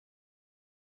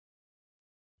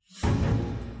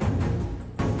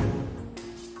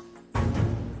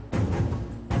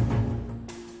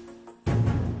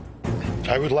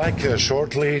I would like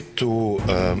shortly to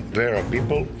warn our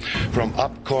people from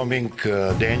upcoming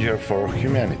danger for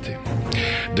humanity.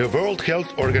 The World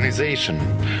Health Organization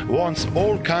wants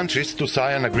all countries to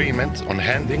sign an agreement on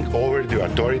handing over the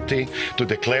authority to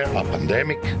declare a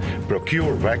pandemic,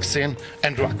 procure vaccine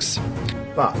and drugs.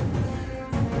 But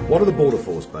one of the Border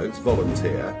Force boats,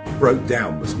 Volunteer, broke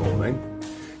down this morning.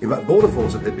 In fact, Border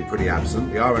Force have been pretty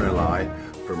absent. The RNLI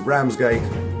from Ramsgate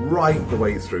right the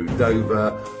way through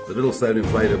Dover, the Little Stone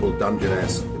Inflatable,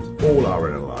 Dungeness, it was all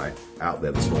RNLI out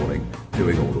there this morning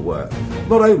doing all the work.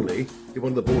 Not only did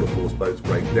one of the Border Force boats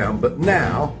break down, but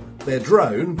now their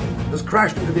drone has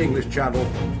crashed into the English Channel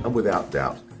and without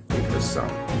doubt it has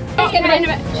sunk. She's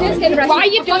getting arrested. Why are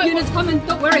you doing? Units coming,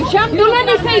 don't worry. She hasn't done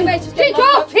anything. She's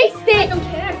autistic. I don't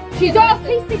care. She's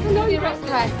autistic. I know you're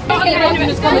arrested.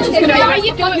 Units coming. She's gonna. Why are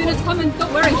you doing? Units coming,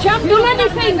 don't worry. She hasn't done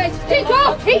anything. She's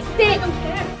autistic. I don't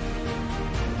care.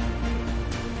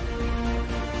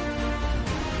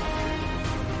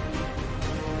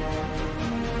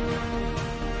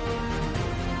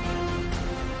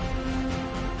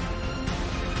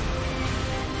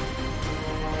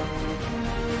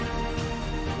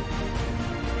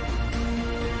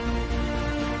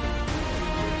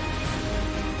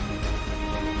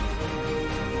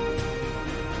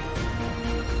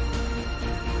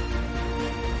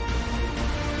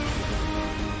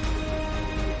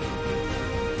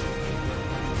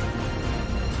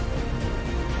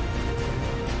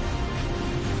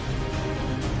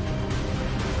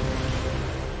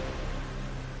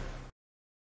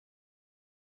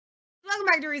 Welcome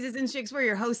back to Resistance Chicks. We're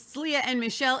your hosts, Leah and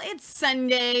Michelle. It's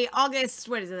Sunday, August,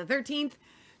 the 13th,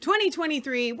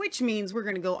 2023, which means we're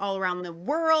going to go all around the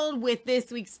world with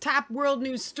this week's top world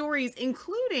news stories,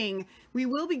 including we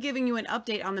will be giving you an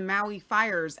update on the Maui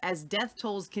fires as death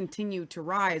tolls continue to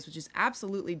rise, which is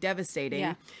absolutely devastating.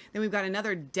 Yeah. Then we've got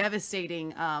another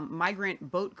devastating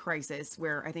migrant boat crisis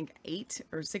where I think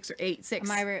six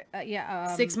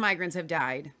migrants have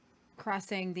died.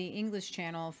 Crossing the English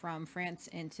Channel from France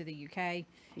into the UK,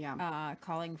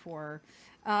 calling for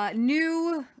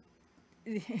new.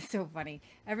 It's so funny.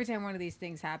 Every time one of these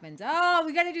things happens, oh,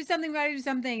 we got to do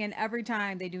something, and every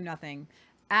time they do nothing.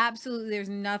 Absolutely, there's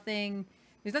nothing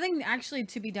actually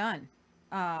to be done.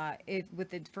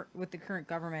 With the current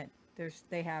government,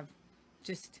 they have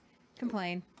just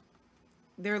complain.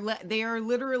 They are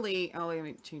literally. Oh, let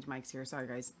me change mics here. Sorry,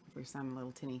 guys, if we sound a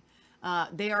little tinny.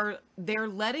 They're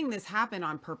letting this happen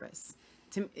on purpose.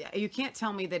 You can't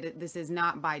tell me that this is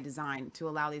not by design to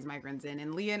allow these migrants in.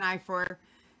 And Leah and I, for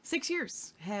 6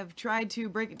 years, have tried to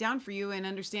break it down for you and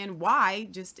understand why,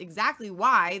 just exactly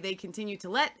why they continue to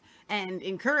let and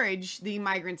encourage the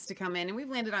migrants to come in. And we've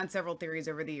landed on several theories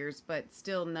over the years, but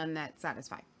still none that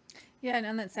satisfy. Yeah,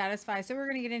 none that satisfy. So we're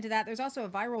going to get into that. There's also a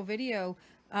viral video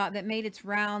that made its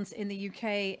rounds in the UK.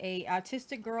 A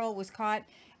autistic girl was caught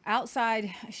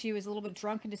outside. She was a little bit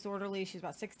drunk and disorderly. She's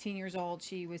about 16 years old.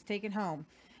 She was taken home,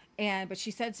 but she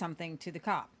said something to the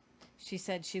cop. She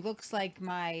said, "She looks like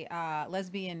my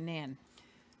lesbian nan."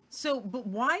 So, but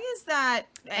why is that?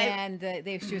 And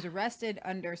she was arrested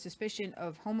under suspicion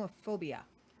of homophobia.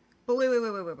 But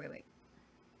wait.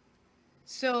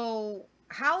 So,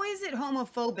 how is it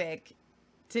homophobic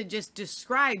to just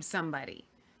describe somebody?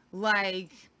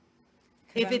 Like,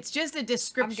 if it's just a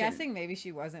description. I'm guessing maybe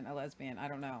she wasn't a lesbian. I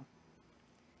don't know.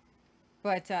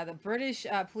 But the British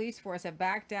police force have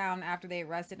backed down after they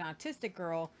arrested an autistic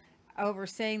girl over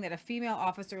saying that a female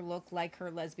officer looked like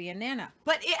her lesbian nana.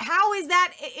 But how is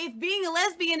that? If being a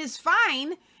lesbian is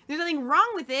fine, there's nothing wrong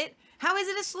with it. How is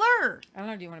it a slur? I don't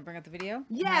know. Do you want to bring up the video?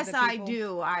 Yes, I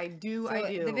do. I do.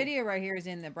 The video right here is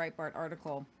in the Breitbart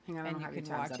article. Hang on, and you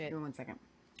can watch it. Give me 1 second.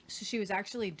 So she was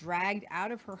actually dragged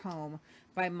out of her home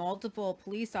by multiple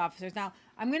police officers. Now,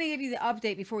 I'm going to give you the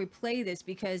update before we play this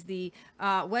because the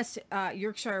West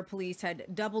Yorkshire police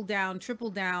had doubled down,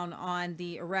 tripled down on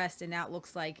the arrest. And now it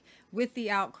looks like with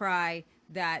the outcry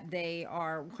that they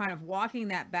are kind of walking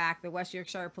that back. The West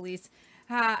Yorkshire police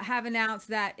have announced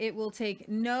that it will take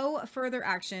no further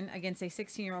action against a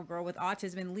 16-year-old girl with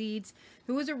autism in Leeds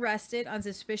who was arrested on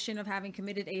suspicion of having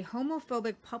committed a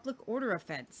homophobic public order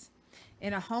offense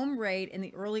in a home raid in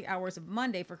the early hours of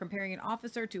Monday for comparing an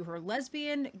officer to her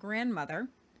lesbian grandmother.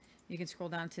 You can scroll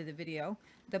down to the video.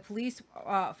 The police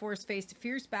force faced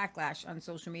fierce backlash on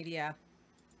social media.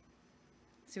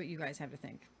 See what you guys have to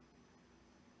think.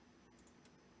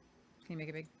 Can you make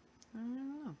it big? I don't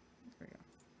know. There we go.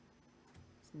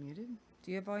 It's muted.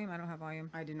 Do you have volume? I don't have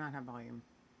volume. I do not have volume.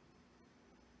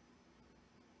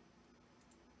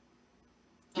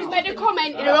 She's made a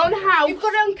comment in her own house. You've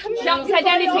got her on camera. She hasn't said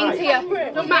anything to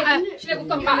you. Don't matter. She never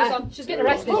got cameras on. She's getting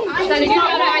arrested. She's getting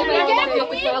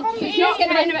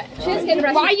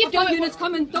arrested. Why are you doing? Units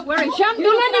coming. Don't worry. She hasn't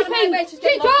done anything. She's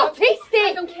autistic.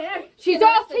 I don't care. She's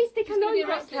autistic. I know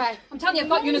you're okay. I'm telling you, I've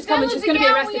got units coming. She's going to be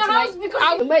arrested tonight.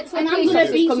 I'll wait till the police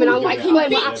officer's coming. I'll explain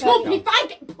what happened. If I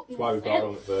get put in That's why we got her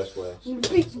on the first place.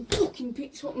 fucking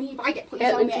bitch, what me if I get put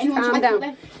in calm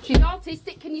down. She's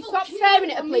autistic. Can you stop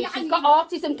staring at her, please? She's got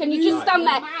autism. Can you just stand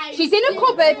there? She's in a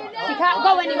cupboard. She can't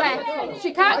go anywhere.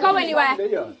 She can't go anywhere.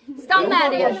 Stand there,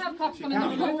 dear. They're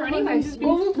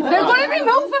going to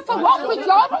remove her for what? With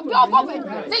your woman.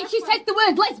 Think she said the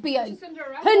word lesbian.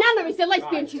 Her nana is a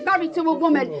lesbian. She's married to a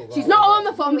woman. She's not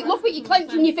homophobic. Look what you're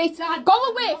clenching your fist. Go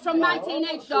away from my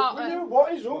teenage daughter.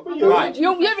 What is up with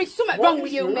you? There is something wrong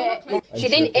with you, mate. She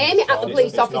didn't aim it at the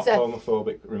police officer.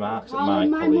 Homophobic remarks at my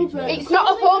colleague. It's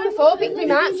not a homophobic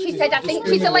remark. She said, I think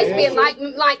she's a lesbian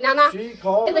like Nana.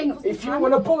 If you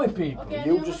want to bully people,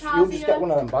 you'll just get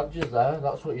one of them badges there.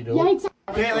 That's what you do. Yeah,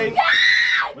 exactly. Caitlin!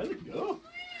 Where'd it go?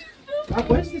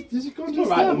 Where's this? Does it go to the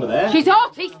right number there? She's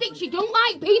autistic. She don't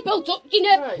like people touching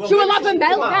her. She will have a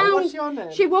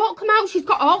meltdown. She won't come out. She's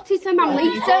got autism. I'm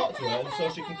Lisa. Talk to her so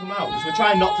she can come out. Because we're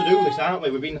trying not to do this, aren't we?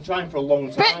 We've been trying for a long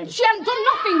time. But she hasn't done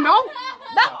nothing wrong.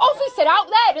 That officer out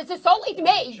there has assaulted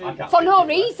me for no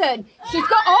reason. She's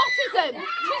got autism.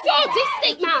 She's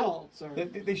autistic, man.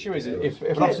 The issue is, if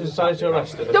an officer decides to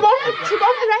arrest her... She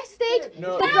wasn't arrested.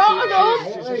 They brought her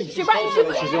home. She's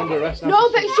under arrest now. No,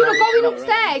 but she was going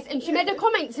upstairs and she made a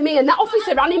comment to me and that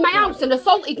officer ran in my house and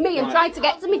assaulted me and tried to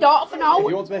get to my daughter for now. If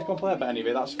you want to make a complaint about any of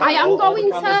it, that's fine. I am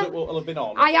going to. That will have been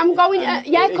on. I am going to.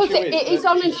 Yeah, because it is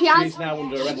on and she has. She's now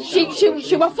under arrest.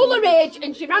 She was full of rage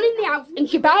and she ran in the house and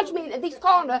she barged me into this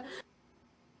corner.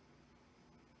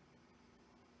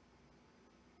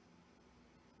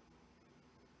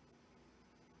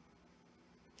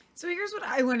 So here's what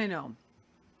I want to know.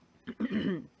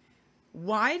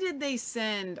 Why did they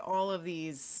send all of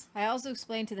these? I also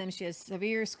explained to them she has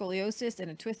severe scoliosis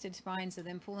and a twisted spine, so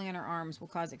them pulling on her arms will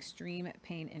cause extreme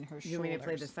pain in her shoulders. You want me to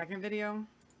play the second video?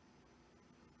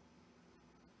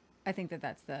 I think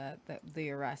that's the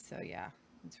arrest, so yeah,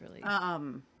 it's really...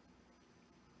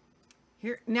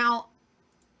 Here now,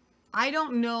 I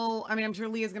don't know. I mean, I'm sure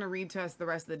Leah's going to read to us the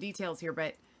rest of the details here,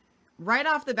 but right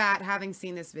off the bat, having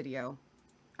seen this video,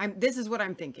 this is what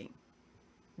I'm thinking.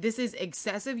 This is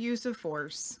excessive use of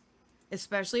force,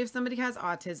 especially if somebody has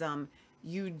autism.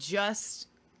 You just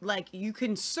you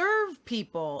can serve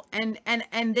people and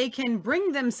they can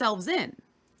bring themselves in.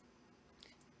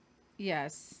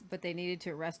 Yes, but they needed to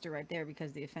arrest her right there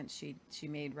because the offense she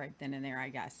made right then and there, I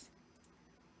guess.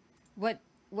 What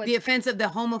the offense of the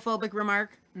homophobic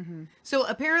remark? Mm-hmm. So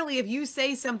apparently if you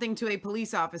say something to a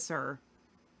police officer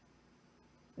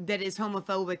that is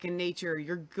homophobic in nature,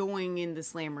 you're going in the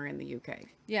slammer in the UK.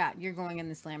 Yeah, you're going in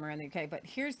the slammer in the UK. But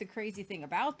here's the crazy thing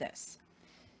about this.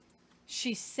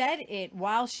 She said it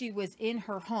while she was in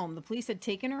her home. The police had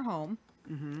taken her home,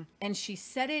 and she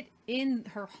said it in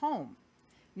her home.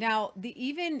 Now,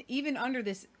 even under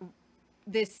this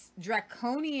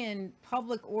draconian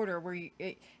public order where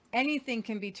anything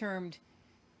can be termed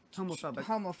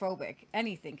homophobic.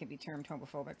 Anything can be termed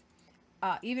homophobic.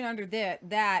 Even under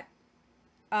that.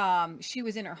 She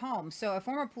was in her home. So a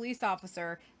former police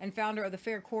officer and founder of the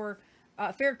Fair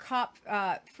Cop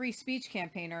free speech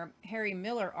campaigner, Harry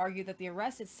Miller, argued that the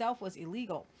arrest itself was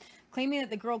illegal, claiming that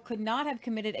the girl could not have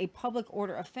committed a public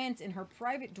order offense in her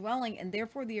private dwelling and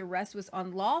therefore the arrest was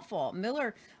unlawful.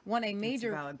 Miller won a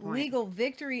major legal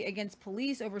victory against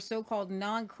police over so-called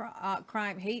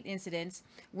non-crime hate incidents,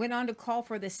 went on to call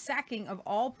for the sacking of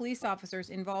all police officers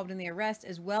involved in the arrest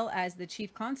as well as the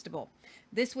chief constable.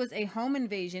 This was a home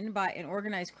invasion by an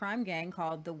organized crime gang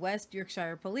called the West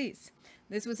Yorkshire Police.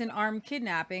 This was an armed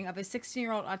kidnapping of a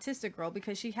 16-year-old autistic girl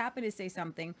because she happened to say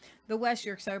something the West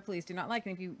Yorkshire Police do not like.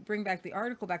 And if you bring back the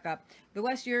article back up, the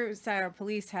West Yorkshire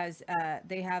Police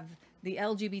they have the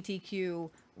LGBTQ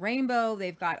rainbow.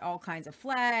 They've got all kinds of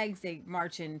flags. They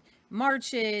march in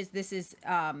marches. This is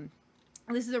a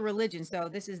religion, so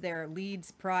this is their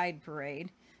Leeds Pride Parade.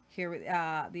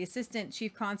 Here, the Assistant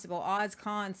Chief Constable, Oz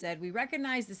Khan, said, "We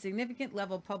recognize the significant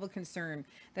level of public concern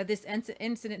that this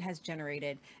incident has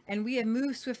generated, and we have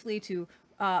moved swiftly to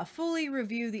fully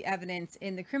review the evidence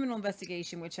in the criminal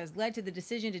investigation, which has led to the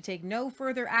decision to take no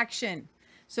further action."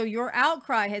 So your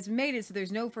outcry has made it so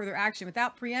there's no further action.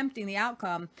 Without preempting the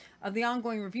outcome of the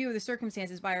ongoing review of the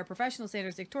circumstances by our professional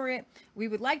standards victoriate, we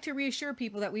would like to reassure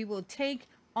people that we will take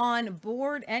on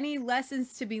board any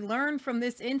lessons to be learned from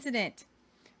this incident.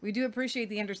 We do appreciate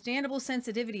the understandable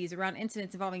sensitivities around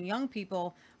incidents involving young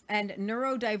people and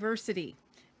neurodiversity.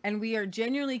 and we are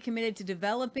genuinely committed to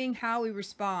developing how we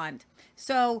respond.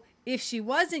 So if she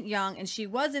wasn't young and she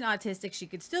wasn't autistic, she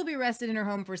could still be arrested in her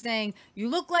home for saying, "You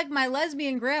look like my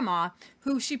lesbian grandma,"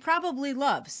 who she probably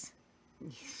loves.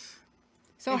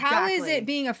 So how is Exactly. it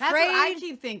being afraid? That's what I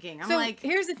keep thinking. I'm so like,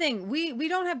 here's the thing: we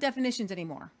don't have definitions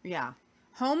anymore. yeah,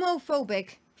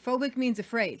 Homophobic. Phobic means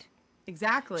afraid.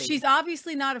 exactly. She's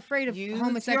obviously not afraid of Use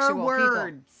homosexual your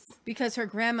words. people because her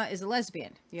grandma is a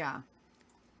lesbian. Yeah.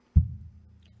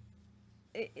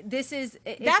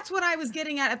 That's what I was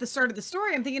getting at the start of the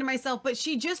story. I'm thinking to myself, but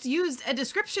she just used a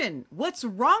description. What's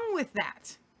wrong with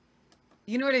that?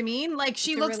 You know what I mean? Like,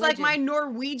 she looks like my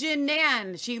Norwegian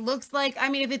nan. She looks like, I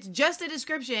mean, if it's just a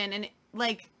description and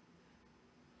like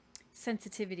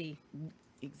sensitivity.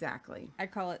 Exactly. I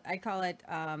call it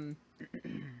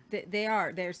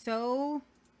they're so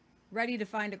ready to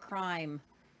find a crime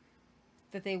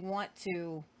that they want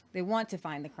to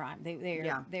find the crime.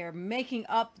 They're making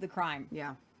up the crime.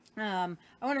 Yeah. I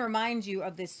want to remind you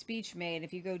of this speech made.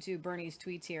 If you go to Bernie's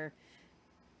tweets here,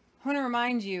 I want to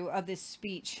remind you of this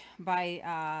speech by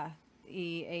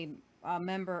a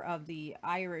member of the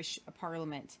Irish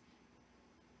Parliament,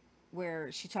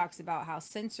 where she talks about how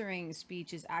censoring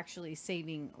speech is actually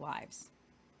saving lives.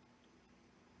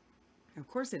 Of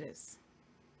course it is.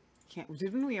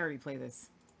 Didn't we already play this?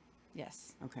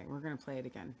 Yes. Okay, we're going to play it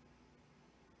again.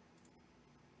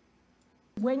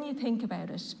 When you think about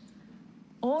it,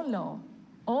 all law,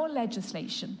 all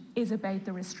legislation is about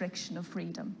the restriction of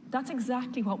freedom. That's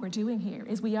exactly what we're doing here,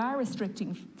 is we are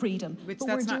restricting freedom, but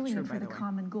we're doing it for the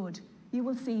common good. You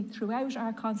will see throughout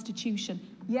our Constitution,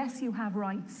 yes, you have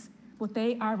rights, but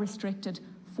they are restricted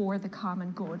for the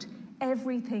common good.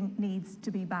 Everything needs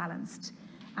to be balanced.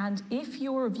 And if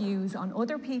your views on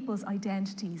other people's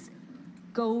identities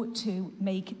go to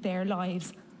make their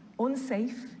lives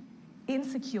unsafe,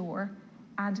 insecure,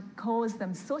 and cause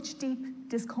them such deep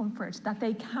discomfort that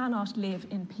they cannot live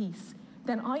in peace,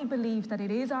 then I believe that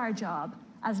it is our job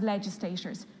as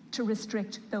legislators to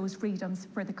restrict those freedoms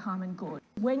for the common good.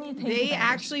 When you think they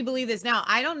actually believe this. Now,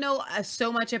 I don't know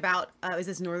so much about, is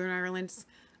this Northern Ireland's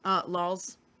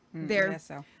laws there? I guess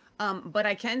so. But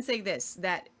I can say this,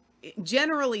 that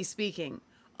generally speaking,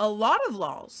 a lot of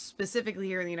laws, specifically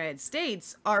here in the United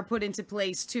States, are put into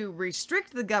place to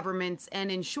restrict the governments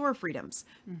and ensure freedoms.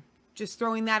 Just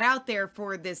throwing that out there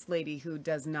for this lady who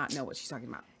does not know what she's talking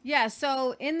about. Yeah,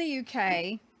 so in the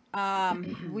UK,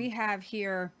 we have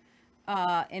here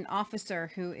an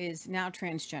officer who is now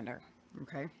transgender.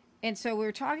 Okay. And so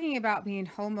we're talking about being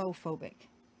homophobic.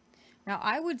 Now,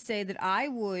 I would say that I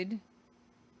would,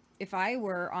 if I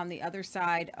were on the other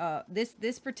side,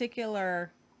 this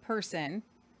particular person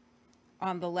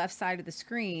on the left side of the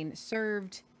screen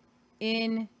served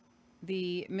in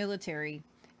the military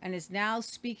and is now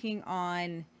speaking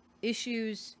on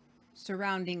issues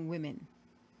surrounding women.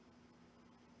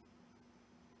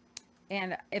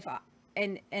 And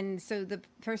so the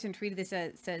person tweeted this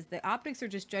says the optics are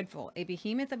just dreadful. A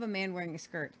behemoth of a man wearing a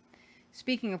skirt.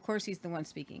 Speaking, of course, he's the one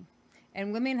speaking.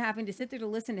 And women having to sit there to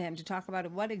listen to him to talk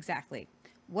about what exactly.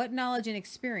 What knowledge and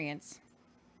experience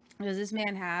does this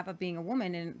man have of being a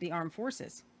woman in the armed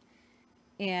forces?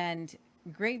 And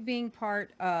great being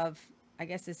part of, I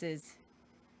guess this is,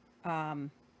 of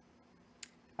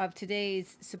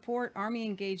today's support Army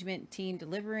engagement team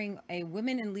delivering a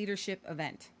women in leadership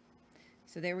event.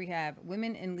 So there we have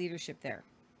women in leadership there.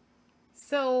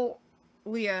 So,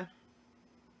 Leah,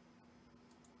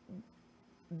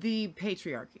 the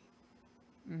patriarchy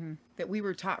that we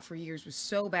were taught for years was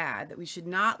so bad that we should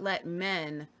not let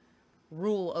men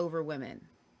rule over women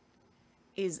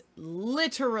is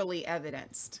literally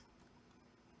evidenced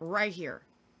right here,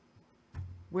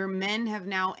 where men have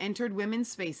now entered women's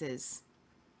spaces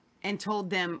and told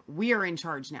them we are in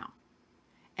charge now.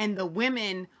 And the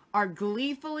women are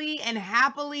gleefully and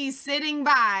happily sitting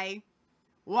by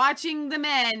watching the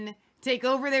men take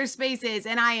over their spaces.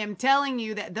 And I am telling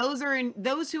you that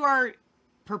those who are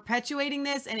perpetuating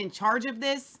this and in charge of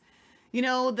this, you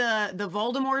know, the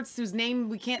Voldemorts whose name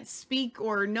we can't speak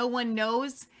or no one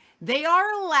knows, they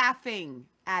are laughing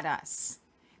at us.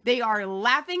 They are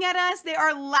laughing at us. They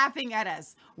are laughing at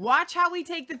us. Watch how we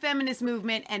take the feminist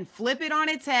movement and flip it on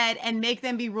its head and make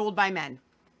them be ruled by men.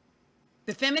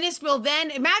 The feminists will then,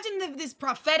 imagine this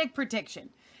prophetic prediction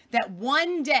that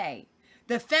one day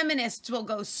the feminists will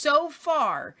go so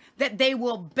far that they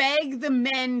will beg the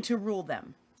men to rule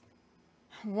them.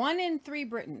 1 in 3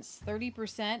 Britons,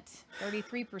 30%,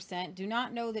 33%, do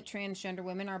not know that transgender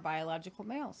women are biological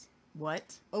males.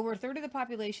 What? Over a third of the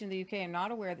population of the UK are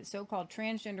not aware that so-called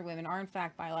transgender women are in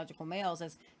fact biological males,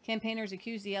 as campaigners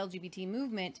accuse the LGBT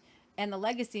movement and the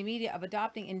legacy media of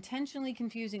adopting intentionally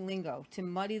confusing lingo to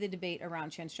muddy the debate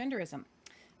around transgenderism.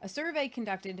 A survey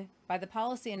conducted by the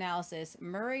policy analysis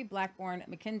Murray Blackburn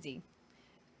McKenzie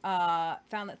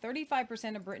found that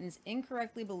 35% of Britons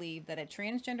incorrectly believed that a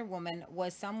transgender woman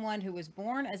was someone who was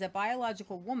born as a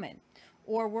biological woman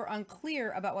or were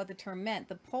unclear about what the term meant.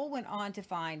 The poll went on to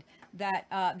find that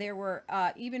there were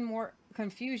even more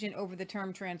confusion over the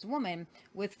term trans woman,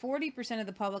 with 40% of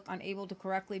the public unable to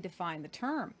correctly define the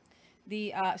term.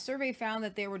 The survey found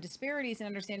that there were disparities in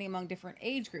understanding among different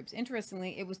age groups.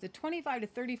 Interestingly, it was the 25 to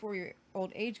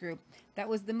 34-year-old age group that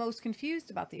was the most confused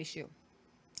about the issue.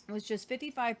 It was just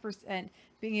 55%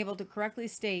 being able to correctly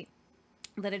state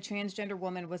that a transgender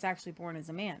woman was actually born as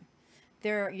a man.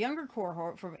 Their younger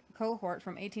cohort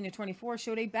from 18 to 24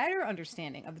 showed a better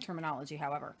understanding of the terminology,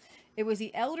 however. It was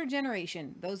the elder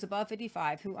generation, those above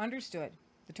 55, who understood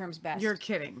the terms best. You're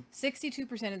kidding.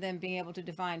 62% of them being able to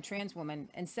define trans woman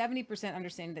and 70%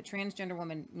 understanding that transgender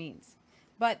woman means.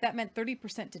 But that meant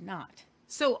 30% did not.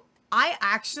 So I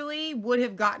actually would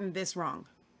have gotten this wrong.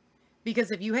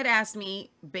 Because if you had asked me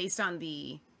based on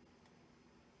the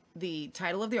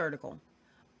title of the article,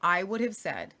 I would have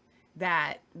said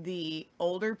that the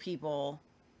older people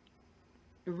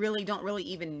don't really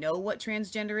even know what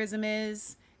transgenderism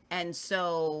is. And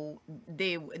so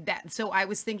I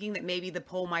was thinking that maybe the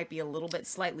poll might be a little bit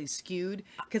slightly skewed,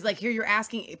 because like here you're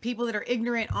asking people that are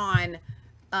ignorant on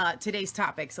today's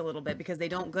topics a little bit because they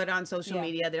don't get on social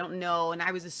media, they don't know, and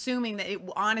I was assuming that it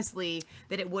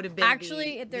would have been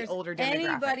actually if there's the older demographic.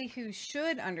 Anybody who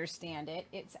should understand it,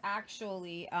 it's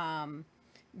actually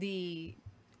the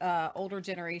older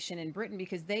generation in Britain,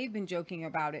 because they've been joking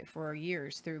about it for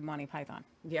years through Monty Python.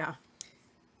 Yeah.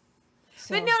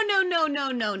 So, but no.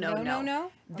 Okay.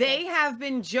 They have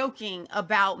been joking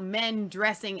about men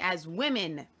dressing as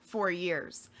women for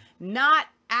years, not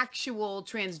actual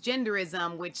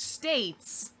transgenderism, which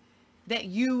states that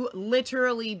you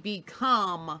literally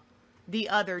become the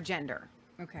other gender.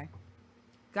 Okay.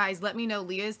 Guys, let me know.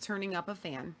 Leah is turning up a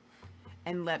fan,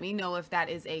 and let me know if that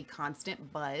is a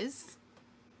constant buzz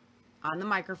on the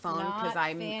microphone, because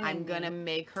I'm gonna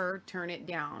make her turn it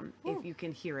down. Whew. If you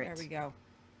can hear it. There we go.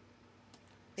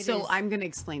 I'm gonna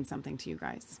explain something to you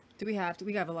guys. We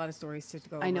have a lot of stories to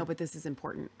go over. I know, but this is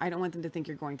important. I don't want them to think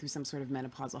you're going through some sort of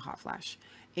menopausal hot flash.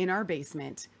 In our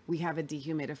basement, we have a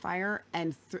dehumidifier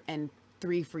and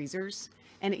 3 freezers,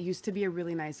 and it used to be a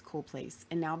really nice, cool place.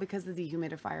 And now, because of the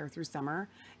dehumidifier through summer,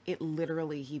 it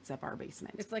literally heats up our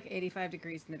basement. It's like 85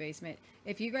 degrees in the basement.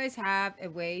 If you guys have a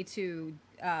way to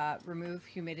remove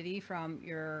humidity from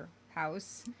your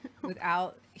house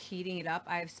without heating it up,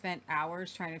 I've spent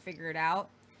hours trying to figure it out.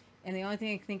 And the only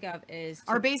thing I can think of is...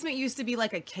 Our basement used to be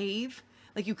like a cave.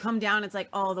 Like you come down, it's like,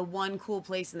 oh, the one cool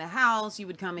place in the house. You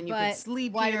would come and you could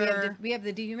sleep here. We have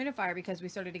the dehumidifier because we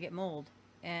started to get mold.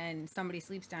 And somebody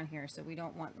sleeps down here, so we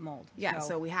don't want the mold. Yeah,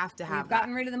 so we have to have We've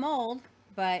gotten rid of the mold,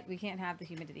 but we can't have the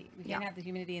humidity. We can't have the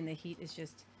humidity, and the heat is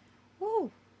just,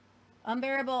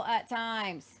 unbearable at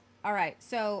times. All right,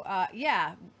 so,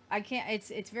 I can't...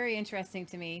 It's very interesting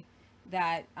to me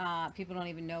that people don't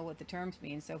even know what the terms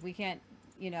mean. So if we can't...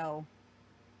 if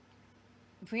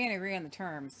we can't agree on the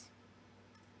terms,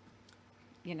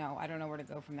 I don't know where to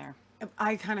go from there.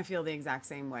 I kind of feel the exact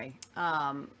same way.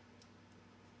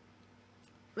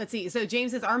 Let's see. So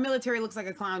James says, our military looks like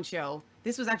a clown show.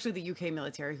 This was actually the UK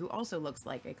military, who also looks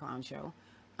like a clown show.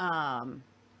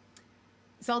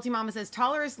 Salty Mama says,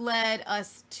 tolerance led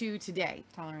us to today.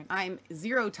 Tolerance. I'm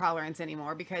zero tolerance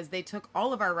anymore because they took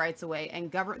all of our rights away,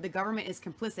 and the government is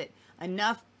complicit.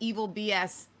 Enough evil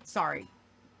BS. Sorry.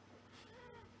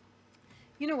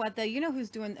 You know what, though? You know who's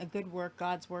doing a good work,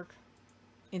 God's work,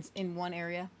 in one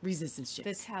area? Resistance shit.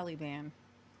 The Taliban.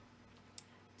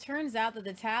 Turns out that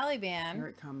the Taliban... Here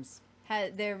it comes.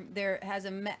 Have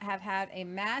had a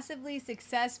massively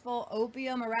successful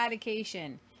opium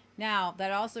eradication. Now,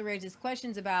 that also raises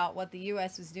questions about what the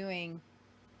U.S. was doing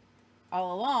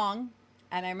all along.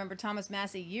 And I remember Thomas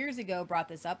Massey years ago brought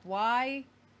this up. Why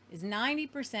is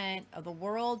 90% of the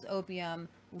world's opium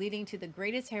leading to the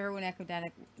greatest heroin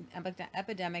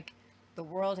epidemic the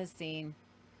world has seen,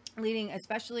 leading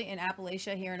especially in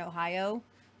Appalachia here in Ohio,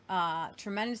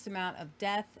 tremendous amount of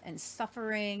death and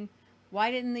suffering?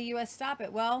 Why didn't the U.S. stop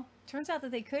it? Well, turns out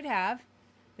that they could have.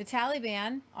 The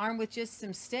Taliban, armed with just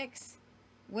some sticks,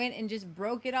 went and just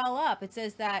broke it all up. It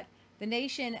says that the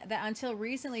nation that until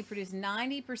recently produced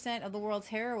 90% of the world's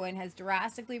heroin has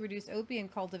drastically reduced opium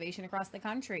cultivation across the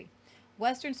country.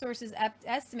 Western sources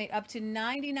estimate up to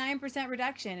 99%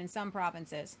 reduction in some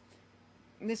provinces.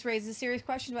 This raises a serious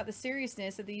question about the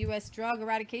seriousness of the U.S. drug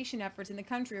eradication efforts in the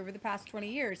country over the past 20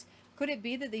 years. Could it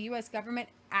be that the U.S. government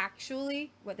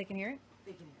actually... What, they can hear it?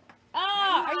 They can hear it.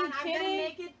 Ah, are you I'm kidding? gonna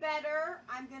make it better.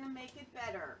 I'm gonna make it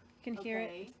better. Can hear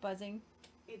it. It's buzzing.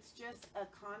 It's just a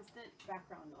constant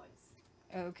background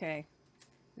noise. Okay.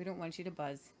 We don't want you to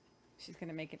buzz. She's going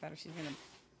to make it better. She's going to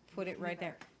put it right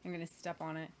there. I'm going to step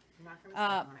on it. I'm not gonna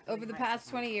step on it. Over the past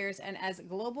 20 years, and as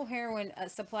global heroin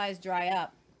supplies dry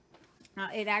up,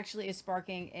 it actually is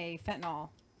sparking a fentanyl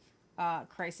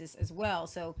crisis as well.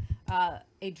 So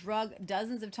a drug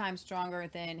dozens of times stronger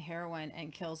than heroin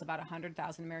and kills about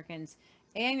 100,000 Americans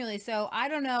annually. So I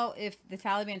don't know if the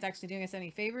Taliban's actually doing us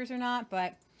any favors or not,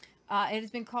 but it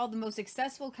has been called the most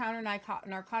successful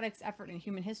counter-narcotics effort in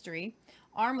human history.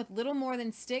 Armed with little more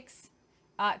than sticks,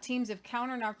 teams of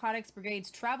counter-narcotics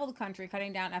brigades travel the country,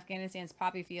 cutting down Afghanistan's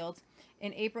poppy fields.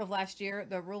 In April of last year,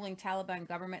 the ruling Taliban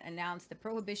government announced the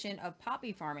prohibition of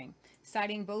poppy farming,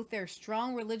 citing both their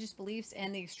strong religious beliefs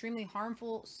and the extremely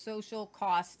harmful social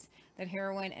costs that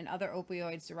heroin and other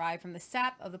opioids derived from the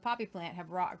sap of the poppy plant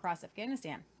have wrought across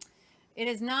Afghanistan. It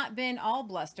has not been all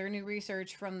bluster. New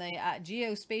research from the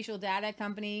geospatial data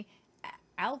company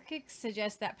Alkix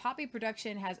suggests that poppy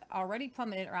production has already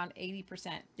plummeted around 80%.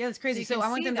 Yeah, that's crazy. So So I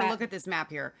want them to look at this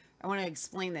map here. I want to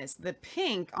explain this. The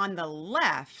pink on the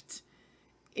left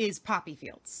is poppy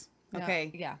fields.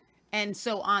 Okay. Yeah. And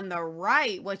so on the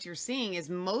right, what you're seeing is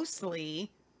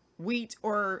mostly wheat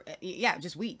or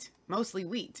just wheat, mostly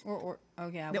wheat.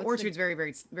 The orchard's very,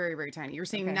 very, very, very tiny. You're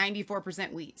seeing Okay.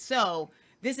 94% wheat. So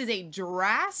this is a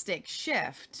drastic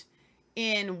shift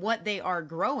in what they are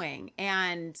growing.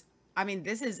 And I mean,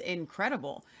 this is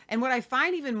incredible. And what I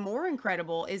find even more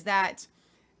incredible is that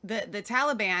the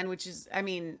Taliban, which is, I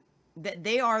mean, that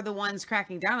they are the ones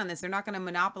cracking down on this. They're not going to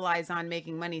monopolize on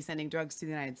making money sending drugs to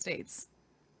the United States.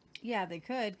 Yeah, they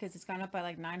could, because it's gone up by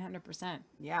like 900%.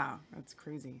 Yeah, that's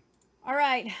crazy. All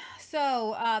right.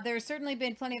 So there's certainly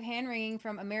been plenty of hand-wringing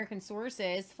from American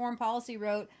sources. Foreign Policy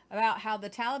wrote about how the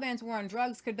Taliban's war on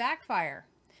drugs could backfire.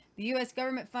 The U.S.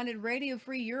 government-funded Radio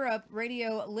Free Europe,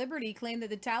 Radio Liberty, claimed that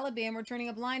the Taliban were turning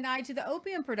a blind eye to the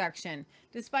opium production,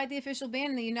 despite the official ban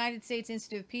in the United States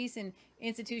Institute of Peace, an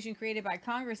institution created by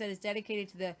Congress that is dedicated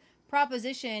to the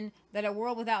proposition that a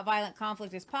world without violent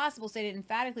conflict is possible, stated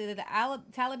emphatically that the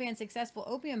Taliban's successful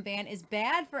opium ban is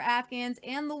bad for Afghans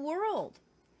and the world.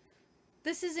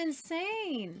 This is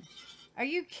insane. Are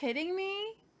you kidding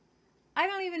me? I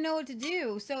don't even know what to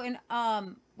do. So,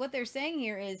 what they're saying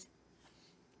here is,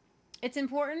 it's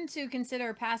important to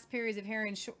consider past periods of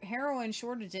heroin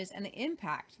shortages and the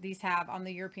impact these have on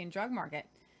the European drug market.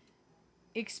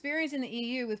 Experience in the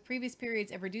EU with previous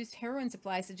periods of reduced heroin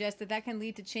supply suggests that can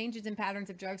lead to changes in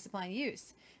patterns of drug supply and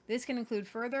use. This can include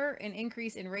further an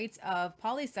increase in rates of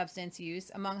polysubstance use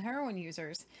among heroin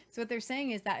users. So what they're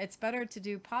saying is that it's better to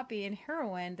do poppy and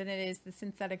heroin than it is the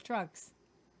synthetic drugs.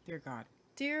 Dear God.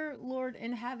 Dear Lord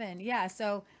in heaven. Yeah,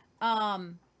 so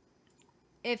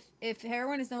if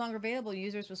heroin is no longer available,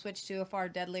 users will switch to a far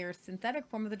deadlier synthetic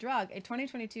form of the drug. A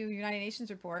 2022 United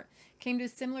Nations report came to a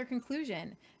similar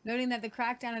conclusion, noting that the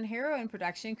crackdown on heroin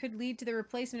production could lead to the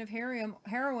replacement of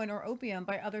heroin or opium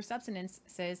by other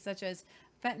substances such as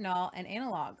fentanyl and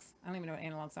analogs. I don't even know what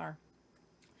analogs are.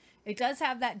 It does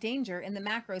have that danger in the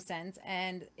macro sense,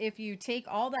 and if you take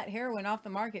all that heroin off the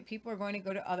market, people are going to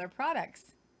go to other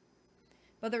products.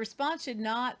 But the response should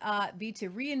not be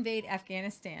to reinvade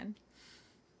Afghanistan.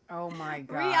 Oh my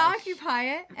God. Reoccupy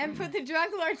it and put the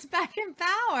drug lords back in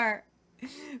power,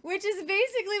 which is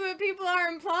basically what people are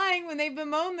implying when they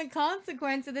bemoan the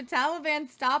consequence of the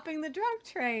Taliban stopping the drug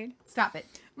trade. Stop it.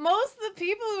 Most of the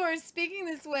people who are speaking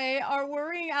this way are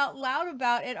worrying out loud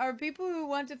about it are people who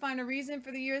want to find a reason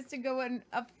for the U.S. to go and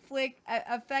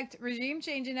affect regime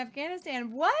change in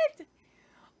Afghanistan. What?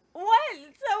 So,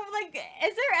 like,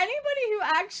 is there anybody who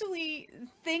actually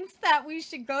thinks that we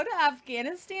should go to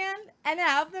Afghanistan and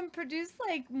have them produce,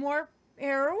 like, more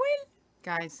heroin?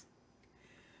 Guys,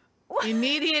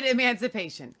 immediate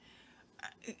emancipation.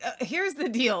 Here's the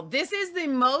deal. This is the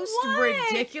most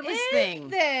ridiculous thing.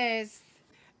 What is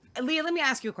this? Leah, let me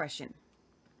ask you a question.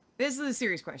 This is a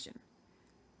serious question.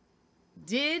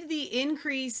 Did the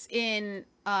increase in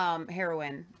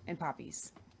heroin and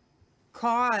poppies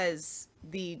cause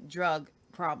the drug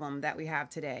problem that we have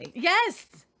today? Yes.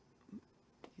 You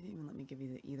didn't even let me give you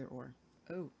the either or.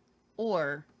 Oh.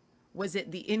 Or was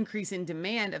it the increase in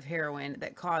demand of heroin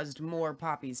that caused more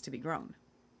poppies to be grown?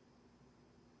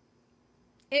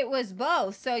 It was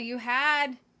both. So you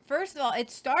had, first of all,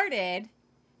 it started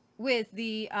with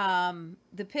the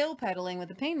pill peddling with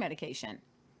the pain medication.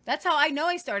 That's how I know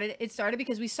it started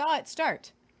because we saw it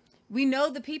start. We know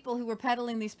the people who were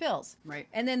peddling these pills. Right.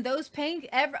 And then those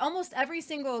almost every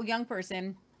single young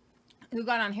person who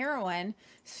got on heroin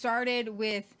started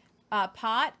with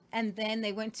pot, and then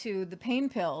they went to the pain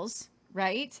pills,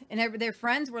 right? And their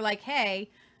friends were like, hey,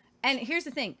 and here's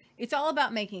the thing. It's all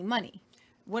about making money.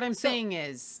 What I'm saying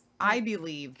is, I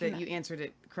believe that you answered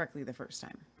it correctly the first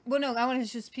time. Well, no, I wanted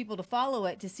just people to follow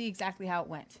it to see exactly how it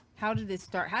went. How did it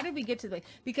start? How did we get to the...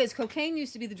 Because cocaine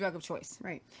used to be the drug of choice.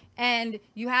 Right. And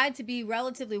you had to be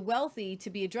relatively wealthy to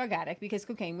be a drug addict because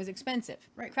cocaine was expensive.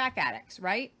 Right. Crack addicts,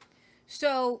 right?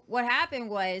 So what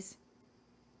happened was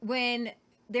when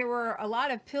there were a lot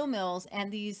of pill mills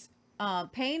and these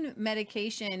pain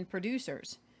medication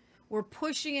producers were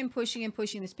pushing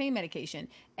this pain medication.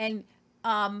 And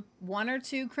one or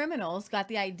two criminals got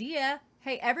the idea,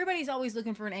 hey, everybody's always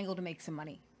looking for an angle to make some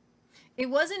money. It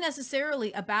wasn't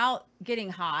necessarily about getting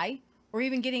high or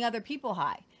even getting other people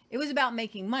high. It was about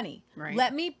making money. Right.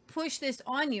 Let me push this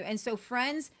on you. And so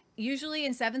friends, usually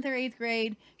in 7th or 8th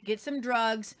grade, get some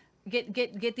drugs,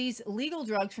 get these legal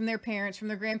drugs from their parents, from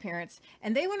their grandparents,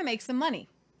 and they want to make some money.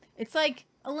 It's like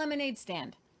a lemonade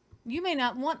stand. You may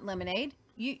not want lemonade,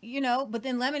 you know, but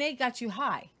then lemonade got you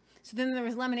high. So then there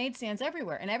was lemonade stands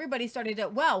everywhere, and everybody started to,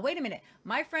 well, wait a minute.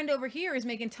 My friend over here is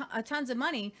making tons of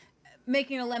money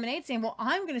making a lemonade stand. Well,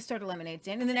 I'm going to start a lemonade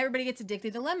stand. And then everybody gets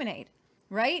addicted to lemonade,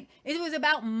 right? It was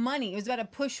about money. It was about a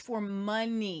push for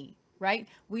money, right?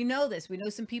 We know this. We know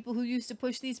some people who used to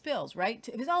push these pills, right?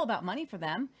 It was all about money for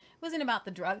them. It wasn't about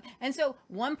the drug. And so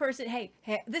one person, hey,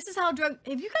 this is how drug,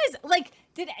 if you guys, like,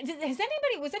 was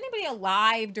anybody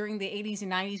alive during the 80s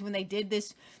and 90s when they did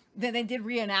this? Then they did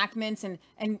reenactments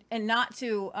and not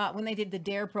to when they did the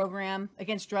DARE program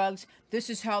against drugs. This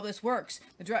is how this works.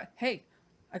 The drug. Hey,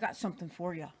 I got something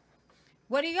for you.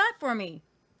 What do you got for me?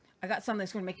 I got something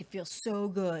that's going to make you feel so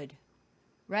good,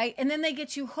 right? And then they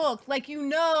get you hooked, like you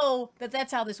know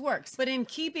that's how this works. But in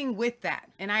keeping with that,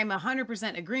 and I'm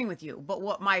 100% agreeing with you. But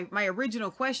what my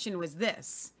original question was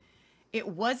this. It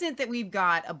wasn't that we've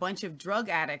got a bunch of drug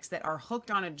addicts that are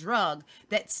hooked on a drug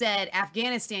that said,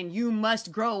 Afghanistan, you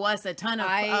must grow us a ton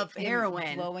of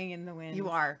heroin. Blowing in the wind. You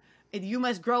are. You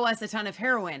must grow us a ton of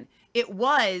heroin. It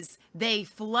was they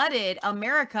flooded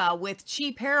America with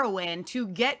cheap heroin to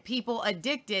get people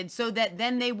addicted so that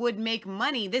then they would make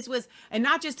money. This was, and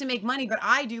not just to make money, but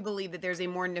I do believe that there's a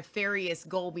more nefarious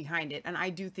goal behind it. And I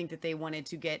do think that they wanted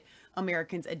to get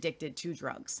Americans addicted to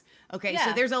drugs. Okay, Yeah.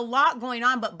 so there's a lot going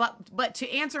on, but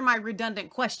to answer my redundant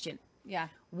question, Yeah.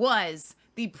 was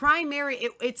the primary,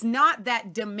 it's not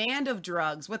that demand of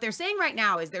drugs. What they're saying right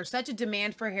now is there's such a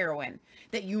demand for heroin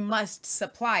that you must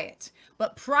supply it.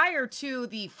 But prior to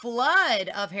the flood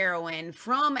of heroin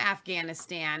from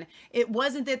Afghanistan, it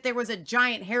wasn't that there was a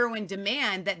giant heroin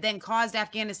demand that then caused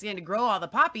Afghanistan to grow all the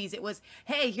poppies. It was,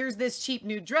 hey, here's this cheap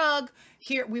new drug.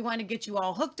 Here, we want to get you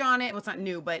all hooked on it. Well, it's not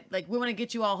new, but like we want to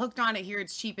get you all hooked on it. Here,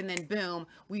 it's cheap, and then boom,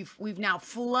 we've now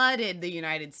flooded the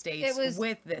United States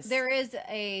with this. There is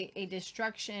a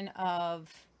destruction of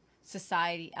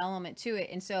society element to it,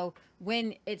 and so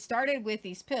when it started with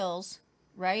these pills,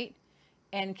 right,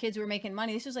 and kids were making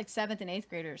money. This was like 7th and 8th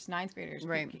graders, 9th graders,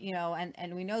 right? You know,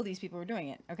 and we know these people were doing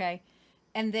it, okay,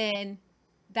 and then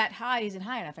that high isn't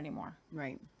high enough anymore,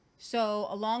 right? So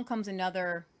along comes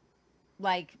another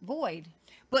like void.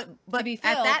 But at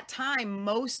that time,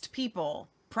 most people,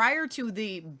 prior to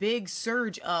the big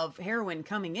surge of heroin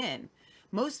coming in,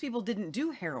 most people didn't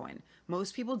do heroin.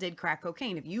 Most people did crack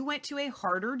cocaine. If you went to a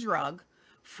harder drug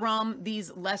from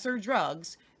these lesser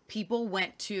drugs, people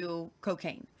went to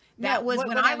cocaine. That was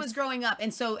when I was growing up.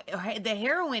 And so the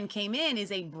heroin came in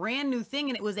is a brand new thing,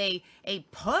 and it was a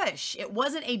push. It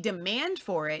wasn't a demand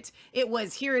for it. It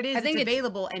was, here it is, it's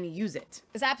available, and use it.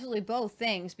 It's absolutely both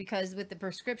things, because with the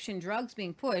prescription drugs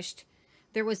being pushed,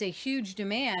 there was a huge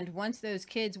demand once those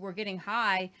kids were getting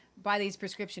high by these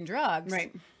prescription drugs.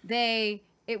 Right.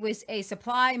 It was a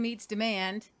supply meets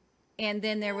demand, and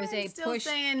then there was a still push.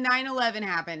 Saying 9/11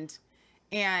 happened.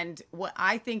 And what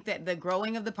I think that the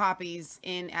growing of the poppies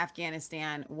in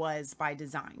Afghanistan was by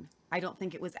design. I don't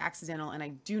think it was accidental, and I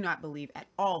do not believe at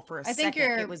all for a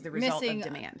second it was the result of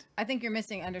demand. I think you're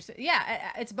missing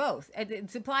Yeah, it's both.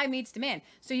 Supply meets demand.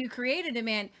 So you create a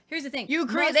demand. Here's the thing.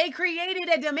 They created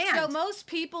a demand. So most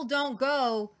people don't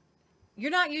go.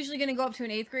 You're not usually going to go up to an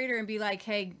 8th grader and be like,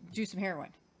 "Hey, do some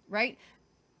heroin," right?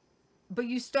 But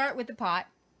you start with the pot.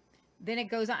 Then it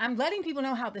goes on. I'm letting people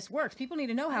know how this works. People need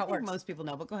to know how it works. Most people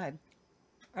know, but go ahead.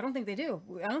 I don't think they do.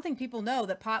 I don't think people know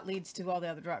that pot leads to all the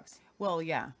other drugs. Well,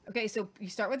 yeah. Okay, so you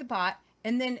start with the pot,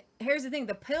 and then here's the thing: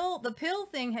 the pill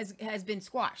thing has been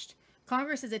squashed.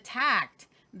 Congress has attacked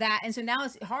that, and so now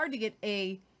it's hard to get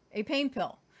a pain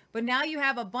pill. But now you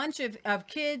have a bunch of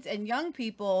kids and young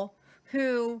people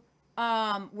who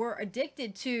were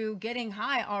addicted to getting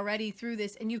high already through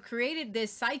this, and you created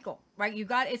this cycle, right?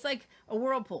 It's like a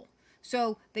whirlpool.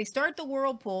 So they start the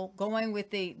whirlpool going with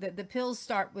the pills.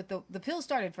 Start with the pills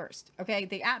started first. Okay,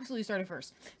 they absolutely started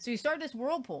first. So you start this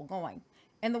whirlpool going,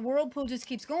 and the whirlpool just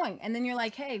keeps going, and then you're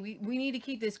like, hey, we need to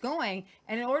keep this going,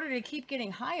 and in order to keep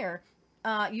getting higher,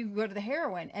 you go to the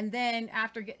heroin. And then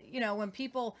after, when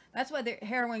people, that's why the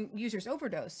heroin users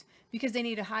overdose, because they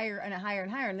need a higher and a higher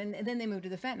and higher, and then they move to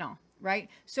the fentanyl, right?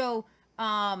 So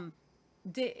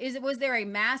was there a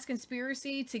mass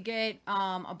conspiracy to get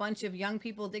a bunch of young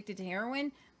people addicted to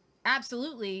heroin?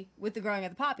 Absolutely, with the growing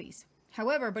of the poppies.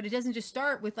 However, but it doesn't just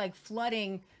start with like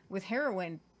flooding with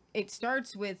heroin. It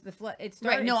starts with the flood.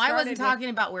 Right. No, I wasn't talking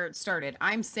about where it started.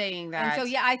 I'm saying that. And so,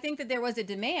 yeah, I think that there was a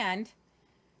demand.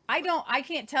 I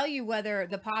can't tell you whether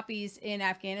the poppies in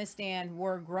Afghanistan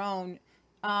were grown.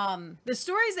 The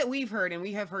stories that we've heard, and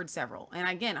we have heard several, and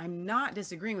again, I'm not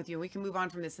disagreeing with you. We can move on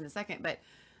from this in a second, but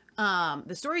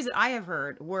the stories that I have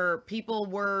heard were people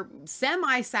were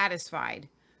semi-satisfied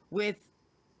with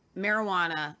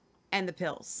marijuana and the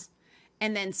pills.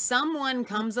 And then someone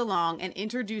comes along and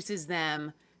introduces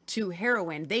them to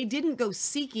heroin. They didn't go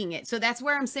seeking it. So that's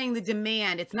where I'm saying the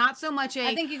demand. It's not so much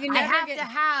I think you can I never have to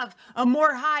have a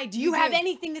more high. Do you have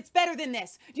anything that's better than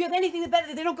this? Do you have anything that's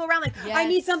better? They don't go around like, I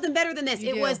need something better than this.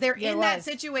 They're in that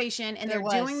situation and they're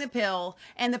doing the pill,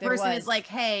 and the person is like,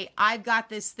 hey, I've got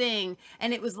this thing.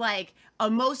 And it was like,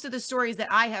 most of the stories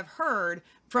that I have heard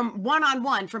from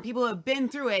one-on-one from people who have been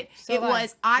through it, they're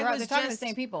talking just to the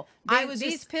same people. I was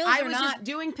just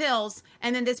doing pills,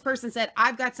 and then this person said,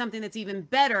 I've got something that's even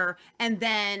better, and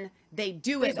then they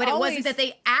do it. But it wasn't that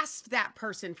they asked that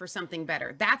person for something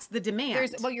better. That's the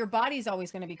demand. Well, your body's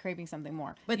always going to be craving something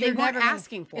more. But they weren't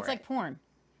asking for it. It's like porn.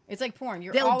 It's like porn.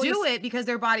 They'll do it because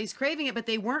their body's craving it, but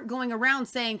they weren't going around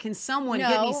saying, can someone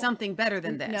get me something better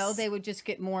than this? No, they would just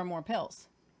get more and more pills.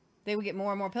 They would get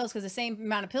more and more pills because the same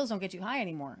amount of pills don't get you high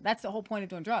anymore. That's the whole point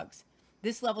of doing drugs.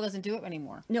 This level doesn't do it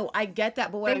anymore. No, I get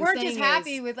that, but what they I'm weren't saying just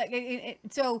happy with like.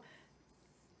 So,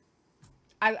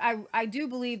 I do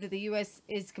believe that the U.S.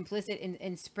 is complicit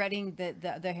in spreading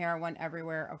the heroin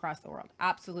everywhere across the world.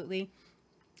 Absolutely,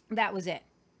 that was it.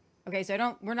 Okay,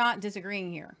 so we're not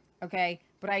disagreeing here. Okay,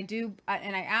 but I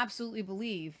absolutely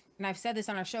believe. And I've said this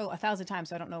on our show 1,000 times,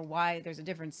 so I don't know why there's no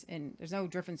difference in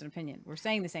opinion. We're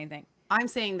saying the same thing. I'm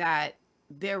saying that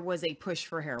there was a push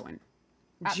for heroin.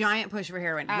 Giant push for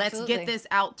heroin. Absolutely. Let's get this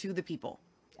out to the people.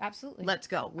 Absolutely. Let's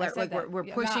go. We're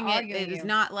pushing it. It is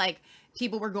not like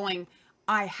people were going,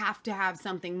 I have to have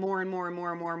something more and more and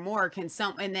more and more and more.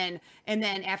 And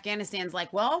then Afghanistan's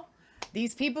like, well,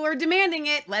 these people are demanding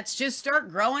it. Let's just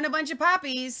start growing a bunch of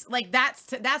poppies. Like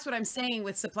that's what I'm saying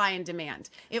with supply and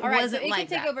demand. It wasn't like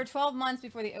that. It can take over 12 months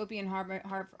before the opium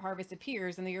harvest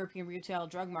appears in the European retail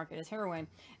drug market as heroin.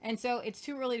 And so it's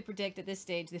too early to predict at this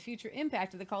stage the future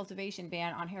impact of the cultivation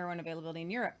ban on heroin availability in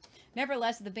Europe.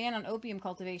 Nevertheless, if the ban on opium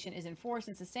cultivation is enforced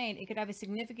and sustained, it could have a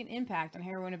significant impact on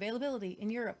heroin availability in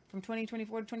Europe from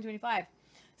 2024 to 2025.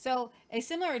 So a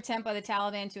similar attempt by the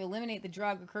Taliban to eliminate the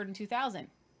drug occurred in 2000.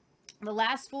 The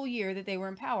last full year that they were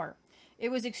in power.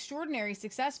 It was extraordinarily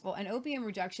successful, and opium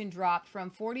reduction dropped from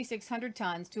 4,600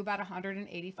 tons to about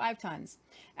 185 tons.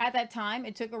 At that time,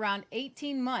 it took around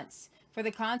 18 months for the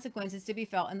consequences to be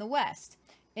felt in the West.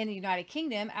 In the United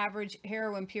Kingdom, average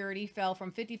heroin purity fell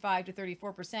from 55 to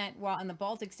 34%, while in the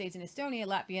Baltic states and Estonia,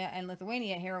 Latvia, and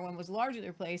Lithuania, heroin was largely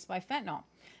replaced by fentanyl.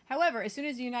 However, as soon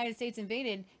as the United States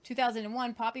invaded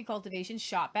 2001, poppy cultivation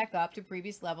shot back up to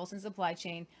previous levels in supply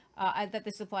chain that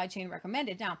the supply chain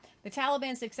recommended. Now, the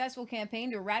Taliban's successful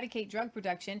campaign to eradicate drug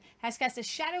production has cast a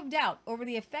shadow of doubt over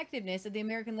the effectiveness of the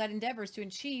American-led endeavors to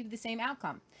achieve the same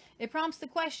outcome. It prompts the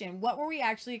question, what were we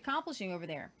actually accomplishing over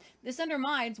there? This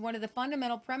undermines one of the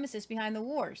fundamental premises behind the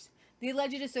wars, the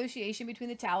alleged association between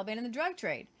the Taliban and the drug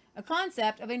trade, a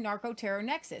concept of a narco-terror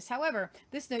nexus. However,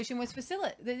 this notion was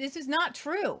this is not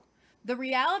true. The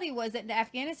reality was that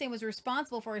Afghanistan was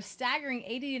responsible for a staggering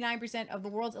 89% of the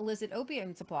world's illicit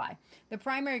opium supply. The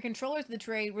primary controllers of the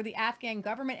trade were the Afghan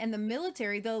government and the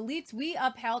military, the elites we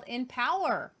upheld in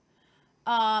power.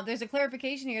 There's a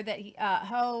clarification here that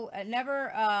Ho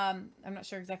never, I'm not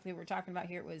sure exactly what we're talking about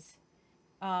here. It was,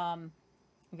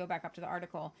 go back up to the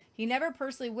article. He never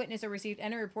personally witnessed or received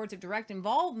any reports of direct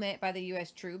involvement by the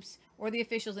U.S. troops or the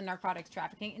officials in narcotics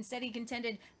trafficking. Instead, he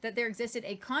contended that there existed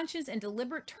a conscious and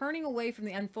deliberate turning away from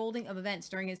the unfolding of events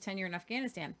during his tenure in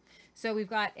Afghanistan. So we've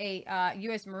got a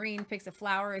U.S. Marine picks a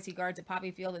flower as he guards a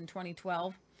poppy field in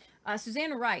 2012.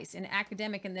 Susanna Rice, an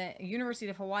academic in the University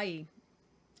of Hawaii,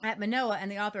 at Manoa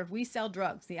and the author of We Sell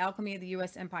Drugs, The Alchemy of the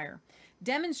U.S. Empire,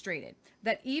 demonstrated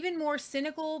that an even more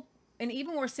cynical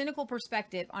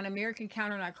perspective on American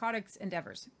counter-narcotics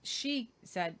endeavors. She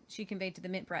conveyed to the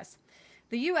Mint Press.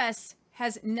 The U.S.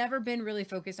 has never been really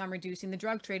focused on reducing the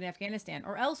drug trade in Afghanistan,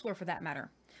 or elsewhere for that matter.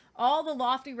 All the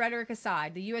lofty rhetoric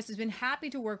aside, the U.S. has been happy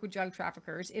to work with drug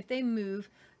traffickers if the move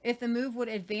would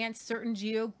advance certain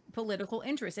geopolitical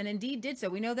interests, and indeed did so.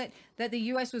 We know that the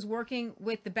U.S. was working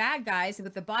with the bad guys,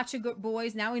 with the Bacha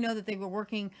boys. Now we know that they were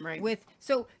working with.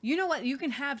 So you know what? You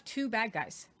can have two bad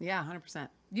guys. Yeah, 100%.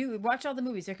 You watch all the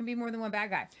movies. There can be more than one bad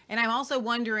guy. And I'm also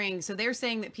wondering, so they're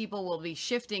saying that people will be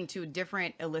shifting to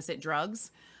different illicit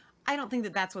drugs. I don't think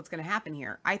that that's what's going to happen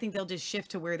here. I think they'll just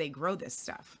shift to where they grow this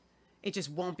stuff. It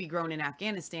just won't be grown in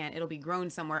Afghanistan. It'll be grown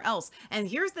somewhere else. And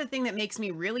here's the thing that makes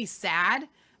me really sad.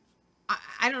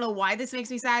 I don't know why this makes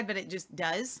me sad, but it just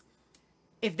does.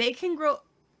 If they can grow...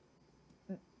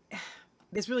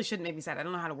 This really shouldn't make me sad. I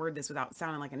don't know how to word this without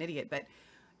sounding like an idiot, but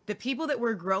the people that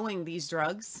were growing these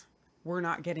drugs were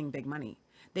not getting big money.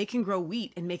 They can grow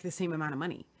wheat and make the same amount of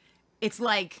money. It's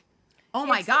like... Oh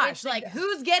my gosh, like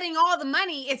who's getting all the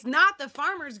money? It's not the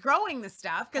farmers growing the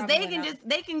stuff because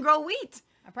they can grow wheat.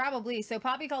 Probably. So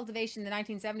poppy cultivation in the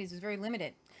 1970s was very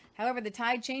limited. However, the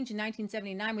tide changed in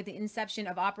 1979 with the inception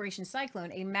of Operation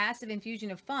Cyclone, a massive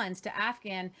infusion of funds to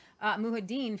Afghan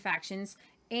Mujahideen factions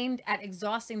aimed at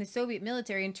exhausting the Soviet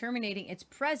military and terminating its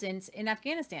presence in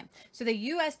Afghanistan. So the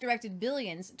U.S. directed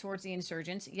billions towards the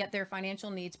insurgents, yet their financial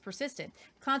needs persisted.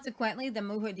 Consequently, the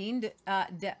Mujahideen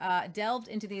delved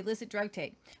into the illicit drug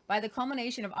trade. By the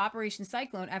culmination of Operation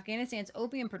Cyclone, Afghanistan's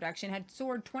opium production had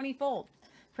soared 20-fold.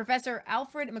 Professor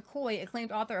Alfred McCoy,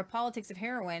 acclaimed author of Politics of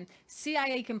Heroin,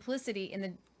 CIA complicity in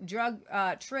the drug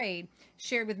trade,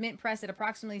 shared with Mint Press that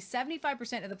approximately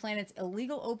 75% of the planet's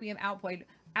illegal opium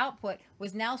output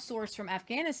was now sourced from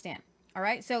Afghanistan. All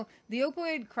right, so the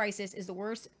opioid crisis is the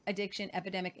worst addiction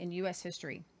epidemic in U.S.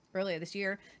 history. Earlier this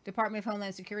year, Department of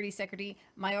Homeland Security Secretary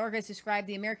Mayorkas described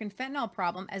the American fentanyl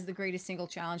problem as the greatest single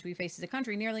challenge we face as a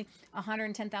country. Nearly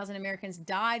 110,000 Americans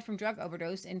died from drug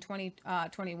overdose in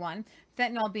 2021,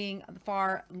 fentanyl being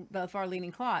the far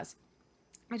leading cause.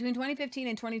 Between 2015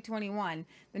 and 2021,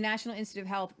 the National Institute of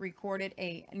Health recorded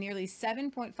a nearly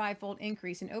 7.5-fold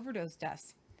increase in overdose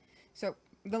deaths. So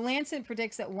the Lancet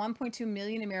predicts that 1.2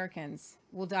 million Americans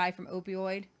will die from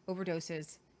opioid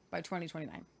overdoses by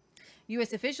 2029.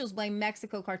 U.S. officials blame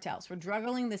Mexico cartels for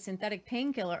juggling the synthetic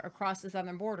painkiller across the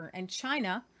southern border, and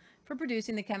China for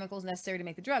producing the chemicals necessary to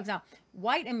make the drugs. Now,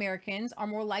 white Americans are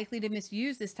more likely to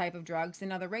misuse this type of drugs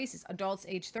than other races. Adults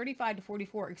aged 35 to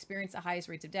 44 experience the highest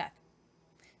rates of death.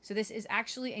 So this is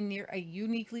actually a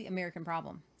uniquely American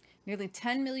problem. Nearly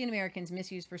 10 million Americans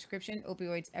misuse prescription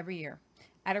opioids every year,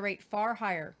 at a rate far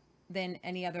higher than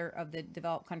any other of the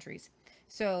developed countries.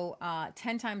 So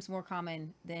 10 times more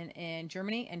common than in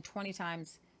Germany and 20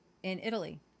 times in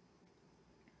Italy.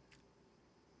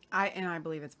 I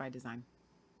believe it's by design.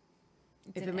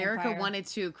 If America wanted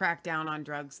to crack down on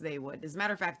drugs, they would. As a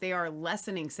matter of fact, they are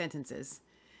lessening sentences.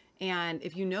 And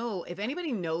if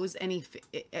anybody knows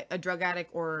a drug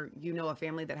addict, or a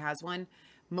family that has one,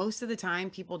 most of the time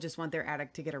people just want their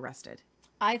addict to get arrested.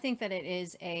 I think that it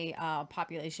is a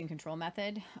population control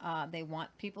method. They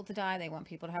want people to die. They want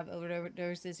people to have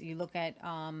overdoses. You look at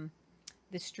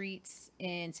the streets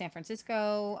in San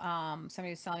Francisco.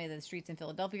 Somebody was telling me that the streets in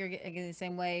Philadelphia are getting the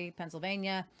same way,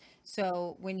 Pennsylvania.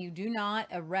 So when you do not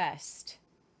arrest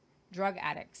drug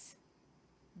addicts,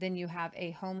 then you have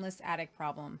a homeless addict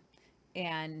problem,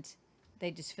 and they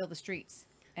just fill the streets,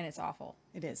 and it's awful.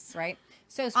 It is. Right?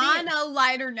 So on a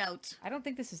lighter note. I don't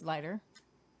think this is lighter.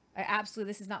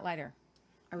 This is not lighter.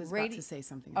 I was about to say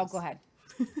something else. Oh, go ahead.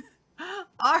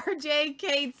 RJ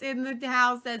Cates in the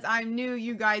house says, I'm new.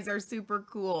 You guys are super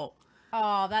cool.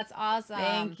 Oh, that's awesome.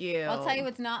 Thank you. I'll tell you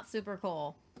what's not super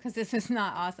cool, because this is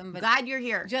not awesome. But glad you're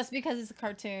here. Just because it's a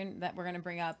cartoon that we're going to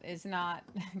bring up is not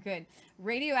good.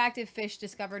 Radioactive fish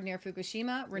discovered near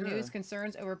Fukushima renews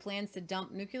concerns over plans to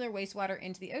dump nuclear wastewater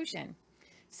into the ocean.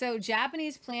 So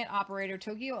Japanese plant operator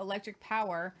Tokyo Electric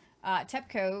Power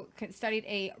TEPCO studied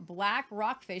a black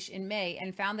rockfish in May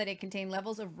and found that it contained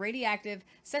levels of radioactive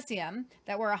cesium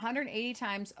that were 180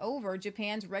 times over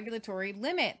Japan's regulatory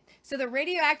limit. So the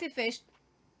radioactive fish,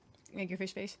 make your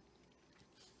fish face.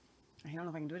 I don't know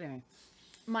if I can do it anyway.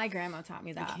 My grandma taught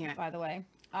me that, I can't. by the way.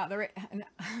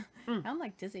 I'm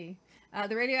like dizzy.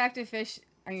 The radioactive fish,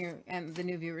 and the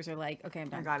new viewers are like, okay, I'm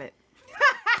done. I got it.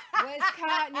 Was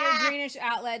caught near greenish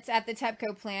outlets at the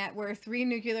TEPCO plant where 3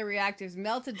 nuclear reactors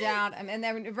melted down, and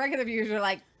then regular viewers are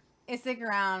like, stick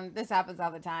around. This happens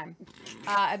all the time.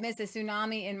 Amidst a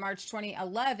tsunami in March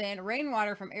 2011,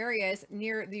 rainwater from areas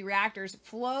near the reactors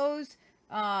flows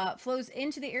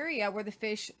into the area where the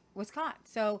fish was caught.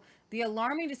 So the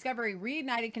alarming discovery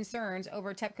reignited concerns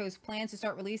over TEPCO's plans to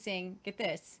start releasing, get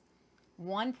this,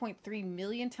 1.3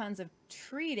 million tons of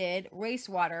treated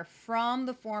wastewater from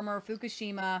the former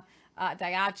Fukushima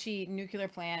Daiichi nuclear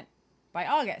plant by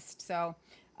August. So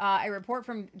a report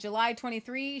from July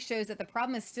 23 shows that the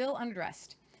problem is still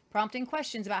unaddressed, prompting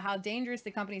questions about how dangerous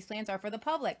the company's plans are for the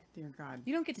public. Dear God.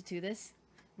 You don't get to do this.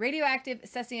 Radioactive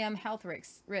cesium health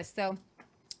risks. So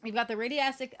we've got the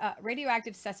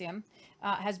radioactive cesium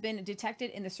has been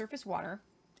detected in the surface water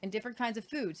in different kinds of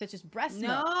food, such as breast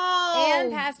milk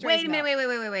and pasteurized milk.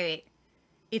 Wait.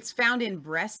 It's found in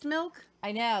breast milk?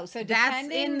 I know. So that's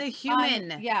in the human.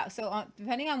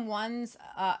 Depending on one's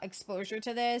exposure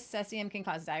to this, cesium can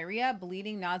cause diarrhea,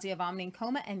 bleeding, nausea, vomiting,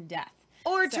 coma, and death.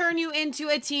 Or turn you into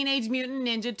a Teenage Mutant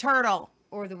Ninja Turtle.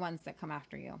 Or the ones that come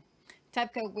after you.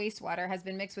 TEPCO wastewater has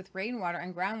been mixed with rainwater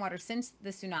and groundwater since the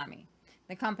tsunami.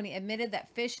 The company admitted that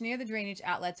fish near the drainage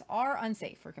outlets are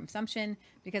unsafe for consumption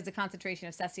because the concentration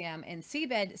of cesium in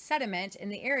seabed sediment in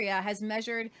the area has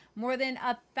measured more than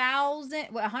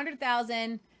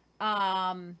 100,000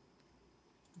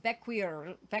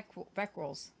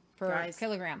 becquerels per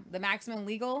kilogram. The maximum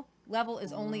legal level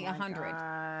is only 100.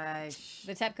 Gosh.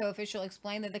 The TEPCO official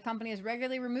explained that the company has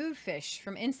regularly removed fish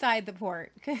from inside the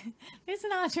port. It's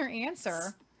not your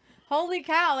answer. Holy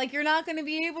cow, like you're not going to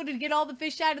be able to get all the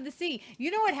fish out of the sea. You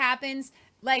know what happens?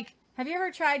 Like, have you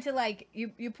ever tried to like, you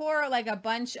pour like a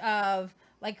bunch of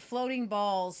like floating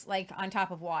balls like on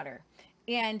top of water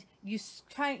and you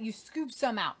scoop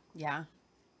some out. Yeah.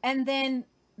 And then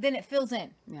it fills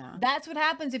in. Yeah. That's what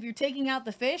happens if you're taking out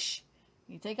the fish.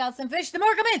 You take out some fish, the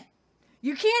more come in.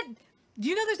 You can't, do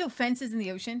you know there's no fences in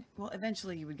the ocean? Well,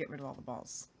 eventually you would get rid of all the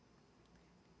balls.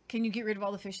 Can you get rid of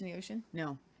all the fish in the ocean?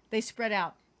 No. They spread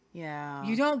out. Yeah.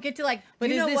 You don't get to like, but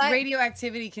you is know this what?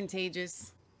 radioactivity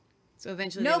contagious? So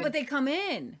eventually but they come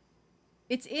in.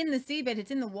 It's in the seabed.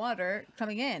 It's in the water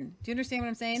coming in. Do you understand what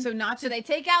I'm saying? So they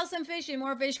take out some fish and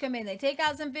more fish come in. They take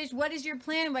out some fish. What is your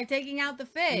plan by taking out the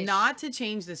fish? Not to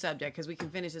change the subject because we can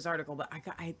finish this article, but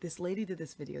this lady did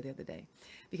this video the other day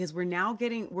because we're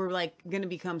like going to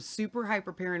become super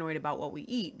hyper paranoid about what we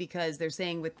eat because they're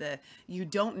saying you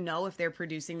don't know if they're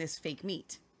producing this fake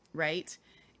meat, right?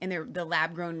 And they're the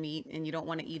lab grown meat and you don't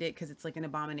want to eat it because it's like an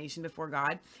abomination before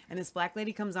God. And this black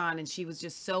lady comes on and she was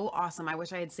just so awesome. I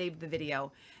wish I had saved the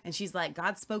video. And she's like,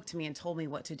 God spoke to me and told me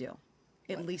what to do,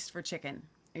 at least for chicken.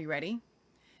 Are you ready?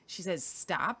 She says,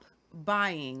 stop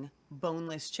buying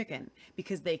boneless chicken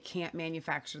because they can't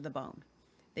manufacture the bone.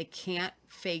 They can't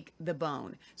fake the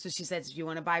bone. So she says, if you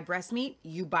want to buy breast meat,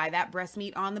 you buy that breast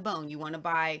meat on the bone. You want to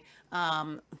buy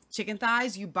chicken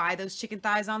thighs, you buy those chicken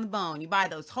thighs on the bone. You buy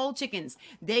those whole chickens.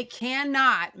 They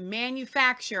cannot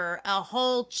manufacture a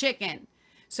whole chicken.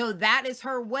 So that is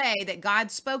her way that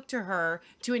God spoke to her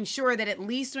to ensure that at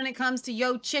least when it comes to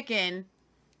yo chicken,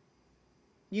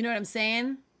 you know what I'm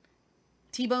saying?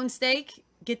 T-bone steak,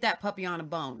 get that puppy on a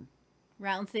bone.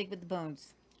 Round steak with the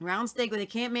bones. Round steak, but they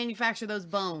can't manufacture those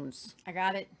bones. I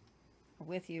got it. I'm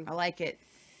with you. I like it.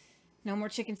 No more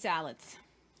chicken salads.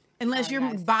 Unless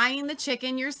you're buying the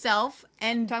chicken yourself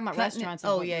and I'm talking about restaurants.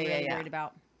 Worried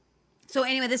about. So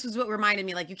anyway, this was what reminded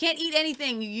me. Like you can't eat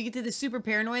anything. You get to the super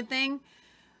paranoid thing.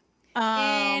 In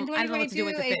I don't know what to do 2022,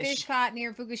 with the a fish caught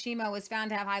near Fukushima was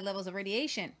found to have high levels of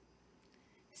radiation.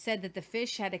 Said that the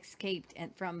fish had escaped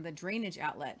from the drainage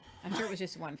outlet. I'm sure it was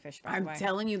just one fish, by the way. I'm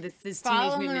telling you, this is Teenage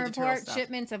Following Mutant the Ninja Turtle report, stuff.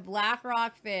 shipments of black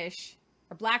rockfish,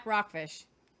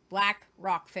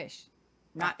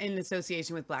 not in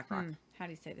association with Black Rock. How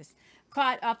do you say this?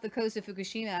 Caught off the coast of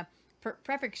Fukushima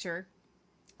Prefecture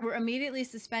were immediately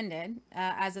suspended.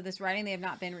 As of this writing, they have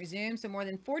not been resumed. So more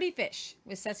than 40 fish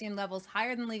with cesium levels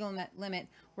higher than legal limit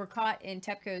were caught in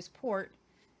TEPCO's port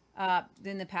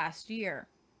in the past year.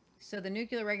 So the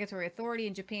Nuclear Regulatory Authority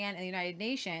in Japan and the United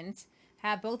Nations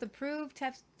have both approved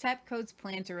TEPCO's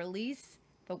plan to release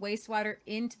the wastewater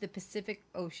into the Pacific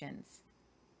Oceans.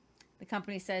 The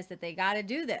company says that they got to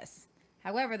do this.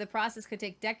 However, the process could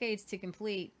take decades to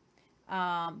complete.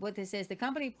 What this is, the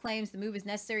company claims the move is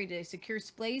necessary to secure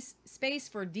space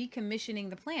for decommissioning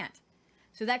the plant.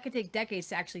 So that could take decades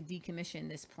to actually decommission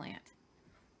this plant.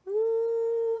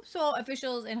 So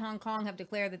officials in Hong Kong have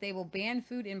declared that they will ban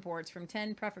food imports from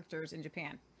 10 prefectures in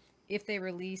Japan if the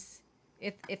release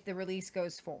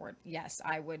goes forward. Yes,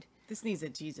 I would. This needs a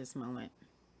Jesus moment.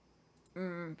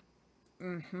 You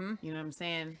know what I'm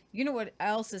saying? You know what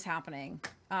else is happening?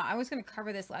 I was going to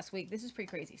cover this last week. This is pretty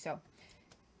crazy. So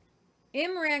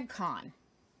Imran Khan,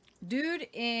 dude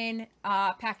in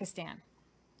Pakistan.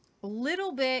 A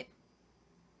little bit.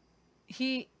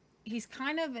 He's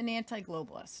kind of an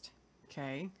anti-globalist.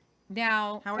 Okay.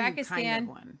 Now, How are Pakistan, you kind of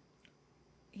one?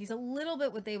 he's a little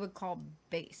bit what they would call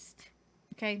based.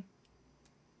 Okay.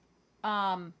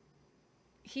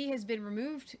 He has been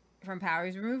removed from power.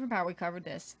 He's removed from power. We covered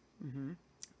this. Mm-hmm.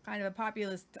 Kind of a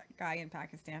populist guy in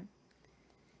Pakistan.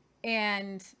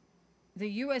 And the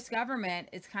U.S. government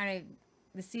is kind of,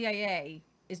 the CIA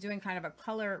is doing kind of a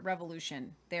color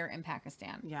revolution there in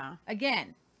Pakistan. Yeah.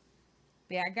 Again,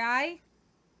 bad guy.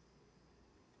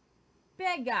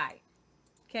 Bad guy.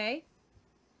 Okay?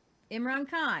 Imran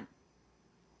Khan.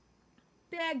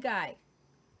 Bad guy.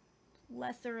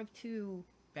 Lesser of two.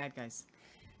 Bad guys.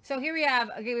 So here we have,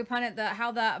 okay, we pun it,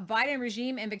 how the Biden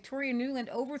regime and Victoria Nuland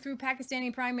overthrew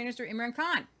Pakistani Prime Minister Imran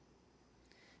Khan.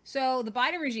 So the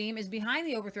Biden regime is behind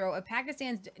the overthrow of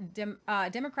Pakistan's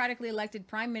democratically elected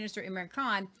Prime Minister Imran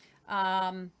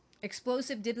Khan.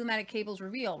 Explosive diplomatic cables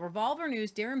reveal. Revolver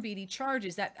News, Darren Beattie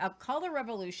charges that a color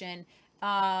revolution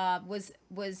was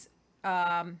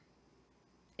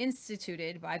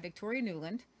instituted by Victoria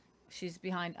Nuland. She's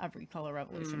behind every color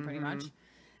revolution, pretty much.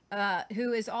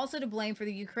 Who is also to blame for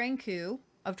the Ukraine coup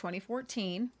of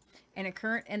 2014 and the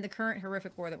current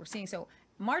horrific war that we're seeing. So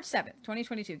March 7th,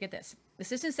 2022, get this.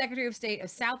 Assistant Secretary of State of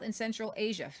South and Central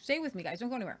Asia. Stay with me, guys. Don't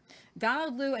go anywhere.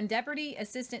 Donald Lu and Deputy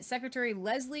Assistant Secretary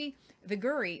Leslie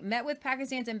Viguri met with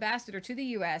Pakistan's ambassador to the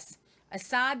U.S.,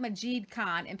 Asad Majid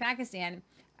Khan, in Pakistan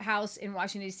House in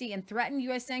Washington, D.C., and threatened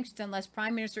U.S. sanctions unless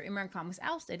Prime Minister Imran Khan was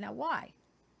ousted. Now, why?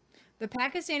 The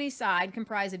Pakistani side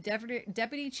comprised of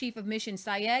Deputy Chief of Mission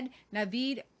Syed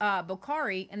Naveed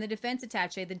Bokhari and the defense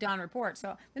attaché, the Dawn Report.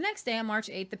 So the next day, on March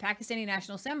 8th, the Pakistani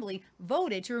National Assembly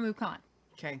voted to remove Khan.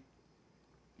 Okay.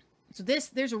 So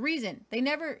there's a reason.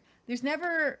 There's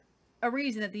never a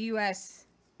reason that the U.S.,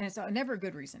 and it's never a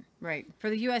good reason, Right. for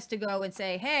the U.S. to go and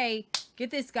say, hey, get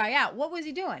this guy out. What was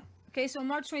he doing? Okay, so on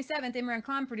March 27th, Imran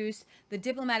Khan produced the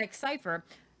diplomatic cipher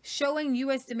showing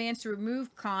U.S. demands to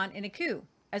remove Khan in a coup.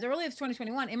 As early as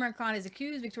 2021, Imran Khan has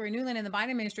accused Victoria Nuland and the Biden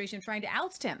administration of trying to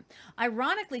oust him.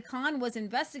 Ironically, Khan was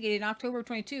investigated in October of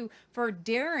 22 for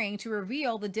daring to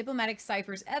reveal the diplomatic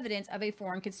cipher's evidence of a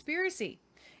foreign conspiracy.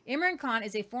 Imran Khan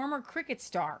is a former cricket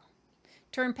star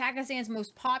turned Pakistan's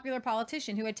most popular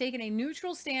politician who had taken a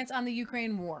neutral stance on the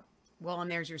Ukraine war. Well,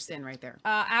 and there's your sin right there.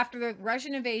 After the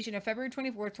Russian invasion of February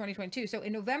 24th, 2022. So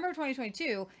in November of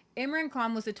 2022, Imran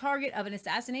Khan was the target of an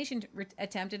assassination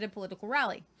attempt at a political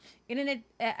rally in an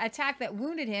attack that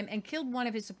wounded him and killed one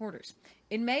of his supporters.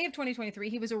 In May of 2023,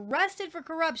 he was arrested for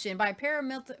corruption by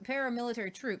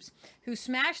paramilitary troops who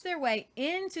smashed their way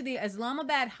into the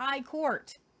Islamabad High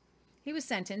Court. He was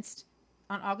sentenced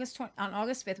on August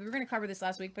 5th. We were going to cover this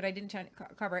last week, but I didn't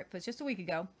cover it. But it's just a week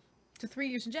ago, to 3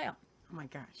 years in jail. Oh my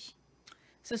gosh.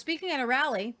 So speaking at a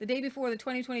rally the day before the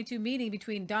 2022 meeting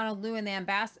between Donald Lu and the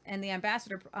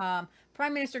ambassador,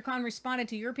 Prime Minister Khan responded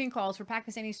to European calls for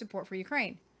Pakistani support for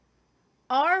Ukraine.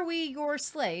 Are we your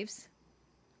slaves?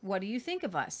 What do you think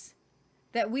of us?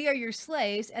 That we are your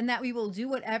slaves and that we will do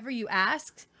whatever you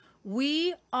ask?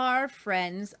 We are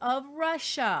friends of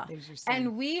Russia.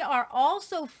 And we are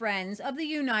also friends of the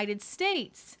United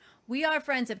States. We are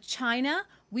friends of China.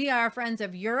 We are friends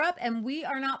of Europe, and we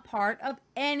are not part of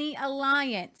any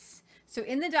alliance. So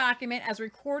in the document, as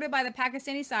recorded by the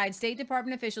Pakistani side, State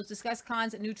Department officials discussed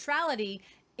Khan's neutrality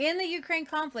in the Ukraine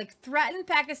conflict, threatened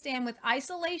Pakistan with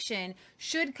isolation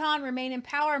should Khan remain in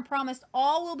power, and promised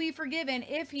all will be forgiven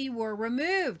if he were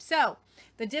removed. So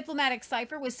the diplomatic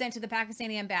cipher was sent to the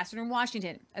Pakistani ambassador in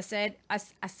Washington,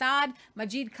 Asad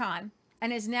Majid Khan,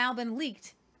 and has now been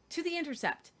leaked to The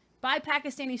Intercept by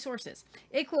Pakistani sources.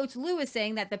 It quotes Lewis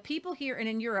saying that the people here and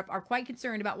in Europe are quite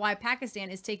concerned about why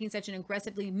Pakistan is taking such an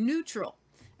aggressively neutral.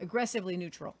 I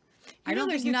don't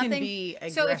think you can be aggressively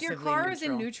So if your car neutral. is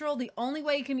in neutral, the only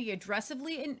way you can be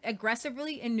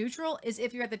aggressively in neutral is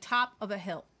if you're at the top of a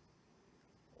hill.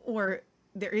 Or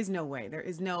there is no way.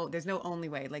 There's no only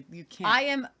way. Like you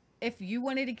can't. If you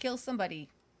wanted to kill somebody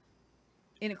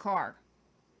in a car,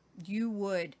 you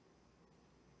would,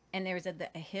 and there was a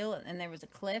hill and there was a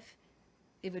cliff,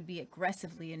 it would be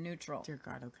aggressively in neutral. Dear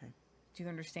God, okay. Do you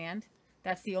understand?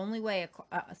 That's the only way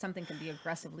something can be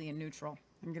aggressively in neutral.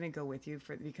 I'm going to go with you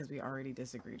because we already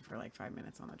disagreed for like 5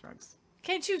 minutes on the drugs.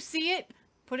 Can't you see it?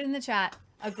 Put it in the chat.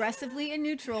 Aggressively in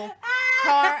neutral,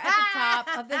 car at the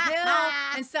top of the hill,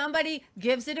 and somebody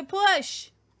gives it a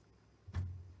push.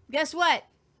 Guess what?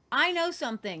 I know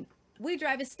something. We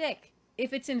drive a stick.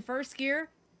 If it's in first gear,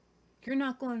 you're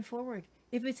not going forward.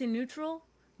 If it's in neutral,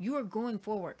 you are going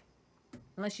forward.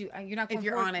 Unless you're not going If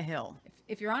you're forward. on a hill.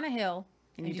 If you're on a hill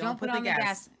and you don't put put on the the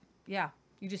gas. yeah.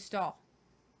 You just stall.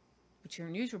 But you're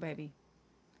neutral, baby.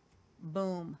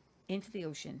 Boom. Into the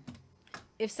ocean.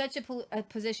 If such a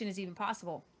position is even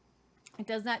possible, it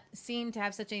does not seem to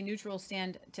have such a neutral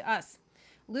stand to us.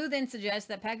 Liu then suggests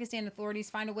that Pakistan authorities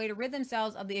find a way to rid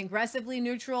themselves of the aggressively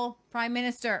neutral prime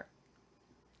minister.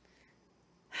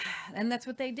 And that's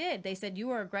what they did. They said, you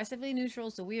are aggressively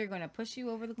neutral, so we are going to push you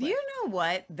over the cliff. You know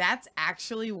what? That's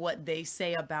actually what they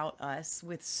say about us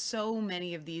with so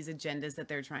many of these agendas that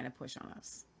they're trying to push on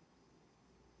us.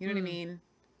 You know what I mean?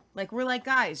 Like, we're like,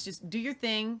 guys, just do your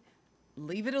thing.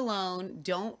 Leave it alone.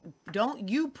 Don't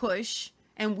you push,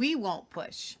 and we won't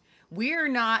push. We're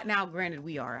not, now granted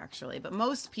we are actually, but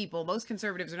most people, most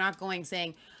conservatives are not going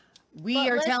saying, we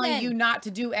are telling you not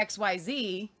to do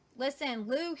XYZ. Listen,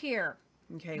 Lou here.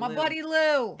 Okay, My Lou. buddy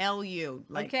Lou. L-U.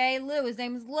 Like, Okay, Lou. His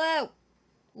name is Lou.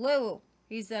 Lou.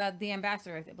 He's the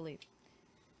ambassador, I believe.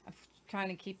 I'm trying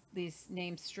to keep these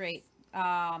names straight.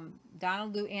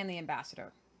 Donald Lou and the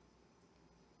ambassador.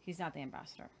 He's not the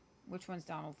ambassador. Which one's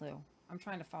Donald Lou? I'm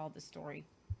trying to follow the story.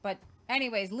 But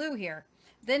anyways, Lou here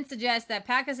then suggests that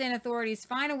Pakistan authorities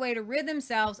find a way to rid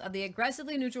themselves of the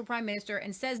aggressively neutral prime minister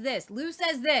and says this. Lou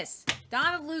says this.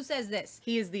 Donald Lou says this.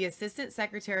 he is the Assistant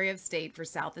Secretary of State for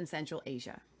South and Central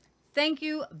Asia. Thank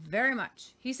you very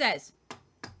much. He says,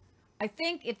 I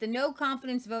think if the no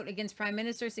confidence vote against Prime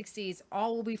Minister succeeds,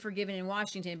 all will be forgiven in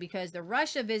Washington because the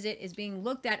Russia visit is being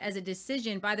looked at as a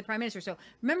decision by the Prime Minister. So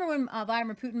remember when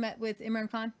Vladimir Putin met with Imran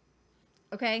Khan?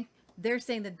 Okay. They're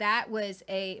saying that that was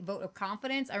a vote of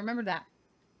confidence. I remember that.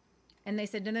 And they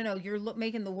said, no, you're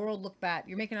making the world look bad.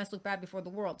 You're making us look bad before the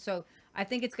world. So I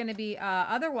think it's going to be,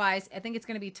 otherwise, I think it's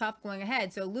going to be tough going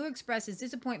ahead. So Lou expressed his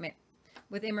disappointment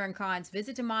with Imran Khan's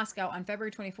visit to Moscow on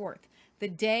February 24th, the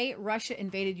day Russia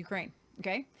invaded Ukraine.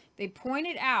 Okay. They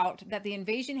pointed out that the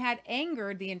invasion had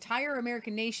angered the entire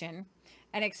American nation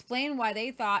and explained why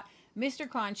they thought Mr.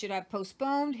 Khan should have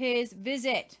postponed his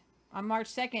visit. On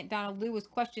March 2nd, Donald Lou was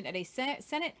questioned at a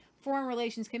Senate Foreign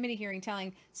Relations Committee hearing,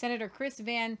 telling Senator Chris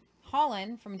Van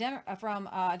Hollen from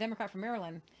Democrat from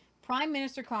Maryland, Prime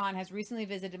Minister Khan has recently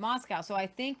visited Moscow, so I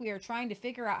think we are trying to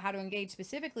figure out how to engage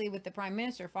specifically with the Prime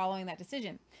Minister following that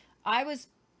decision. I was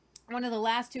one of the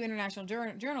last two international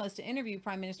journalists to interview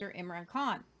Prime Minister Imran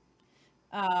Khan.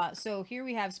 So here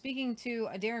we have, speaking to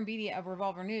Darren Beatty of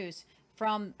Revolver News,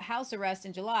 from house arrest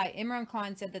in July, Imran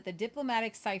Khan said that the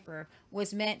diplomatic cipher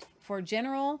was meant for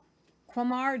General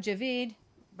Qamar Javed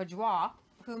Bajwa,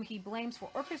 whom he blames for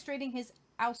orchestrating his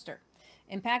ouster.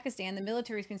 In Pakistan, the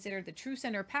military is considered the true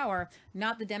center of power,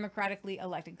 not the democratically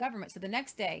elected government. So the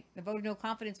next day, the vote of no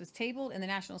confidence was tabled in the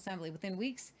National Assembly. Within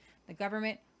weeks, the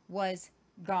government was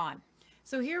gone.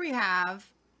 So here we have,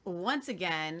 once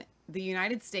again, the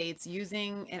United States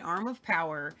using an arm of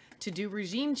power to do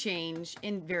regime change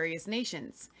in various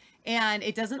nations. And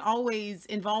it doesn't always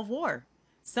involve war.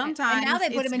 Sometimes and now they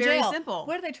put him in very jail. Simple.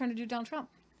 What are they trying to do, Donald Trump?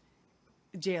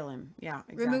 Jail him. Yeah,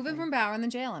 exactly. Remove him from power and then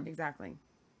jail him. Exactly.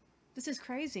 This is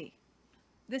crazy.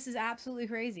 This is absolutely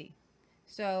crazy.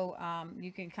 So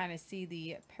you can kind of see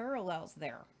the parallels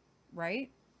there, right?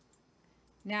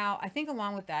 Now, I think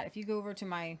along with that, if you go over to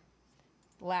my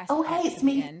last hey, it's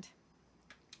me. end,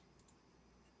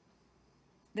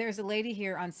 there's a lady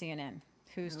here on CNN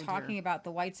who's talking about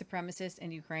the white supremacists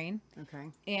in Ukraine. Okay.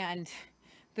 And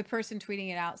the person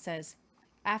tweeting it out says,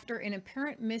 after an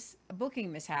apparent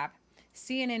booking mishap,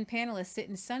 CNN panelists sit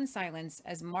in sun silence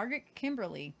as Margaret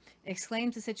Kimberly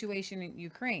exclaims the situation in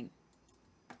Ukraine.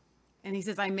 And he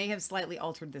says, I may have slightly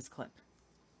altered this clip.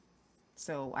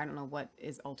 So I don't know what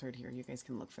is altered here. You guys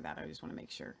can look for that. I just want to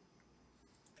make sure.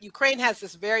 Ukraine has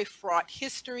this very fraught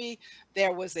history.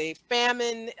 There was a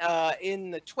famine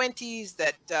in the 20s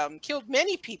that killed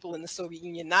many people in the Soviet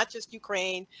Union, not just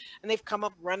Ukraine. And they've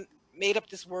made up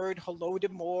this word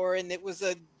Holodomor, and it was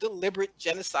a deliberate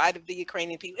genocide of the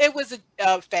Ukrainian people. It was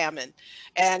a famine,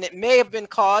 and it may have been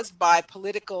caused by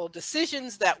political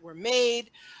decisions that were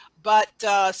made. But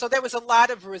so there was a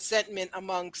lot of resentment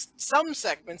amongst some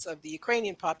segments of the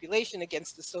Ukrainian population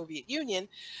against the Soviet Union.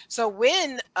 So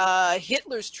when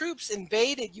Hitler's troops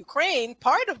invaded Ukraine,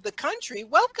 part of the country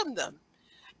welcomed them.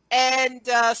 And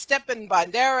Stepan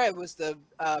Bandera was the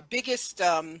biggest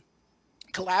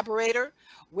collaborator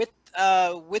with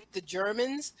the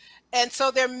Germans. And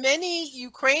so there are many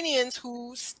Ukrainians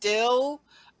who still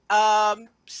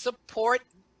support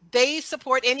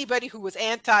anybody who was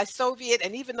anti-Soviet,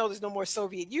 and even though there's no more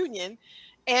Soviet Union,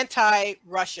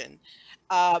 anti-Russian.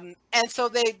 And so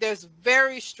there's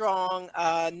very strong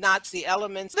Nazi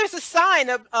elements. There's a sign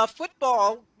of a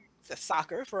football the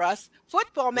soccer for us,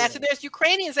 football match, and there's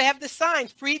Ukrainians that have the sign,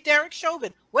 Free Derek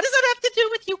Chauvin. What does that have to do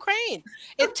with Ukraine?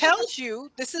 It tells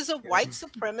you this is a white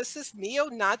supremacist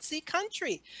neo-Nazi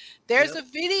country. There's a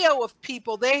video of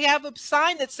people. They have a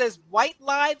sign that says White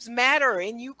Lives Matter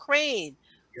in Ukraine.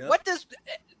 What does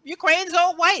Ukraine's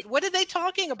all white? What are they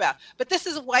talking about? But this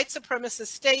is a white supremacist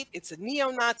state. It's a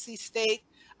neo-Nazi state.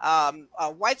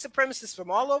 White supremacists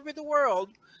from all over the world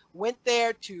went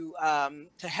there to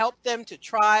help them to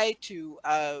try to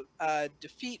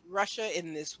defeat Russia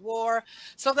in this war.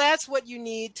 So that's what you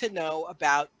need to know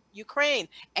about Ukraine.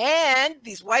 And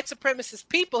these white supremacist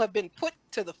people have been put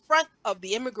to the front of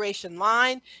the immigration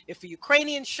line. If a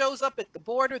Ukrainian shows up at the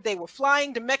border, they were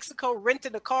flying to Mexico,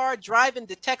 renting a car, driving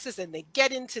to Texas, and they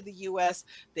get into the U.S.,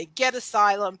 they get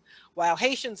asylum, while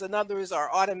Haitians and others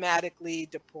are automatically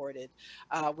deported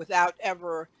without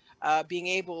ever being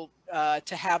able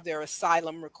to have their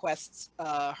asylum requests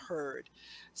heard.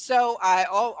 So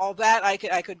all that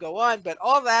I could go on, but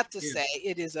all that to say,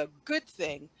 it is a good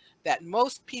thing that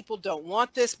most people don't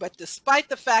want this. But despite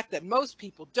the fact that most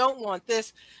people don't want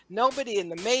this, nobody in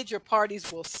the major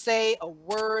parties will say a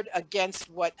word against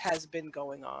what has been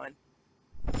going on.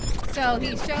 So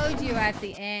he showed you at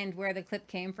the end where the clip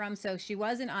came from. So she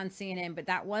wasn't on CNN, but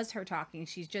that was her talking.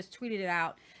 She's just tweeted it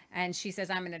out. And she says,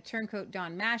 I'm in a Turncoat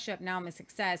Dawn mashup. Now I'm a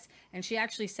success. And she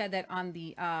actually said that on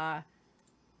the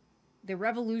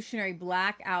Revolutionary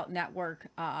Blackout Network,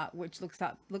 which looks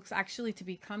actually to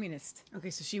be communist. Okay,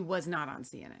 so she was not on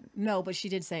CNN. No, but she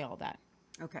did say all that.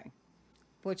 Okay.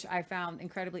 Which I found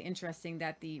incredibly interesting,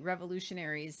 that the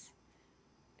Revolutionary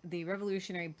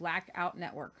Blackout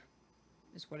Network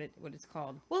is what it's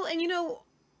called. Well, and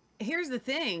here's the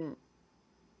thing.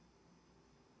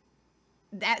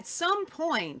 At some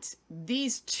point,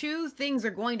 these two things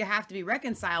are going to have to be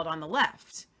reconciled on the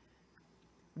left.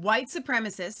 White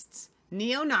supremacists,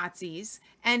 neo-Nazis,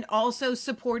 and also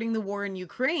supporting the war in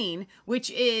Ukraine,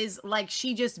 which is, like,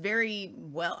 she just very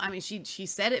well, I mean, she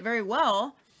said it very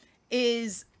well,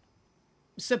 is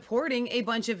supporting a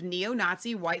bunch of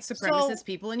neo-Nazi white supremacist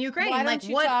people in Ukraine. Why don't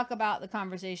you talk about the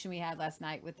conversation we had last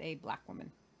night with a black woman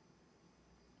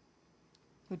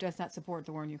who does not support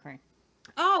the war in Ukraine?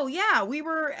 Oh yeah, we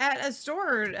were at a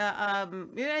store,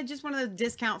 just one of the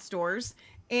discount stores,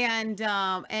 and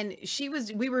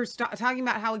we were talking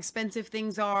about how expensive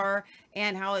things are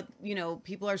and how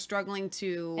people are struggling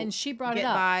to. And she brought it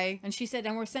up, and she said,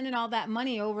 and we're sending all that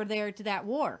money over there to that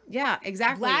war. Yeah,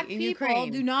 exactly. Black people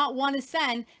do not want to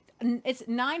send. It's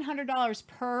 $900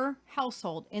 per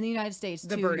household in the United States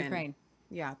to Ukraine.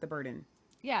 Yeah, the burden.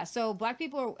 Yeah, so black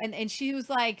people are, and she was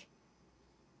like.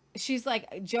 She's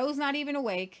like, Joe's not even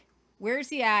awake. Where's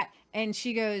he at? And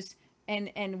she goes,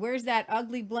 and where's that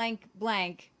ugly blank?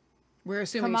 We're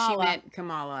assuming Kamala. She meant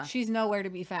Kamala. She's nowhere to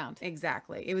be found.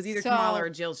 Exactly. It was either Kamala or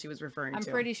Jill she was referring to. I'm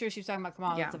pretty sure she was talking about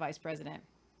Kamala as the vice president.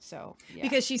 So yeah.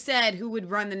 Because she said who would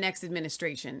run the next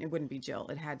administration. It wouldn't be Jill.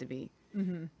 It had to be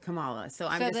Kamala. So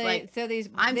I'm telling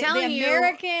you,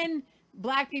 American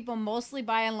black people, mostly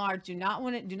by and large, do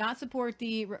not support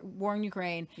the war in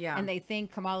Ukraine. Yeah. And they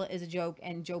think Kamala is a joke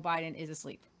and Joe Biden is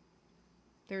asleep.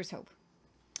 There's hope.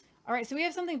 All right, so we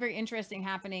have something very interesting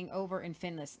happening over in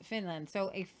Finland.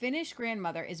 So a Finnish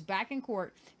grandmother is back in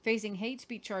court facing hate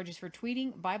speech charges for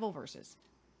tweeting Bible verses.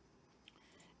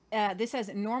 This has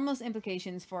enormous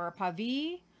implications for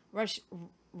Pavi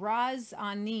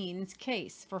Razanin's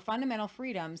case for fundamental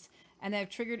freedoms, and they have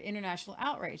triggered international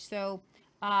outrage. So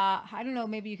I don't know,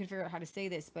 maybe you can figure out how to say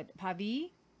this, but Pavi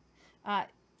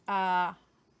Rasan,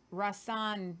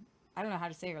 I don't know how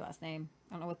to say her last name.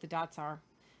 I don't know what the dots are.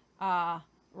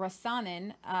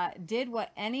 Rasanen did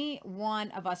what any one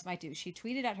of us might do. She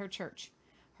tweeted at her church.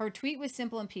 Her tweet was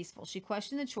simple and peaceful. She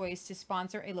questioned the choice to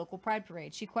sponsor a local pride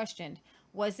parade. She questioned,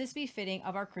 was this befitting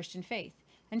of our Christian faith?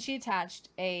 And she attached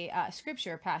a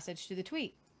scripture passage to the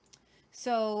tweet.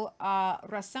 So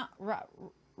Rasanen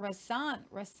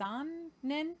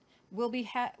will be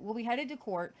headed to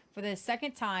court for the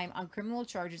second time on criminal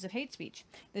charges of hate speech.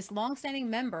 This longstanding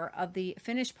member of the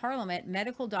Finnish parliament,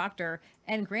 medical doctor,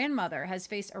 and grandmother has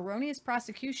faced erroneous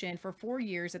prosecution for 4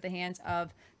 years at the hands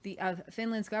of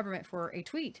Finland's government for a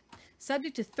tweet.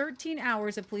 Subject to 13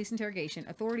 hours of police interrogation,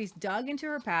 authorities dug into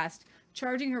her past,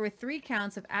 charging her with 3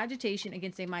 counts of agitation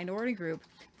against a minority group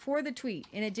for the tweet,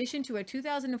 in addition to a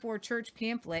 2004 church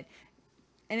pamphlet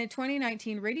and a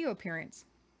 2019 radio appearance.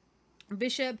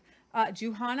 Bishop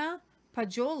Juhana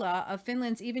Pajola of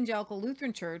Finland's Evangelical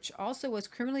Lutheran Church also was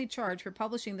criminally charged for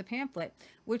publishing the pamphlet,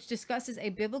 which discusses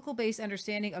a biblical-based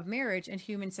understanding of marriage and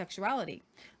human sexuality.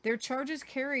 Their charges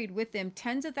carried with them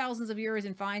tens of thousands of euros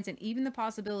in fines and even the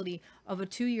possibility of a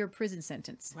 2-year prison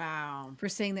sentence. Wow. For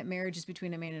saying that marriage is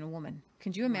between a man and a woman.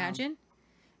 Could you imagine? Wow.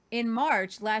 In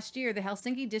March last year, the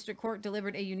Helsinki District Court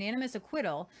delivered a unanimous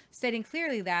acquittal, stating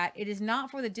clearly that it is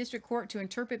not for the district court to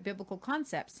interpret biblical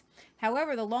concepts.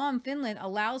 However, the law in Finland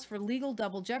allows for legal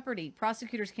double jeopardy.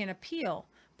 Prosecutors can appeal.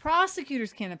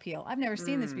 Prosecutors can appeal. I've never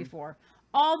seen this before.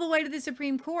 All the way to the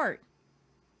Supreme Court.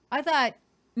 I thought,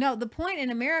 no, the point in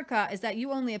America is that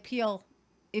you only appeal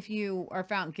if you are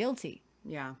found guilty.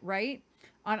 Yeah. Right?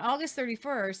 On August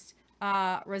 31st,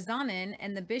 Razanen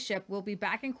and the bishop will be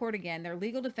back in court again. Their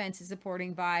legal defense is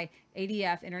supported by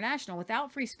ADF International.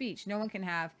 Without free speech, no one can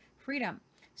have freedom.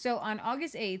 So on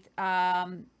August 8th,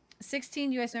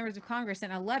 16 U.S. members of Congress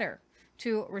sent a letter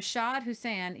to Rashad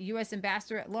Hussain, U.S.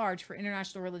 Ambassador at Large for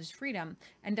International Religious Freedom,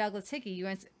 and Douglas Hickey,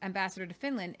 U.S. Ambassador to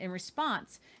Finland, in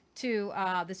response to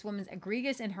this woman's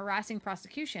egregious and harassing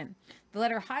prosecution. The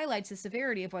letter highlights the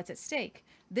severity of what's at stake.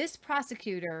 This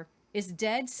prosecutor is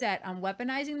dead set on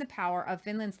weaponizing the power of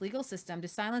Finland's legal system to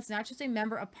silence not just a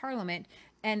member of parliament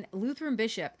and Lutheran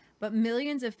bishop, but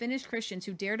millions of Finnish Christians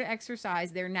who dare to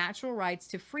exercise their natural rights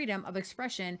to freedom of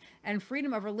expression and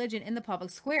freedom of religion in the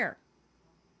public square.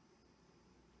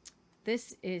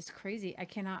 This is crazy. I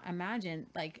cannot imagine.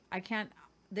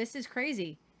 This is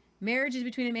crazy. Marriage is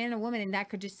between a man and a woman, and that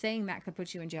could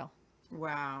put you in jail.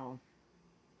 Wow.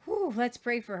 Whew, let's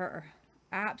pray for her.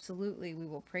 Absolutely, we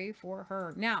will pray for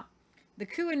her. Now, the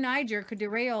coup in Niger could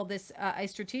derail this a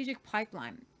strategic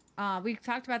pipeline. We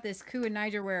talked about this coup in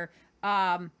Niger where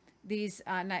these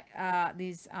not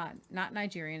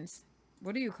Nigerians.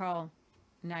 What do you call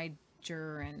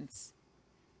Nigerians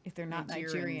if they're not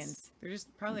Nigerians? They're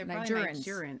just probably Nigerians.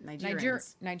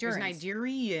 Nigerians. There's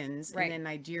Nigerians right. And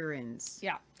then Nigerians.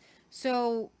 Yeah.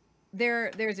 So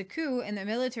there's a coup, in the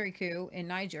military coup in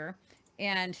Niger.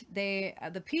 And the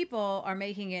people are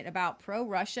making it about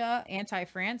pro-Russia,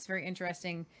 anti-France. Very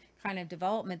interesting kind of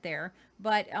development there.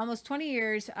 But almost 20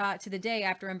 years to the day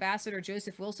after Ambassador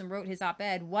Joseph Wilson wrote his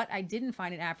op-ed, What I Didn't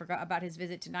Find in Africa, about his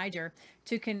visit to Niger,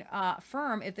 to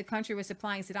confirm if the country was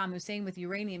supplying Saddam Hussein with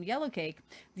uranium yellowcake,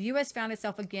 the U.S. found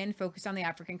itself again focused on the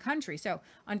African country. So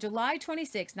on July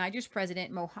 26, Niger's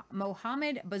president,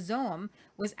 Mohamed Bazoum,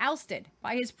 was ousted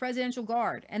by his presidential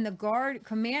guard, and the guard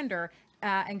commander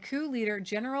and coup leader,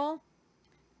 General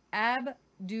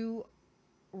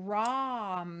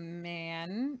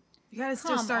Abdurrahman. You gotta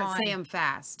still start saying them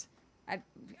fast. I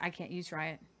can't. You try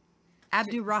it.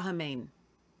 Abdurrahman.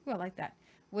 Oh, I like that.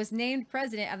 Was named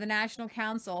president of the National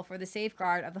Council for the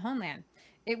Safeguard of the Homeland.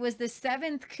 It was the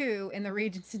 7th coup in the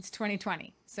region since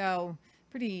 2020. So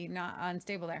pretty not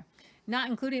unstable there. Not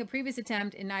including a previous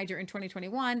attempt in Niger in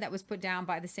 2021 that was put down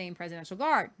by the same presidential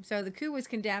guard. So the coup was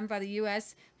condemned by the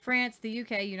U.S., France, the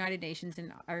UK, United Nations,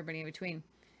 and everybody in between.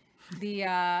 The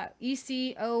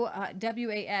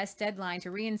ECOWAS deadline to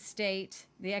reinstate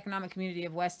the Economic Community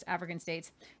of West African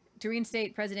States, to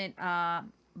reinstate President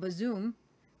Bazoum,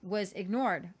 was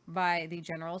ignored by the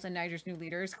generals, and Niger's new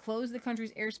leaders closed the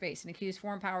country's airspace and accused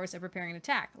foreign powers of preparing an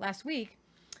attack. Last week,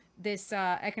 this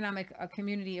Economic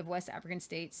Community of West African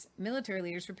States military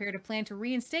leaders prepared a plan to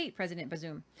reinstate President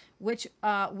Bazoum, which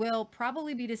will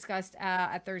probably be discussed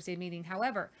at Thursday's meeting.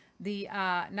 However, the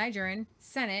Nigerian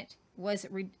Senate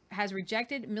has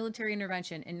rejected military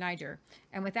intervention in Niger,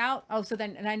 and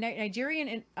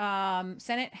Nigerian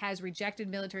Senate has rejected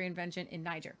military intervention in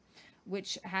Niger,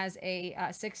 which has a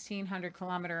 1,600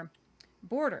 kilometer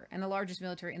border and the largest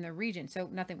military in the region. So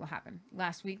nothing will happen.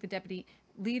 Last week, the deputy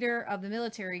leader of the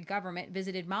military government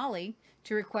visited Mali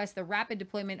to request the rapid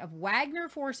deployment of Wagner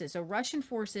forces, so Russian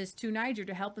forces, to Niger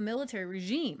to help the military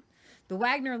regime. The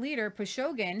Wagner leader,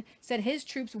 Pashogin, said his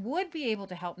troops would be able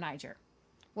to help Niger.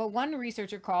 What one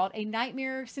researcher called a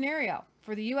nightmare scenario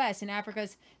for the U.S. in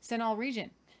Africa's Sahel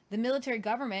region. The military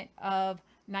government of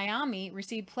Niamey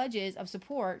received pledges of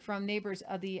support from neighbors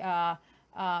of the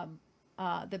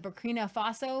Burkina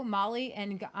Faso, Mali,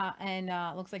 and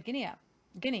looks like Guinea.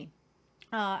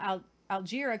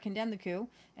 Algeria condemned the coup,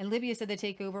 and Libya said the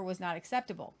takeover was not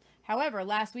acceptable. However,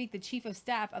 last week, the chief of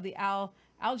staff of the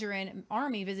Algerian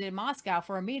army visited Moscow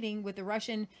for a meeting with the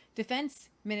Russian defense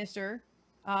minister,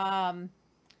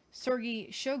 Sergei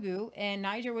Shoigu, and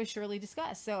Niger was surely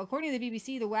discussed. So according to the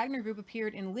BBC, the Wagner group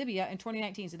appeared in Libya in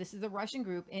 2019. So this is the Russian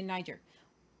group in Niger.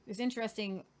 There's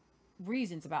interesting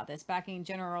reasons about this, backing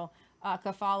General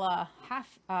Khalifa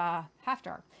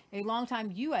Haftar, a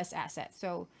longtime U.S. asset.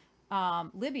 So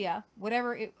Libya,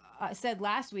 whatever said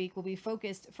last week will be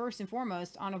focused first and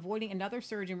foremost on avoiding another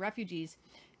surge in refugees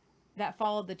that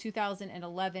followed the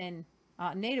 2011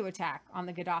 NATO attack on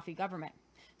the Gaddafi government.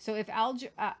 So if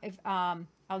Algeria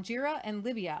and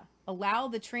Libya allow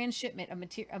the transshipment of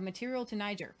material to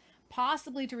Niger,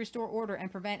 possibly to restore order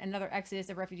and prevent another exodus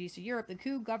of refugees to Europe, the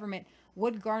coup government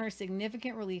would garner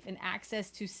significant relief and access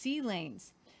to sea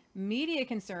lanes. Media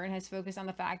concern has focused on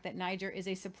the fact that Niger is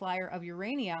a supplier of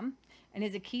uranium and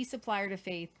is a key supplier to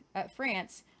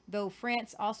France, though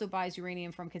France also buys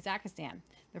uranium from Kazakhstan.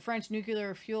 The French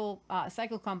nuclear fuel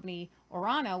cycle company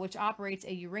Orano, which operates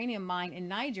a uranium mine in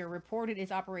Niger, reported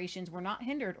its operations were not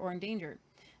hindered or endangered.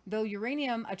 Though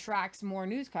uranium attracts more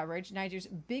news coverage, Niger's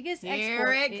biggest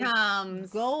export is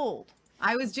gold.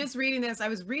 I was just reading this. I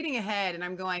was reading ahead and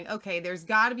I'm going, okay, there's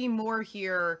got to be more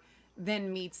here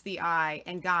than meets the eye.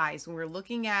 And guys, when we're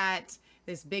looking at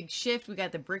this big shift, we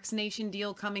got the BRICS nation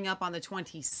deal coming up on the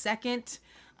 22nd.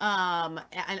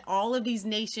 And all of these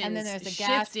nations and then there's a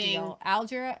gas deal.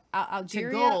 Algeria,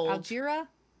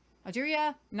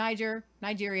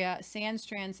 Nigeria, sans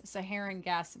trans-Saharan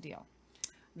gas deal.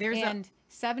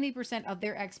 70% of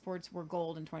their exports were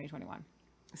gold in 2021.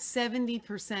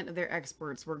 70% of their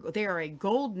exports they are a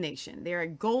gold nation. They're a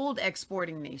gold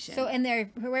exporting nation. So,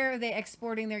 where are they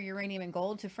exporting their uranium and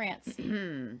gold? To France.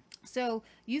 So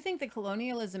you think that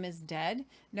colonialism is dead?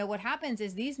 No, what happens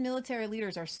is these military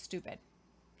leaders are stupid.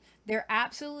 They're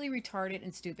absolutely retarded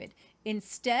and stupid.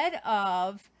 Instead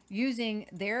of using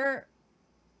their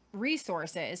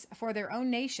resources for their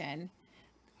own nation,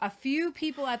 a few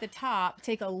people at the top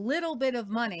take a little bit of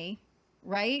money,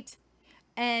 right?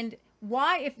 And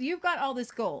why, if you've got all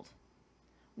this gold,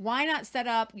 why not set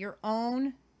up your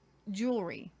own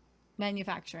jewelry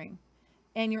manufacturing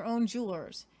and your own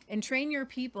jewelers and train your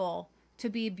people to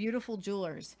be beautiful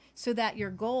jewelers so that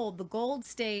the gold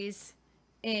stays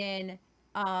in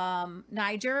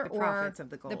Niger,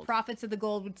 the profits of the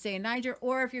gold would stay in Niger.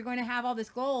 Or if you're going to have all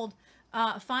this gold,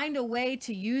 find a way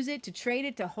to use it, to trade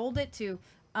it, to hold it,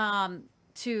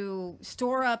 to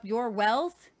store up your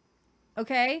wealth.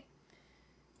 Okay.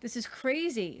 This is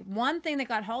crazy. One thing that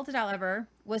got halted, however,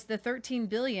 was the 13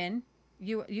 billion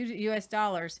US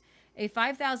dollars, a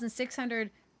 5,600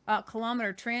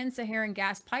 kilometer trans-Saharan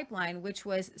gas pipeline, which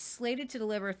was slated to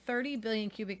deliver 30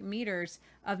 billion cubic meters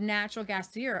of natural gas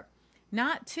to Europe.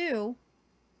 Not to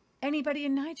anybody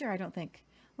in Niger, I don't think.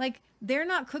 Like, they're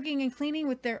not cooking and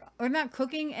cleaning or not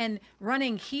cooking and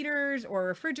running heaters or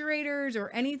refrigerators or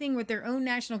anything with their own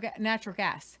natural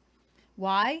gas.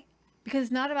 Why? Because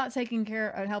it's not about taking care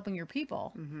of helping your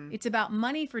people. Mm-hmm. It's about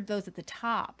money for those at the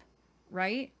top,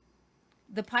 right?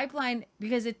 The pipeline,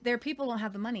 because their people don't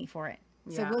have the money for it.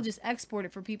 Yeah. So we'll just export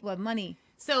it for people who have money.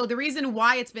 So the reason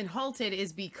why it's been halted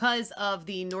is because of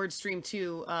the Nord Stream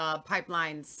 2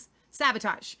 pipelines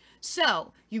sabotage.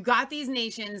 So you got these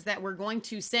nations that were going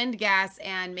to send gas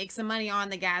and make some money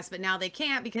on the gas, but now they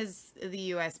can't because the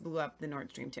U.S. blew up the Nord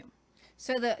Stream 2.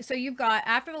 So you've got,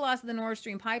 after the loss of the Nord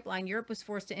Stream pipeline, Europe was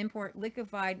forced to import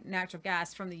liquefied natural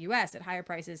gas from the U.S. at higher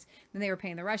prices than they were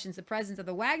paying the Russians. The presence of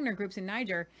the Wagner groups in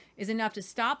Niger is enough to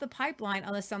stop the pipeline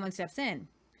unless someone steps in.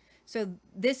 So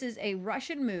this is a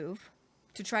Russian move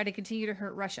to try to continue to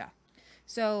hurt Russia.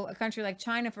 So a country like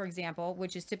China, for example,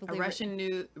 which is typically... A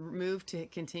Russian move to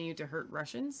continue to hurt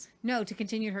Russians? No, to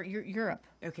continue to hurt Europe.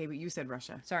 Okay, but you said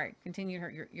Russia. Sorry, continue to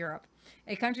hurt Europe.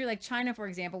 A country like China, for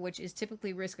example, which is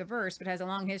typically risk-averse but has a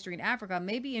long history in Africa,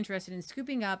 may be interested in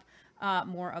scooping up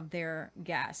more of their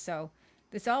gas. So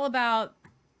it's all about,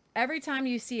 every time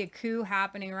you see a coup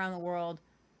happening around the world,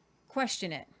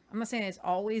 question it. I'm not saying it's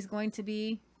always going to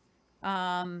be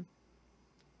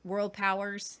world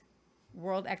powers,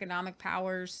 world economic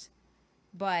powers,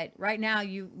 but right now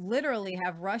you literally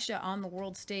have Russia on the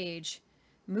world stage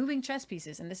moving chess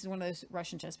pieces, and this is one of those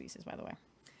Russian chess pieces, by the way.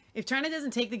 If China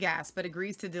doesn't take the gas but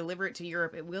agrees to deliver it to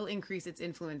Europe, it will increase its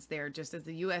influence there, just as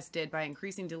the U.S. did by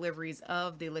increasing deliveries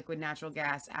of the liquid natural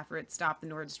gas after it stopped the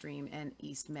Nord Stream and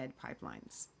East Med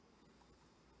pipelines.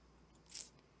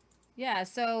 Yeah,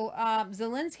 so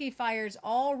Zelensky fires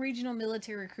all regional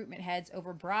military recruitment heads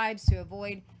over bribes to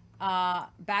avoid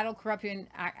battle corruption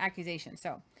accusations.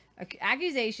 So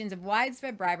accusations of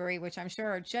widespread bribery, which I'm sure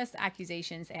are just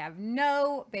accusations. They have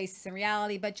no basis in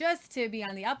reality, but just to be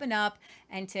on the up and up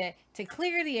and to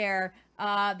clear the air,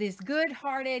 this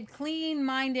good-hearted,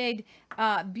 clean-minded,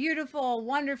 beautiful,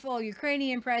 wonderful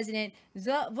Ukrainian president,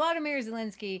 Vladimir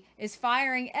Zelensky, is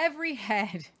firing every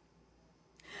head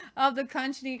of the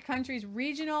country's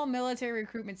regional military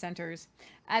recruitment centers,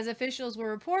 as officials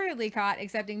were reportedly caught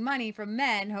accepting money from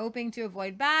men hoping to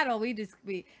avoid battle.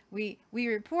 We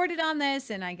reported on this,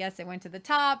 and I guess it went to the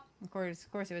top. Of course,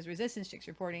 it was Resistance Chicks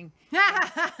reporting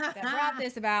that brought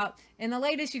this about. In the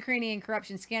latest Ukrainian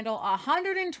corruption scandal,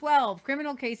 112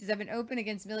 criminal cases have been opened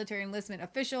against military enlistment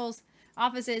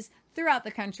offices throughout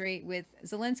the country, with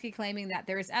Zelensky claiming that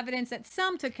there is evidence that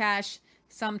some took cash,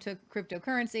 some took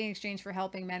cryptocurrency in exchange for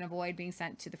helping men avoid being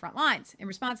sent to the front lines. In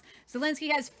response, Zelensky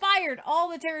has fired all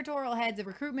the territorial heads of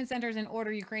recruitment centers and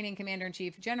ordered Ukrainian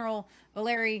Commander-in-Chief General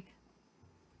Valery,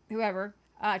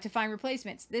 to find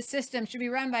replacements. This system should be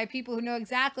run by people who know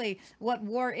exactly what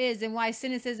war is and why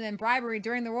cynicism and bribery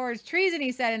during the war is treason,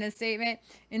 he said in a statement.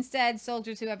 Instead,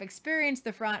 soldiers who have experienced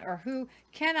the front or who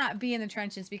cannot be in the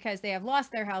trenches because they have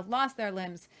lost their health, lost their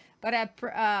limbs, but have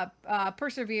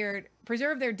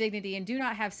preserved their dignity and do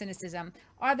not have cynicism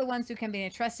are the ones who can be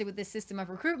entrusted with this system of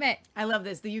recruitment. I love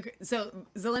this. So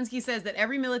Zelensky says that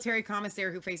every military commissar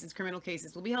who faces criminal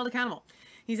cases will be held accountable.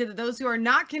 He said that those who are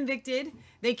not convicted,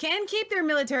 they can keep their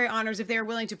military honors if they are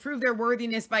willing to prove their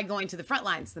worthiness by going to the front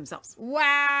lines themselves.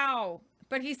 Wow.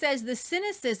 But he says the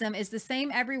cynicism is the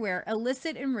same everywhere.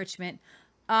 Illicit enrichment,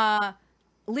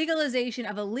 legalization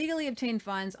of illegally obtained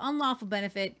funds, unlawful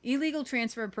benefit, illegal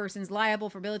transfer of persons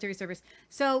liable for military service.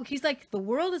 So he's like, the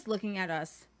world is looking at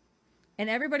us and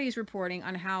everybody's reporting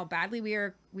on how badly we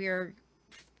are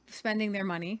spending their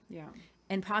money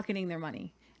and pocketing their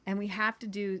money. And we have to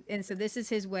do, and so this is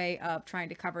his way of trying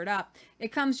to cover it up.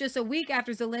 It comes just a week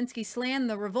after Zelensky slammed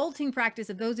the revolting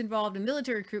practice of those involved in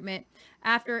military recruitment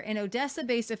after an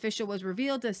Odessa-based official was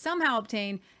revealed to somehow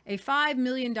obtain a $5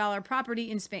 million property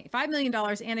in Spain, $5 million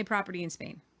and a property in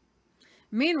Spain.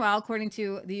 Meanwhile, according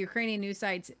to the Ukrainian news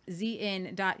site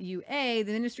zn.ua,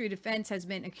 the Ministry of Defense has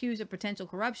been accused of potential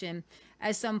corruption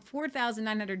as some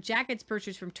 4,900 jackets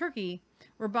purchased from Turkey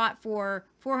were bought for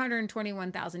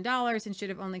 $421,000 and should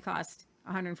have only cost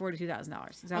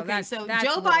 $142,000. So that's Joe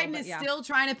Biden is still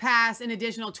trying to pass an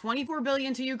additional $24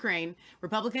 billion to Ukraine.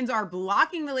 Republicans are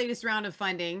blocking the latest round of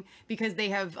funding because they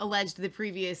have alleged the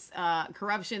previous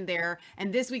corruption there.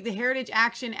 And this week, the Heritage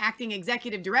Action Acting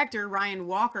Executive Director, Ryan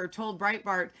Walker, told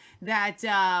Breitbart that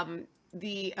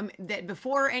that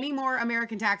before any more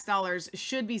American tax dollars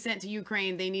should be sent to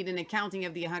Ukraine, they need an accounting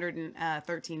of the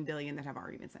 $113 billion that have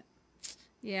already been sent.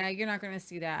 Yeah, you're not going to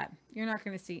see that. You're not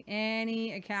going to see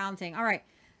any accounting. All right.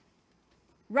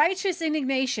 Righteous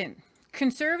indignation.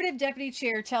 Conservative deputy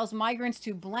chair tells migrants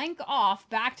to blank off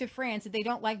back to France if they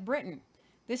don't like Britain.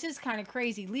 This is kind of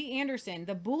crazy. Lee Anderson,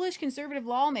 the bullish conservative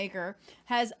lawmaker,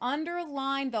 has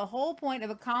underlined the whole point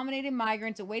of accommodating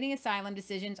migrants awaiting asylum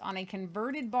decisions on a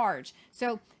converted barge.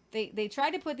 So they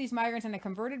tried to put these migrants on a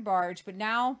converted barge, but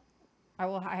now I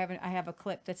have a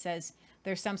clip that says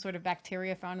there's some sort of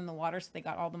bacteria found in the water, so they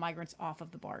got all the migrants off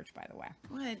of the barge, by the way.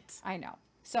 What? I know.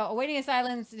 So awaiting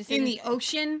asylum decisions in the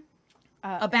ocean?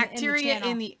 A bacteria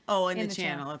in the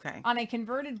channel. Okay. On a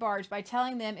converted barge by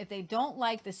telling them if they don't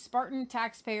like the Spartan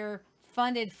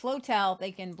taxpayer-funded flotel, they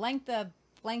can blank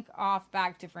off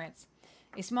back to France.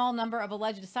 A small number of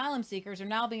alleged asylum seekers are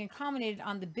now being accommodated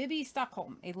on the Bibi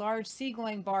Stockholm, a large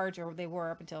seagoing barge, or they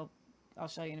were up until, I'll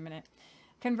show you in a minute,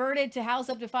 converted to house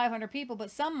up to 500 people,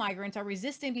 but some migrants are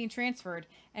resisting being transferred,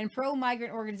 and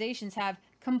pro-migrant organizations have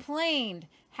complained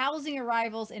housing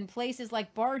arrivals in places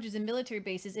like barges and military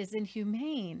bases is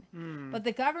inhumane. But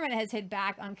the government has hit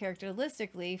back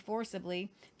uncharacteristically,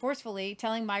 forcefully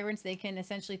telling migrants they can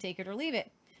essentially take it or leave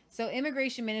it. So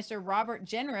Immigration Minister Robert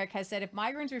Jenrick has said if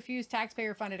migrants refuse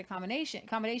taxpayer-funded accommodation,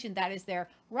 that is their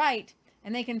right,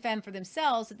 and they can fend for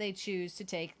themselves if they choose to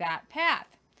take that path.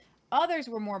 Others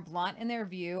were more blunt in their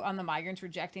view on the migrants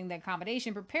rejecting the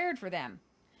accommodation prepared for them.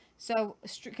 So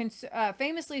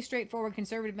famously straightforward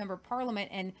conservative member of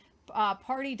parliament and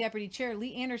party deputy chair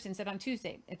Lee Anderson said on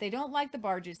Tuesday, if they don't like the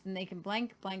barges, then they can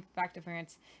blank back to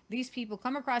France. These people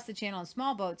come across the channel in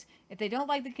small boats. If they don't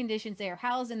like the conditions they are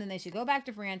housed in, then they should go back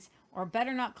to France or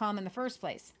better not come in the first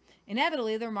place.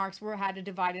 Inevitably, the remarks had a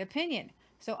divided opinion.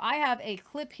 So I have a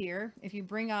clip here. If you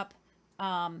bring up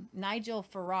Nigel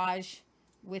Farage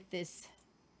with this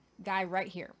guy right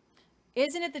here.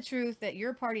 Isn't it the truth that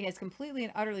your party has completely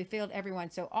and utterly failed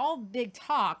everyone? So all big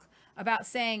talk about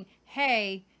saying,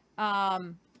 hey,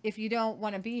 if you don't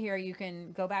want to be here, you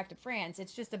can go back to France.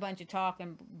 It's just a bunch of talk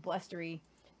and blusteryliness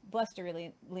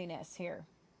here.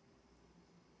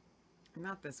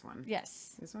 Not this one.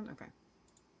 Yes. This one? Okay.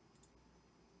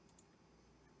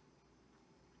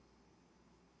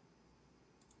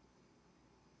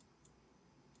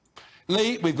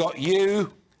 Lee, we've got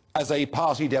you as a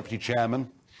party deputy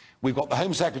chairman. We've got the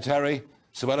Home Secretary,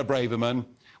 Suella Braverman.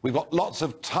 We've got lots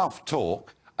of tough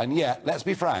talk, and yet, let's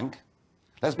be frank,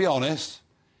 let's be honest,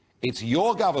 it's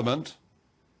your government,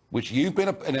 which you've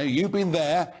been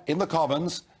there in the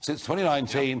Commons since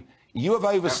 2019. You have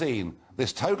overseen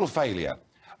this total failure,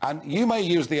 and you may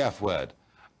use the F word,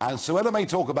 and Suella may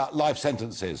talk about life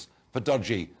sentences for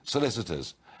dodgy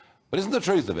solicitors, but isn't the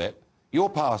truth of it, your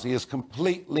party has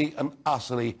completely and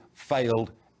utterly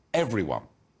failed everyone.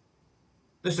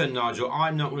 Listen, Nigel,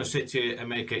 I'm not going to sit here and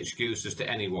make excuses to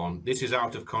anyone. This is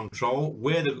out of control.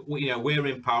 We're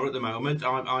in power at the moment.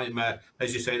 I'm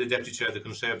as you say, the deputy chair of the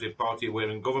Conservative Party.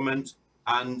 We're in government,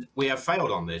 and we have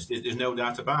failed on this. There's no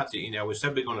doubt about it. We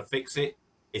said we're going to fix it.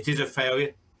 It is a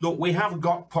failure. Look, we have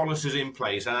got policies in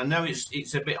place, and I know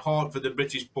it's a bit hard for the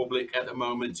British public at the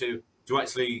moment to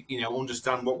actually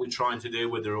understand what we're trying to do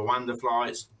with the Rwanda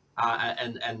flights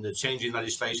and the changing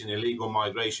legislation, the illegal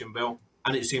migration bill.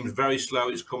 And it seems very slow,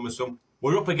 it's cumbersome.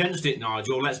 We're up against it,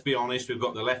 Nigel, let's be honest. We've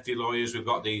got the lefty lawyers, we've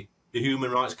got the human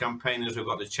rights campaigners, we've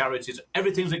got the charities,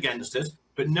 everything's against us.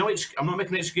 But no, I'm not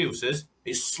making excuses,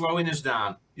 it's slowing us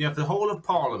down. If the whole of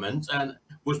Parliament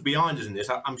was behind us in this,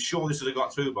 I'm sure this would have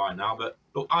got through by now. But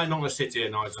look, I'm not going to sit here,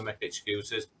 Nigel, and make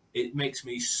excuses. It makes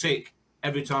me sick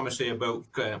every time I see a boat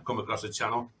come across the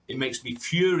channel. It makes me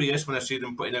furious when I see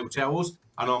them put in hotels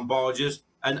and on barges.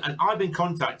 And I've been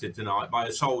contacted tonight by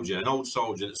a soldier, an old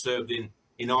soldier that served in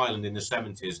Ireland in the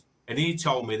 70s. And he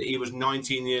told me that he was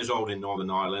 19 years old in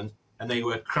Northern Ireland and they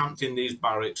were cramped in these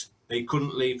barracks. They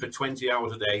couldn't leave for 20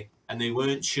 hours a day and they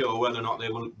weren't sure whether or not they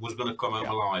was going to come home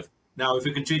alive. Now, if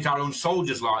we can treat our own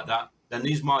soldiers like that, then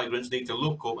these migrants need to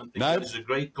look up and think this is a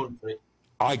great country.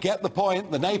 I get the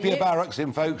point. The Napier Barracks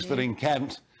in Folkestone in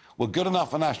Kent were good enough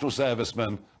for national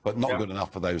servicemen, but not good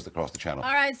enough for those that cross the channel.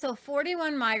 All right, so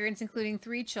 41 migrants, including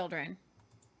 3 children,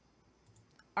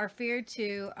 are feared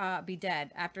to be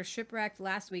dead after shipwrecked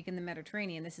last week in the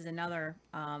Mediterranean. This is another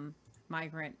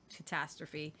migrant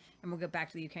catastrophe, and we'll get back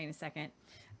to the UK in a second.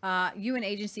 UN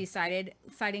agency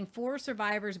citing 4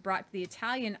 survivors brought to the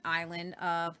Italian island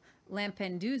of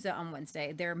Lampedusa on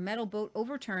Wednesday. Their metal boat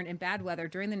overturned in bad weather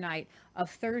during the night of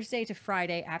Thursday to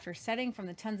Friday after setting from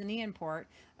the Tanzanian port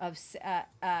of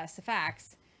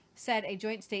Sfax, said a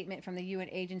joint statement from the UN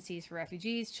agencies for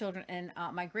refugees, children, and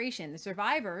migration. The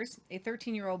survivors, a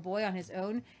 13-year-old boy on his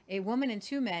own, a woman, and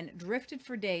 2 men, drifted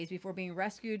for days before being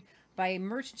rescued by a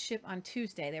merchant ship on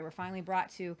Tuesday. They were finally brought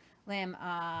to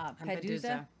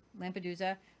Lampedusa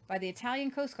by the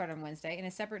Italian Coast Guard on Wednesday. In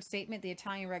a separate statement, the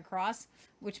Italian Red Cross,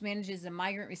 which manages a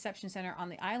migrant reception center on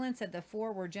the island, said the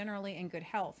 4 were generally in good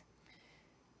health.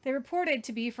 They reported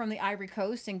to be from the Ivory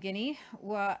Coast and Guinea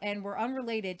and were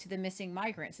unrelated to the missing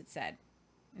migrants, it said.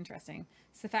 Interesting.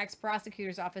 Sfax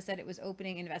prosecutor's office said it was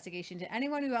opening an investigation to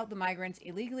anyone who helped the migrants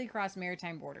illegally cross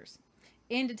maritime borders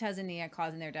into Tanzania,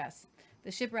 causing their deaths.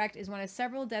 The shipwreck is one of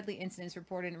several deadly incidents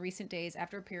reported in recent days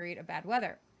after a period of bad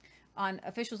weather.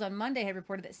 Officials on Monday had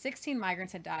reported that 16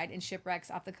 migrants had died in shipwrecks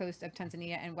off the coast of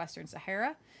Tanzania and Western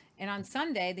Sahara. And on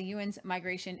Sunday, the UN's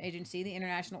migration agency, the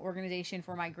International Organization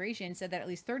for Migration, said that at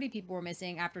least 30 people were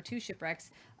missing after 2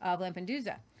 shipwrecks of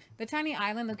Lampedusa. The tiny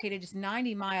island, located just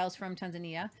 90 miles from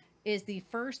Tanzania, is the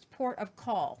first port of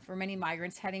call for many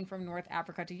migrants heading from North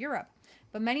Africa to Europe.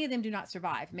 But many of them do not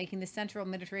survive, making the central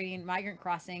Mediterranean migrant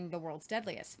crossing the world's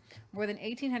deadliest. More than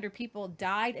 1,800 people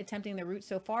died attempting the route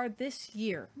so far this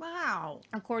year. Wow.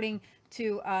 According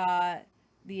to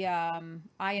the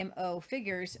IMO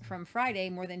figures from Friday,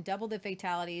 more than double the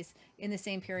fatalities in the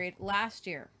same period last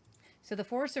year. So the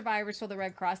 4 survivors told the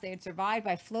Red Cross they had survived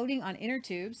by floating on inner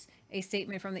tubes, a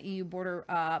statement from the EU Border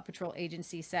Patrol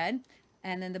Agency said.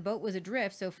 And then the boat was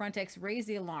adrift, so Frontex raised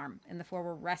the alarm, and the 4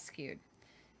 were rescued.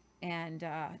 And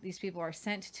these people are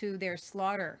sent to their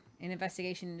slaughter. An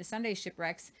investigation into Sunday's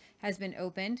shipwrecks has been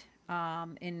opened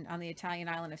on the Italian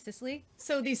island of Sicily.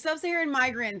 So these sub-Saharan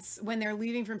migrants, when they're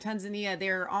leaving from Tanzania,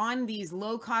 they're on these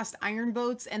low-cost iron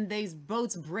boats, and these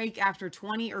boats break after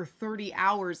 20 or 30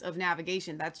 hours of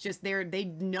navigation. That's just they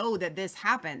know that this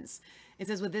happens. It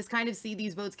says, with this kind of sea,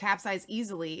 these boats capsize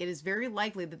easily. It is very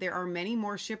likely that there are many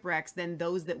more shipwrecks than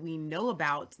those that we know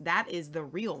about. That is the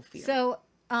real fear. So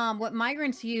what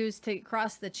migrants use to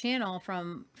cross the channel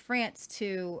from France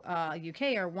to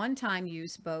UK are one-time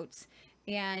use boats.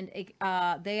 And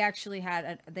they actually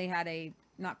had a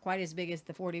not quite as big as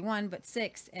the 41, but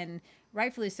 6, and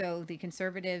rightfully so. The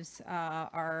Conservatives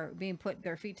are being put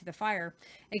their feet to the fire.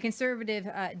 A Conservative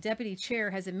deputy chair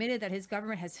has admitted that his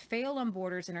government has failed on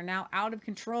borders and are now out of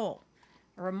control.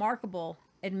 A remarkable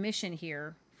admission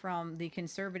here from the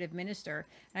Conservative minister.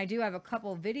 And I do have a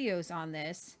couple videos on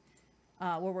this.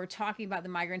 where we're talking about the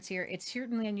migrants here. It's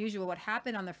certainly unusual. What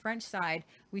happened on the French side,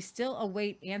 we still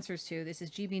await answers to. This is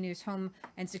GB News Home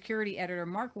and Security Editor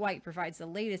Mark White provides the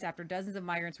latest after dozens of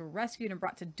migrants were rescued and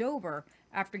brought to Dover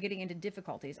after getting into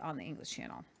difficulties on the English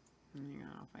Channel. Hang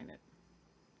on, I'll find it.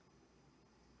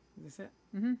 Is this it?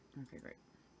 Mm-hmm. Okay, great.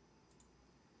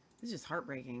 This is just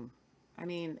heartbreaking. I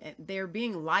mean, they're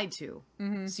being lied to.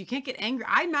 Mm-hmm. So you can't get angry.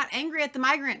 I'm not angry at the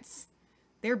migrants.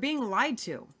 They're being lied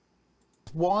to.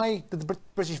 Why did the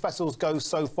British vessels go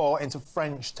so far into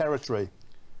French territory?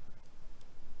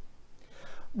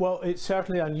 Well, it's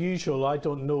certainly unusual. I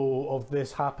don't know of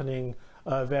this happening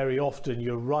very often.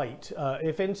 You're right.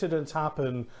 If incidents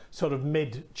happen sort of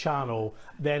mid-channel,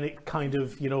 then it kind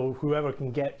of, you know, whoever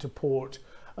can get to port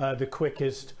the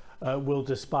quickest will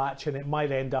dispatch, and it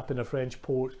might end up in a French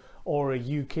port or a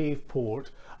UK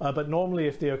port. But normally,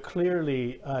 if they are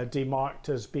clearly demarked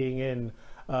as being in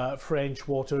French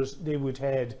waters, they would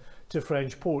head to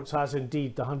French ports, as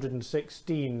indeed the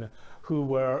 116 who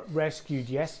were rescued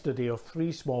yesterday of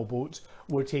 3 small boats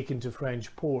were taken to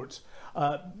French ports.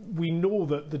 We know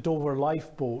that the Dover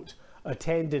lifeboat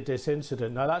attended this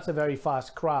incident. Now, that's a very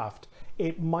fast craft.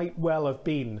 It might well have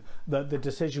been that the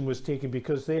decision was taken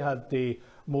because they had the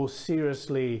most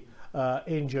seriously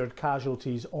injured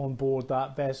casualties on board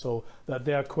that vessel, that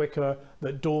they're quicker,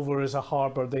 that Dover is a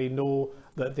harbour. They know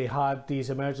that they had these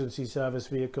emergency service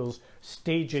vehicles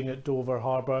staging at Dover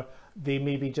Harbour. They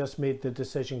maybe just made the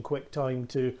decision quick time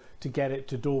to get it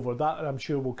to Dover. That, I'm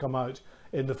sure, will come out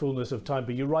in the fullness of time.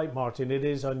 But you're right, Martin, it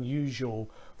is unusual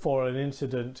for an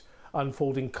incident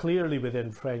unfolding clearly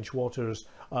within French waters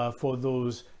for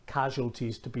those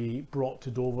casualties to be brought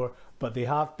to Dover. But they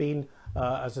have been,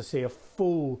 as I say, a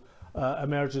full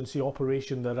emergency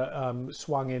operation that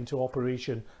swung into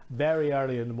operation very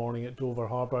early in the morning at Dover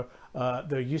Harbour.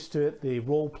 They're used to it. They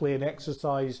role-play an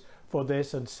exercise for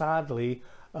this, and sadly,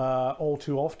 all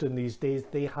too often these days,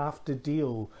 they have to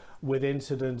deal with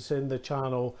incidents in the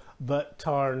Channel that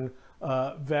turn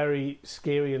very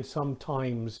scary and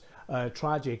sometimes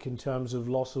tragic in terms of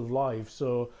loss of life.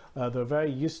 So they're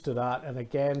very used to that. And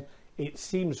again, it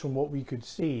seems from what we could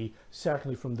see,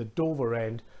 certainly from the Dover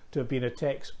end, to have been a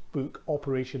textbook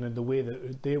operation in the way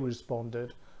that they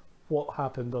responded. What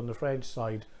happened on the French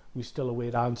side, we still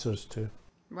await answers to.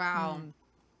 Wow.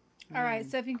 All right,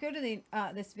 so if you go to the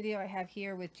this video I have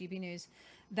here with GB News,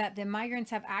 that the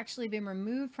migrants have actually been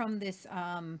removed from this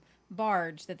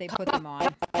barge that they put them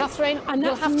on. Catherine,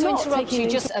 we'll have to interrupt you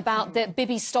just about the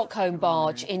Bibby Stockholm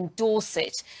barge in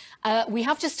Dorset. We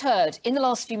have just heard in the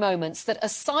last few moments that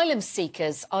asylum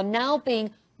seekers are now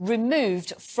being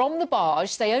removed from the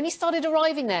barge. They only started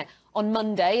arriving there on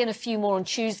Monday and a few more on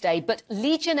Tuesday, but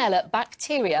Legionella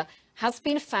bacteria has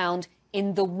been found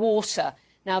in the water.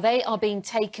 Now, they are being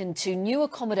taken to new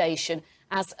accommodation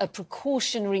as a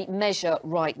precautionary measure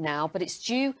right now, but it's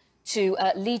due to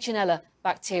Legionella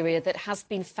bacteria that has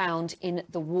been found in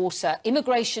the water.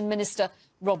 Immigration Minister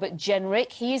Robert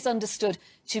Jenrick, he is understood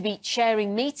to be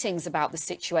chairing meetings about the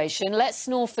situation. Let's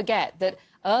not forget that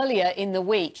earlier in the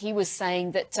week, he was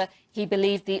saying that he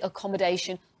believed the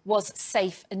accommodation was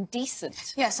safe and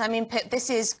decent. Yes, I mean, Pip,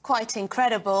 this is quite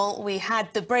incredible. We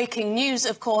had the breaking news,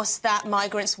 of course, that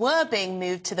migrants were being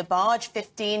moved to the barge,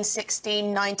 15,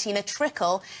 16, 19, a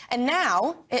trickle. And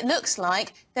now it looks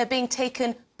like they're being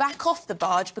taken back off the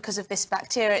barge because of this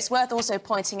bacteria. It's worth also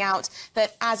pointing out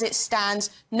that as it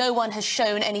stands, no one has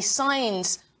shown any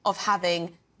signs of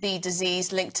having the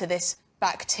disease linked to this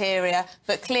bacteria.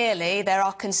 But clearly there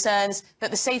are concerns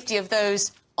that the safety of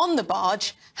those on the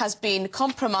barge has been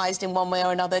compromised in one way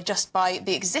or another just by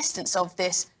the existence of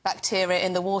this bacteria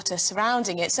in the water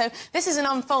surrounding it. So this is an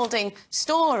unfolding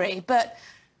story, but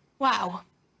wow.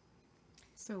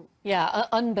 So yeah,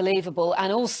 unbelievable.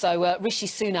 And also Rishi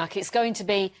Sunak, it's going to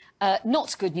be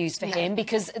not good news for him,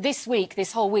 because this week,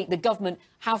 this whole week, the government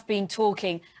have been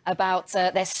talking about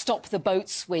their Stop the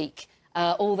Boats week.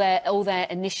 All their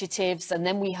initiatives, and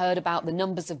then we heard about the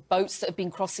numbers of boats that have been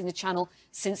crossing the Channel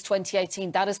since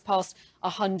 2018. That has passed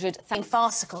 100.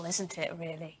 Farcical, isn't it,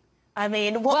 really? I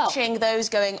mean, watching those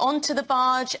going onto the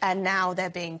barge and now they're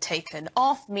being taken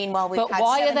off. Meanwhile, we've had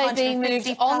why are they being moved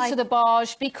onto the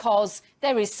barge? Because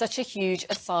there is such a huge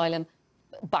asylum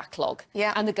backlog,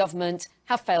 and the government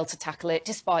have failed to tackle it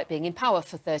despite being in power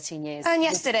for 13 years. And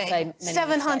yesterday,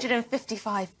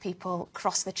 755 people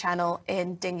crossed the Channel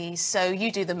in dinghies. So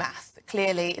you do the math.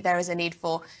 Clearly, there is a need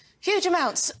for huge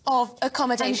amounts of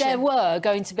accommodation. And there were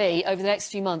going to be, over the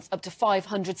next few months, up to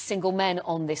 500 single men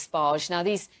on this barge. Now,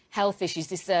 these health issues,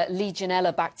 this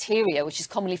Legionella bacteria, which is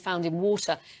commonly found in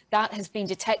water, that has been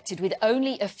detected with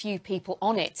only a few people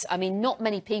on it. I mean, not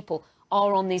many people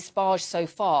are on this barge so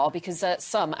far, because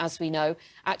some, as we know,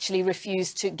 actually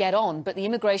refused to get on. But the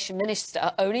immigration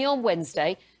minister, only on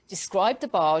Wednesday, described the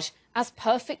barge as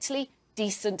perfectly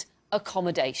decent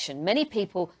accommodation. Many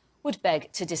people would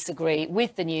beg to disagree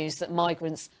with the news that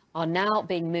migrants are now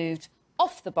being moved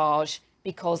off the barge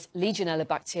because Legionella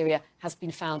bacteria has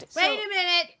been found. Wait a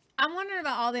minute. I'm wondering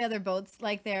about all the other boats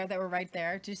like there that were right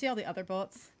there. Did you see all the other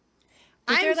boats?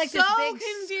 I'm like so this big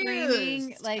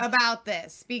confused screaming, about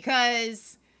this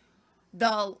because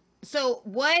so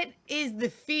what is the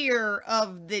fear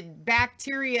of the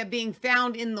bacteria being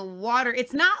found in the water?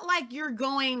 It's not like you're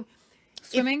going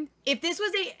swimming. If this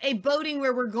was a boating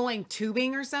where we're going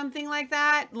tubing or something like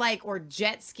that, or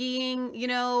jet skiing,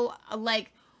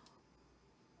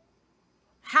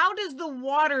 how does the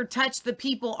water touch the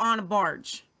people on a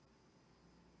barge?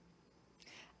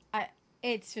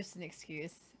 It's just an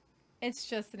excuse. It's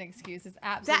just an excuse. It's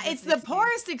absolutely it's the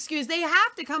poorest excuse. They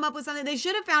have to come up with something. They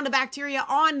should have found a bacteria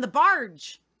on the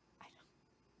barge.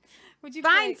 Would you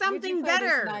find play, something would you play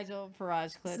better? This Nigel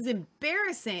Farage clip. This is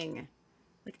embarrassing.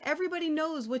 Everybody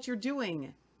knows what you're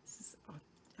doing.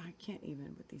 I can't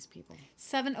even with these people.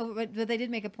 But they did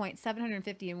make a point.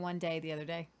 750 in one day the other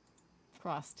day.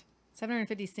 Crossed.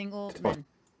 750 single men.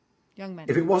 Young men.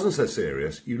 If it wasn't so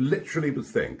serious, you literally would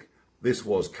think this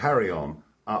was carry on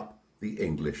up the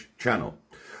English Channel.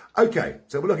 Okay,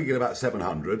 so we're looking at about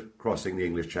 700 crossing the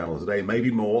English Channel today, maybe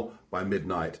more by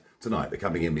midnight tonight. They're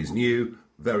coming in these new,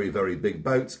 very, very big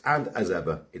boats, and as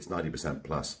ever, it's 90%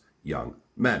 plus young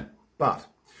men. But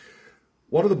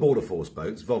one of the Border Force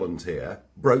boats, Volunteer,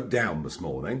 broke down this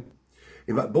morning.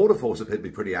 In fact, Border Force appear to be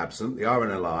pretty absent. The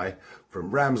RNLI from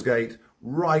Ramsgate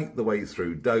right the way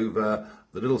through Dover,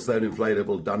 the Littlestone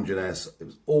inflatable, Dungeness, it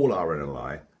was all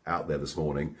RNLI out there this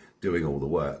morning doing all the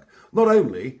work. Not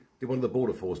only did one of the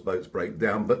Border Force boats break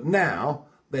down, but now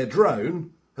their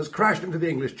drone has crashed into the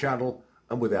English Channel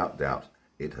and without doubt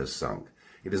it has sunk.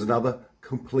 It is another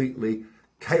completely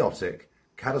chaotic,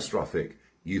 catastrophic,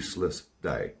 useless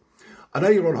day. I know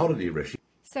you're on holiday, Rishi.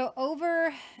 So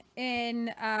over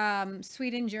in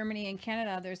Sweden, Germany, and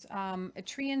Canada, there's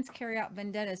Eritreans carry out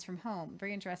vendettas from home.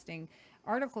 Very interesting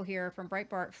article here from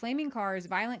Breitbart. Flaming cars,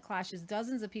 violent clashes,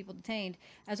 dozens of people detained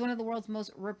as one of the world's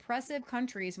most repressive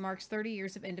countries marks 30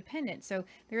 years of independence. So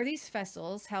there are these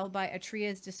festivals held by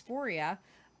Eritrea's Dysphoria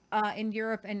in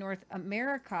Europe and North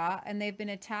America, and they've been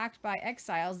attacked by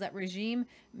exiles that regime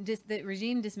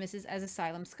dismisses as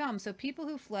asylum scum. So people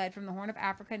who fled from the Horn of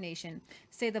Africa nation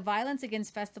say the violence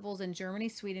against festivals in Germany,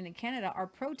 Sweden, and Canada are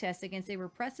protests against a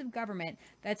repressive government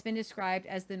that's been described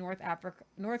as the North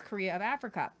Korea of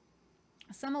Africa.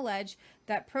 Some allege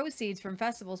that proceeds from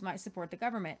festivals might support the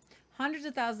government. Hundreds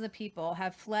of thousands of people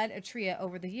have fled Eritrea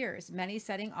over the years, many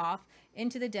setting off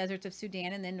into the deserts of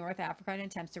Sudan and then North Africa in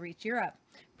attempts to reach Europe.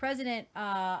 President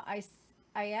Isaias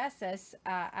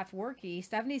Afwerki,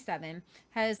 77,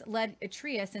 has led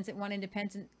Eritrea since it won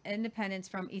independence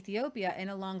from Ethiopia in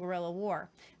a long guerrilla war.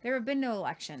 There have been no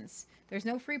elections. There's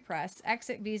no free press.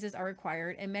 Exit visas are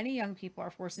required, and many young people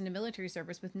are forced into military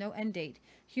service with no end date.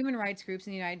 Human rights groups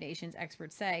and the United Nations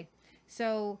experts say.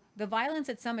 So the violence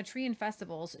at some Eritrean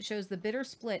festivals shows the bitter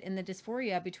split in the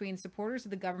dysphoria between supporters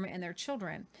of the government and their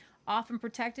children, often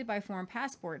protected by foreign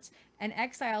passports, and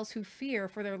exiles who fear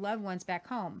for their loved ones back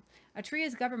home.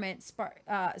 Eritrea's government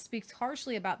speaks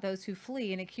harshly about those who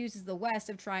flee and accuses the West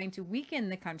of trying to weaken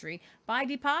the country by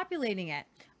depopulating it.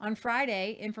 On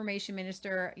Friday, Information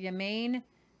Minister Yemaine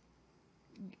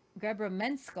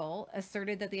Gebremenskel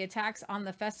asserted that the attacks on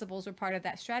the festivals were part of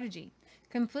that strategy.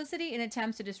 Complicity in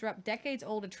attempts to disrupt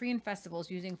decades-old Eritrean festivals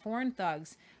using foreign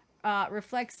thugs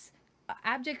reflects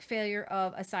abject failure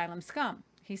of asylum scum,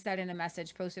 he said in a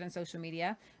message posted on social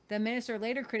media. The minister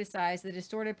later criticized the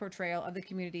distorted portrayal of the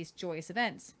community's joyous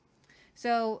events.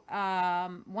 So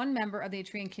one member of the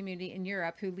Eritrean community in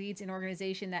Europe who leads an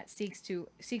organization that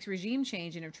seeks regime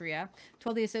change in Eritrea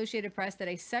told the Associated Press that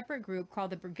a separate group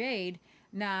called the Brigade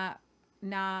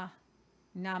Namedu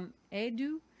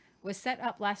was set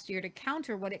up last year to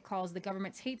counter what it calls the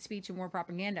government's hate speech and war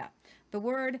propaganda. The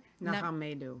word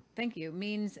Namedu, thank you,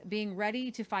 means being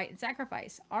ready to fight and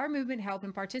sacrifice. Our movement helped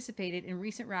and participated in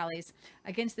recent rallies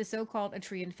against the so-called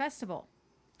Eritrean festival.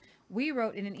 We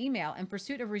wrote in an email, in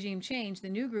pursuit of regime change, the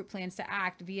new group plans to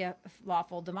act via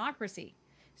lawful democracy.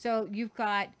 So you've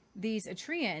got these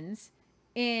Eritreans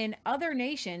in other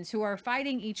nations who are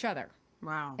fighting each other.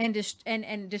 Wow. And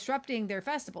disrupting their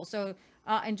festival. So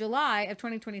in July of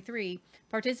 2023,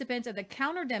 participants of the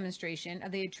counter demonstration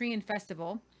of the Eritrean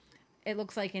festival it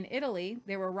looks like in Italy,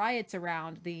 there were riots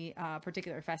around the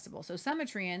particular festival. So some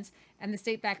Eritreans and the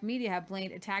state-backed media have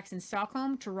blamed attacks in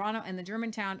Stockholm, Toronto, and the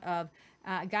German town of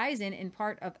Gizon in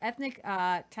part of ethnic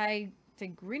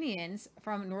Tigrinians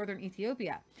from northern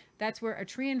Ethiopia. That's where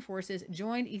Eritrean forces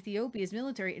joined Ethiopia's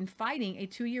military in fighting a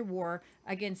 2-year war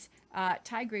against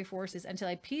Tigray forces until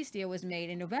a peace deal was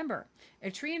made in November.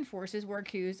 Eritrean forces were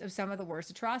accused of some of the worst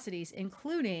atrocities,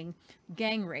 including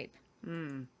gang rape.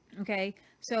 Okay,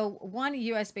 so one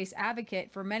U.S.-based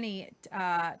advocate for many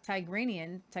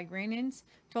Tigranians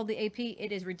told the AP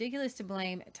it is ridiculous to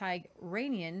blame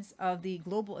Tigranians of the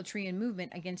global Eritrean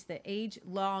movement against the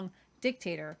age-long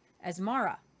dictator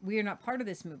Asmara. We are not part of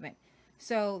this movement.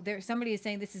 So there, somebody is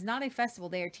saying this is not a festival.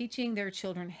 They are teaching their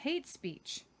children hate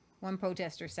speech, one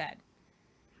protester said.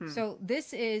 So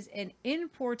this is an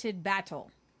imported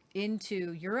battle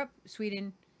into Europe,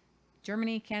 Sweden,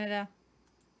 Germany, Canada,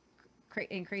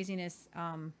 and craziness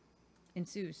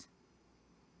ensues.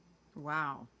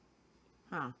 Wow.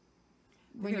 Huh.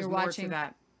 When you're watching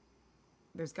that,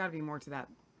 there's got to be more to that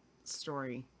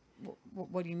story.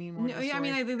 What do you mean more? No, yeah, I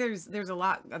mean, I think there's a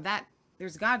lot of that.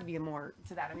 There's got to be more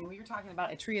to that. I mean, when you're talking about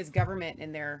Eritrea's government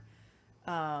and their,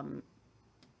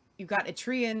 you've got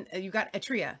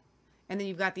Eritrea, and then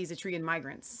you've got these Eritrean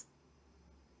migrants,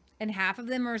 and half of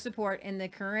them are support in the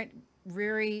current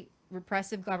very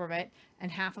repressive government,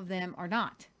 and half of them are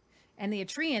not. And the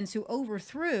Eritreans who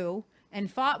overthrew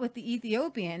and fought with the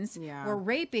Ethiopians were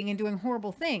raping and doing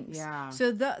horrible things.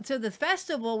 So the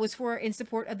festival was in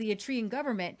support of the Eritrean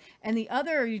government, and the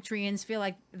other Eritreans feel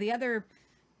like the other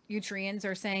Eritreans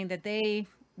are saying that they,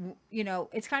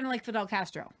 it's kind of like Fidel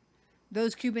Castro.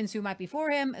 Those Cubans who might be for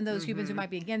him and those Cubans who might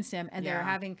be against him, and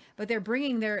they're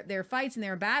bringing their fights and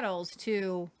their battles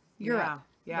to Europe.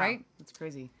 Right? It's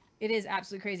crazy. It is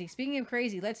absolutely crazy. Speaking of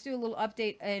crazy, let's do a little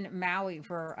update in Maui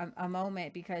for a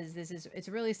moment, because it's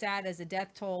really sad as the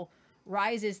death toll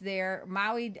rises there.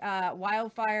 Maui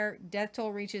wildfire death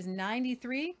toll reaches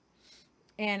 93,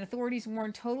 and authorities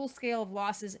warn total scale of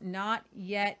losses not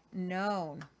yet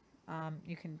known.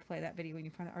 You can play that video when you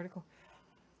find the article.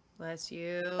 Bless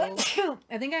you.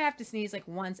 I think I have to sneeze like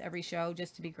once every show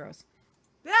just to be gross.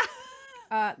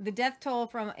 The death toll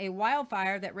from a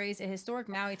wildfire that razed a historic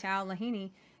Maui town,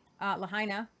 Lahaina,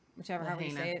 whichever how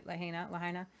you say it,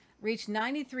 Lahaina, reached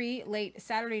 93 late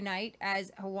Saturday night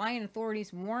as Hawaiian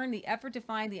authorities warned the effort to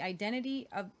find the identity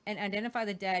of and identify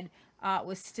the dead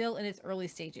was still in its early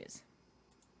stages.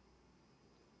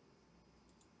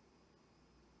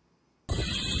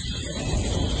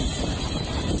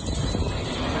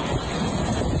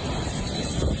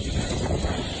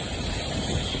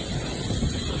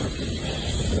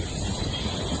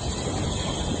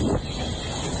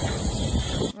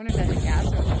 I wonder if that's a gas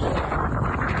or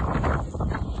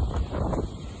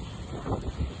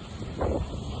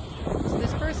so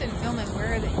this person filming,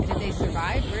 did they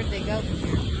survive? Where did they go from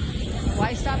here?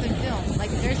 Why stop and film? Like,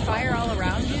 if there's fire all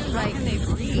around you, how can they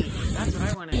breathe? That's what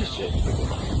I want to know.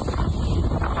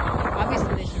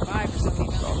 Obviously they survived for so many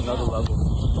months. Another level.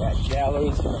 That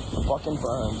galleries fucking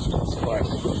burns. I swear.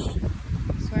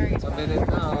 Swearing is I did it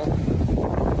now.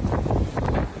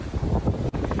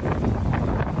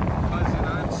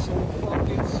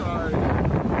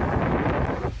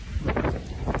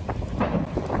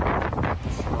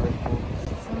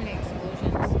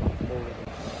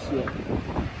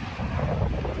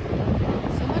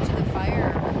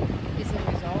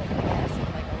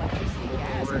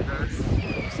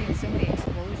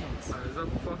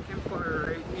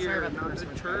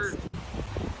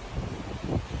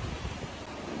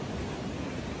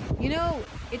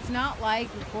 It's not like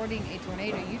recording a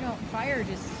tornado. You don't fire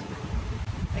just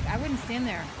like I wouldn't stand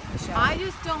there, Michelle. I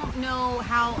just don't know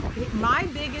how. My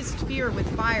biggest fear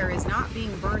with fire is not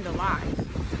being burned alive.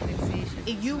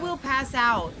 You will pass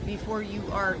out before you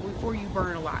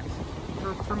burn alive.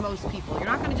 For most people, you're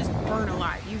not going to just burn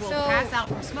alive. You will pass out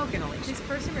from smoke inhalation. This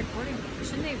person recording,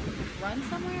 shouldn't they run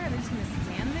somewhere? They're just going to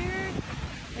stand there.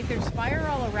 Like there's fire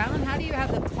all around. How do you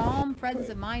have the calm presence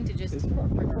of mind to just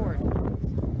record?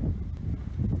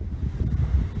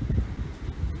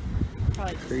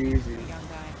 Probably crazy.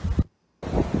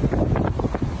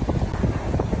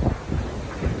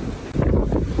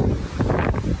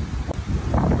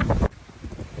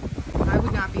 I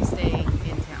would not be staying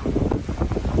in town.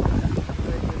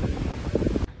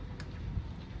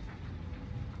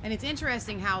 And it's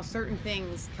interesting how certain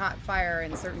things caught fire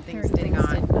and certain things did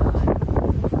not.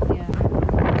 Yeah.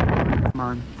 Come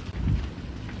on.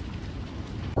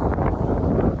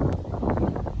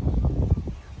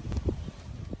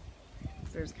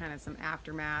 There's kind of some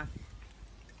aftermath.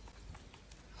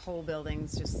 Whole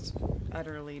buildings just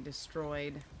utterly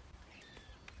destroyed.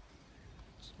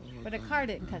 But a car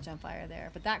didn't catch on fire there,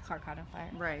 but that car caught on fire.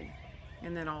 Right.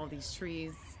 And then all these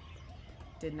trees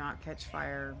did not catch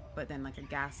fire, but then like a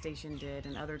gas station did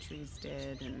and other trees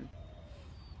did. And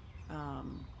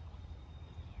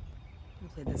we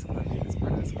played this clip, this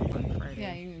part of this clip on Friday.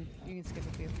 Yeah, you can skip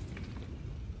a few.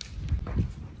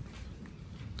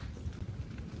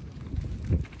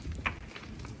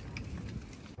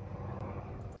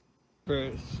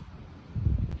 Bruce.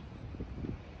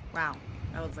 Wow.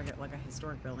 That looks like a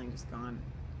historic building just gone.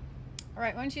 All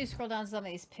right, once you scroll down some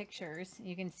of these pictures,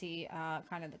 you can see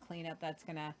kind of the cleanup that's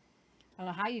gonna, I don't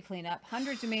know how you clean up.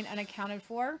 Hundreds remain unaccounted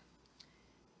for,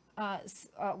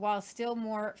 while still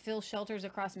more fill shelters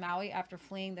across Maui after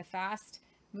fleeing the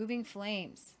fast-moving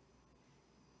flames.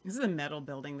 This is a metal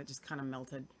building that just kind of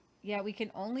melted. Yeah, we can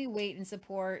only wait and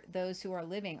support those who are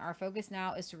living. Our focus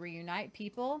now is to reunite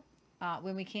people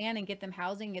when we can and get them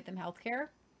housing, get them health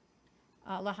care.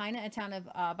 Lahaina, a town of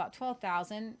about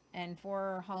 12,000 and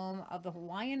former home of the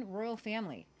Hawaiian royal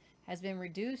family, has been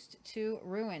reduced to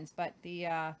ruins, but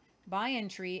the banyan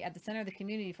tree at the center of the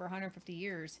community for 150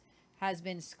 years has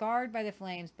been scarred by the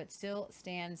flames, but still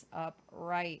stands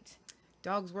upright.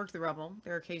 Dogs worked the rubble.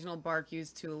 Their occasional bark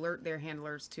used to alert their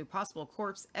handlers to possible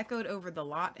corpse echoed over the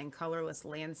lot and colorless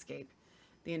landscape.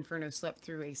 The inferno swept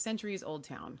through a centuries-old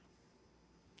town.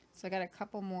 So I got a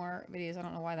couple more videos. I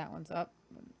don't know why that one's up.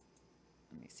 Let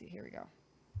me see. Here we go.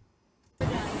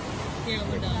 Yeah,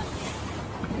 we're done.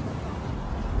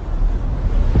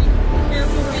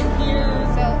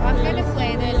 So I'm going to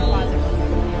play this.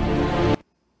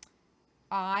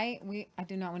 I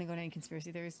do not want to go into any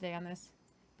conspiracy theories today on this,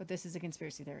 but this is a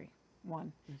conspiracy theory.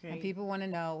 One. Okay. And people want to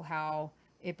know how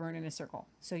it burned in a circle.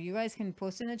 So you guys can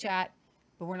post in the chat,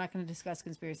 but we're not going to discuss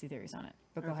conspiracy theories on it.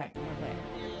 But go ahead. I'm going to play it.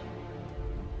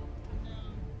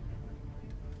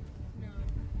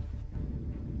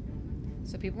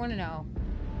 So people want to know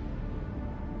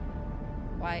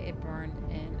why it burned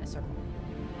in a circle.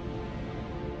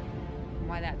 And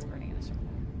why that's burning in a circle.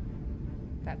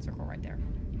 That circle right there.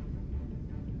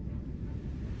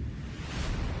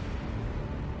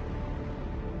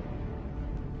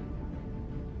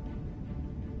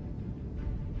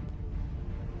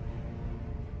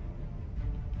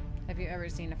 Have you ever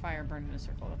seen a fire burn in a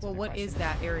circle? That's Well, what is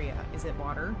that area? Is it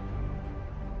water?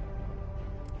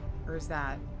 Or is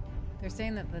that... They're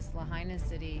saying that this Lahaina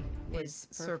city is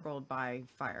circled by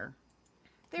fire.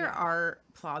 There are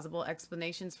plausible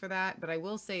explanations for that, but I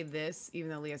will say this,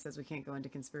 even though Leah says we can't go into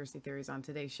conspiracy theories on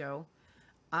today's show,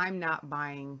 I'm not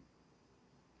buying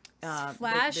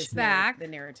flashback. The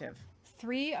narrative.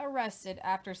 3 arrested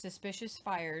after suspicious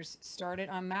fires started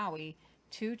on Maui,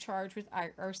 2 charged with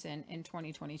arson in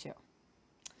 2022.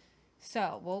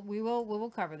 So, we will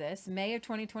cover this. May of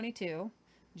 2022,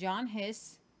 John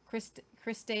Hiss,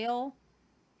 Christale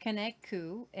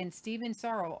Kaneku, and Stephen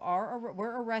Sorrow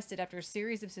were arrested after a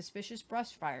series of suspicious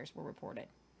brush fires were reported.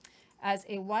 As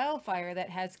a wildfire that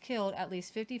has killed at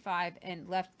least 55 and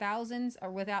left thousands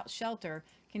without shelter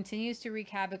continues to wreak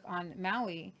havoc on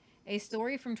Maui, a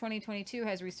story from 2022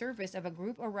 has resurfaced of a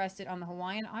group arrested on the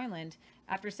Hawaiian island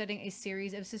after setting a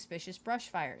series of suspicious brush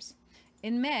fires.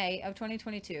 In May of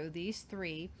 2022, these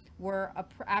 3 were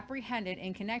apprehended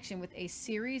in connection with a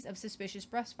series of suspicious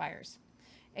brush fires.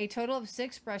 A total of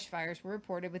 6 brush fires were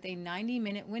reported with a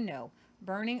 90-minute window,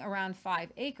 burning around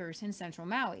 5 acres in central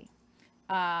Maui.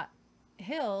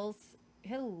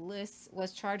 Hillis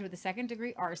was charged with a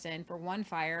second-degree arson for 1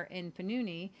 fire in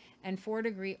Pununi and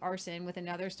 4th-degree arson with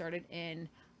another started in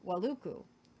Waluku,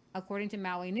 according to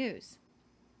Maui News.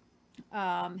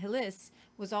 Hillis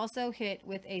was also hit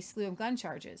with a slew of gun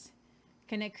charges.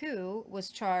 Kaneku was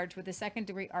charged with a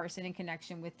second-degree arson in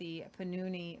connection with the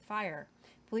Pununi fire.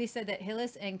 Police said that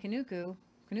Hillis and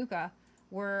Kanuka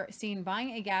were seen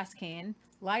buying a gas can,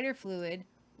 lighter fluid,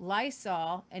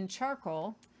 Lysol, and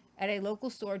charcoal at a local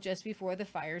store just before the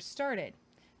fires started.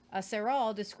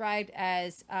 Serral, described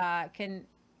as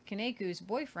Kaneku's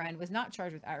boyfriend, was not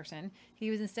charged with arson.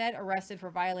 He was instead arrested for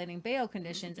violating bail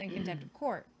conditions and contempt of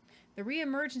court. The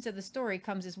reemergence of the story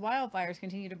comes as wildfires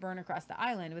continue to burn across the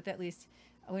island, with at least,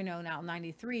 we know now,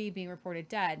 93 being reported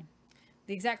dead.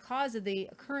 The exact cause of the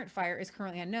current fire is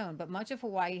currently unknown, but much of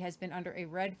Hawaii has been under a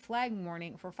red flag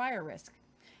warning for fire risk.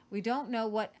 We don't know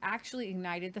what actually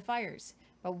ignited the fires,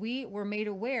 but we were made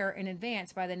aware in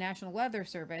advance by the National Weather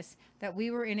Service that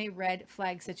we were in a red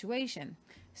flag situation.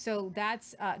 So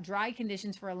that's dry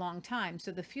conditions for a long time.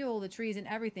 So the fuel, the trees, and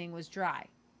everything was dry.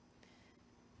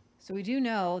 So we do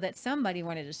know that somebody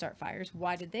wanted to start fires.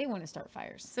 Why did they want to start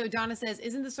fires? So Donna says,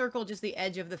 isn't the circle just the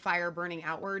edge of the fire burning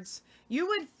outwards? You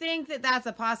would think that that's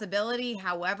a possibility.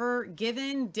 However,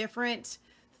 given different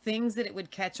things that it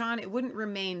would catch on, it wouldn't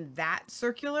remain that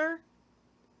circular,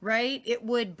 right? It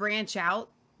would branch out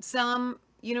some,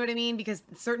 you know what I mean? Because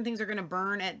certain things are going to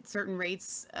burn at certain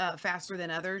rates faster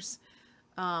than others.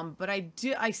 But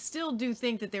I still do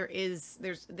think that there's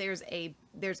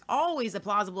always a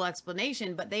plausible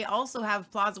explanation, but they also have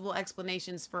plausible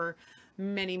explanations for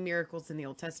many miracles in the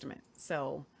Old Testament.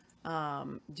 So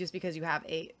just because you have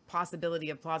a possibility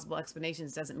of plausible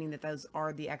explanations doesn't mean that those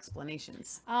are the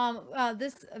explanations.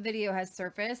 This video has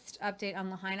surfaced. Update on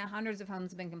Lahaina. Hundreds of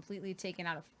homes have been completely taken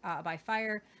out of by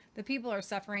fire. The people are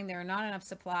suffering. There are not enough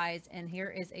supplies. And here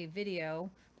is a video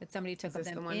that somebody took of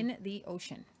them in the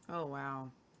ocean. Oh,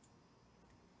 wow.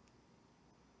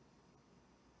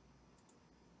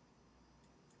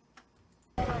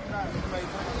 Holy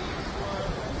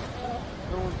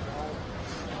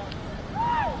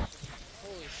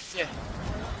shit.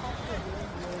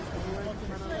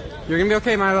 You're gonna be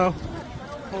okay, Milo.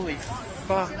 Holy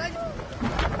fuck.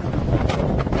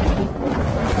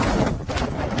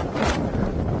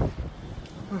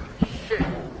 Oh, shit.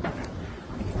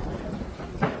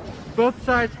 Both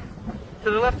sides, to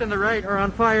the left and the right, are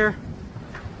on fire.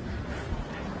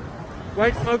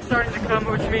 White smoke starting to come,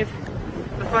 which means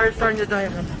the fire's starting to die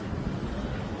out.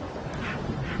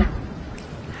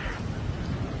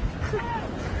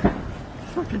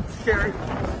 Fucking scary.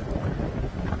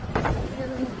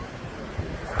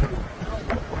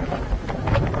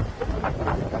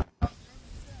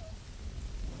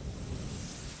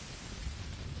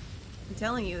 I'm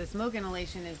telling you, the smoke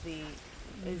inhalation is the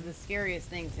scariest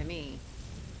thing to me.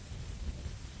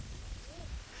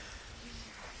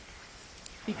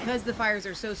 Because the fires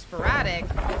are so sporadic,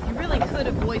 you really could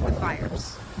avoid the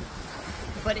fires.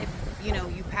 But if, you know,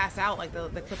 you pass out like the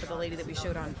clip of the lady that we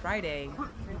showed on Friday,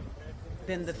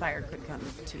 then the fire could come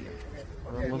to you.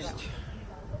 We're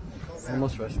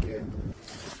almost rescued.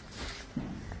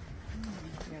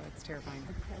 Yeah, that's terrifying.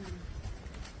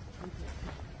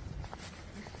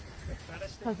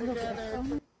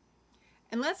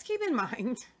 And let's keep in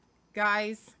mind,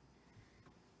 guys,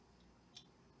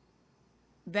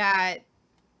 that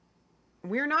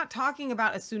we're not talking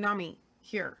about a tsunami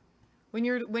here. When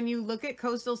you look at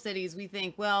coastal cities, we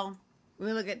think, well,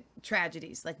 we look at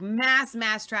tragedies, like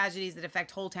mass tragedies that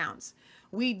affect whole towns.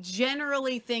 We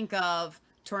generally think of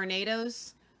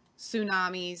tornadoes,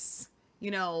 tsunamis,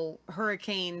 you know,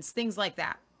 hurricanes, things like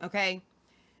that, okay?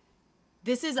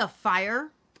 This is a fire,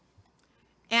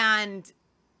 and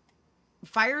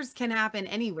fires can happen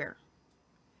anywhere.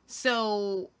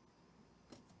 So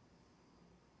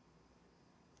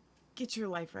get your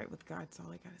life right with God. That's all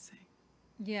I gotta say.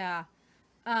 Yeah.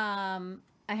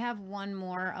 I have one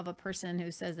more of a person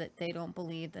who says that they don't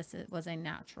believe this was a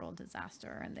natural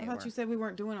disaster, and I thought you said we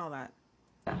weren't doing all that.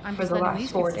 I'm for just the letting last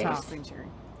these 4 people days. talk.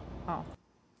 Oh.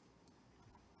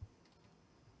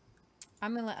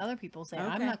 I'm gonna let other people say.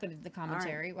 I'm Okay. not gonna do the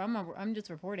commentary. I'm just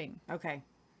reporting. Okay.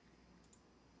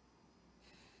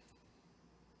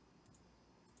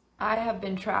 I have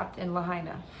been trapped in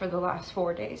Lahaina for the last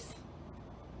 4 days.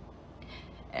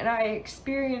 And I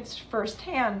experienced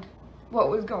firsthand what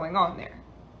was going on there.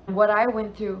 What I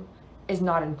went through is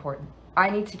not important. I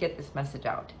need to get this message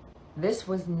out. This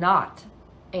was not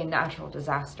a natural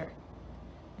disaster.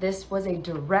 This was a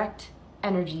direct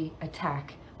energy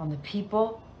attack on the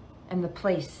people and the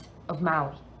place of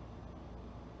Maui.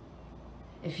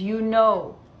 If you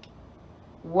know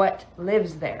what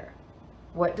lives there,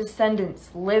 what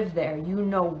descendants live there, you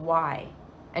know why.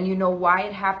 And you know why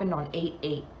it happened on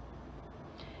 8/8.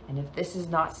 And if this is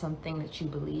not something that you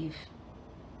believe,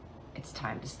 it's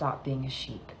time to stop being a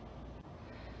sheep.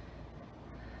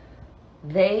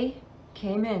 They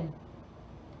came in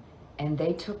and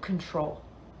they took control.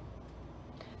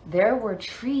 There were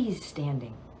trees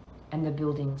standing and the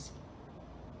buildings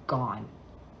gone.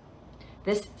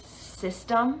 This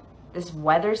system, this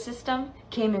weather system,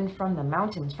 came in from the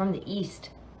mountains, from the east.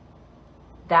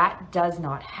 That does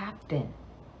not happen.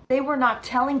 They were not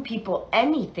telling people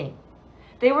anything.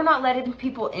 They were not letting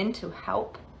people in to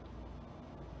help.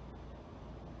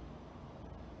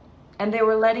 And they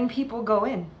were letting people go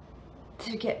in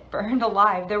to get burned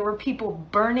alive. There were people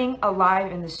burning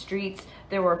alive in the streets.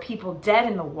 There were people dead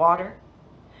in the water.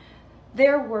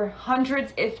 There were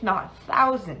hundreds, if not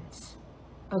thousands,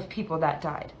 of people that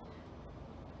died.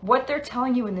 What they're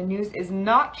telling you in the news is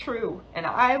not true, and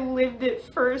I lived it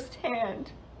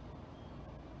firsthand.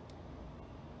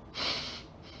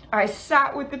 I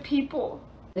sat with the people.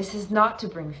 This is not to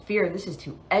bring fear, this is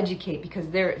to educate, because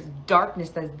there is darkness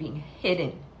that is being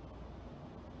hidden.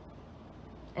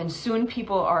 And soon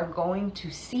people are going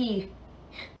to see.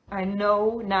 I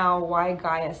know now why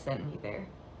Gaia sent me there.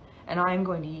 and I am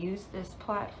going to use this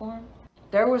platform.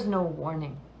 There was no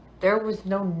warning. There was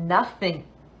no nothing.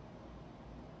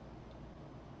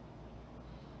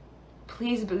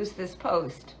 Please boost this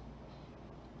post.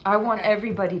 I want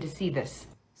everybody to see this.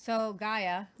 So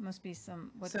Gaia must be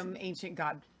some ancient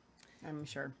god, I'm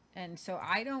sure. And so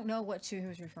I don't know what to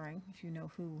who's referring, if you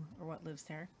know who or what lives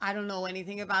there. I don't know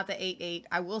anything about the 8-8.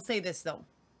 I will say this though,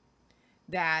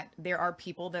 that there are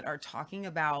people that are talking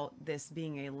about this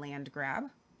being a land grab.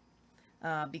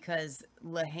 Because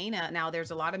Lahaina, now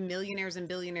there's a lot of millionaires and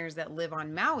billionaires that live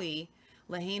on Maui.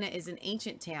 Lahaina is an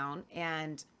ancient town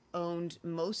and owned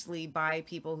mostly by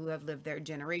people who have lived there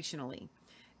generationally.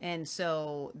 And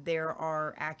so there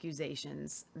are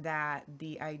accusations that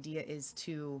the idea is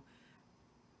to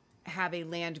have a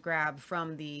land grab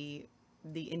from the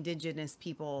indigenous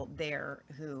people there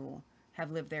who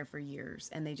have lived there for years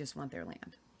and they just want their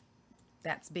land.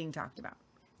 That's being talked about.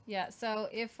 Yeah, so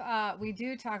if we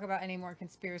do talk about any more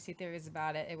conspiracy theories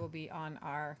about it, it will be on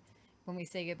when we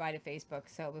say goodbye to Facebook.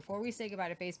 So before we say goodbye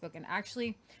to Facebook, and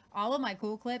actually all of my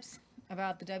cool clips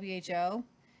about the WHO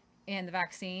and the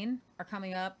vaccine are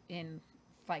coming up in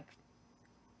like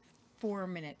 4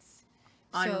 minutes.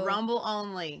 On Rumble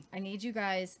only. I need you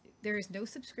guys. There is no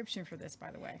subscription for this,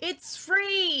 by the way. It's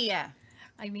free.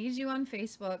 I need you on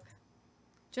Facebook.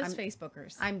 Just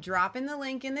Facebookers. I'm dropping the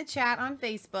link in the chat on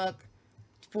Facebook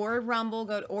for Rumble.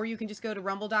 Or you can just go to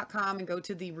rumble.com and go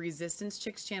to the Resistance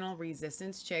Chicks channel,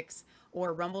 Resistance Chicks,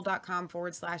 or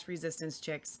rumble.com/Resistance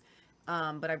Chicks.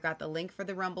 But I've got the link for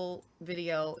the Rumble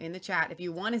video in the chat. If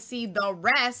you want to see the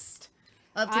rest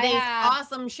of today's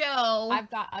awesome show,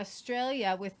 I've got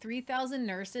Australia with 3,000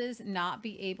 nurses not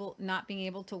being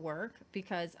able to work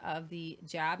because of the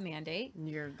jab mandate.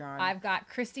 Dear God. I've got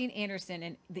Christine Anderson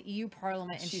in the EU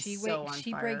Parliament, and She's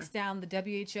she breaks down the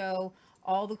WHO,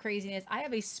 all the craziness. I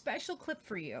have a special clip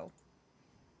for you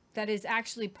that is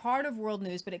actually part of world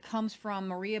news, but it comes from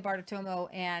Maria Bartiromo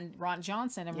and Ron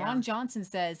Johnson. And Ron Johnson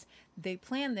says they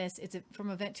planned this. It's from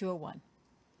Event 201.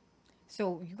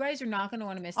 So you guys are not going to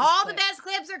want to miss this all clip. the best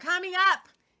clips are coming up.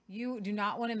 You do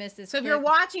not want to miss this So if you're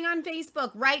watching on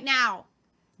Facebook right now,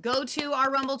 go to our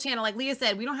Rumble channel. Like Leah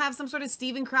said, we don't have some sort of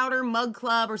Steven Crowder mug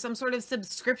club or some sort of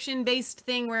subscription-based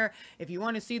thing where if you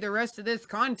want to see the rest of this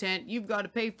content, you've got to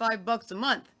pay $5 a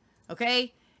month.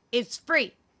 Okay? It's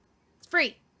free. It's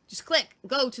free. Just click.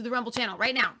 Go to the Rumble channel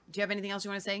right now. Do you have anything else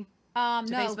you want to say? No,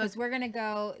 because we're going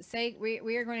to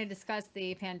we are going to discuss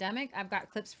the pandemic. I've got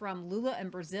clips from Lula in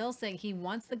Brazil saying he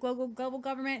wants the global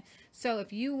government. So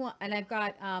if you want, and I've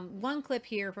got one clip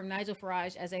here from Nigel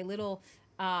Farage as a little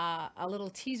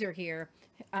teaser here.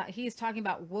 He is talking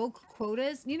about woke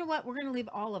quotas. You know what? We're going to leave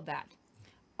all of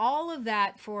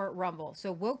that for Rumble.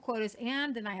 So woke quotas.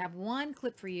 And then I have one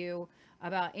clip for you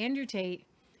about Andrew Tate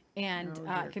and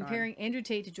comparing Andrew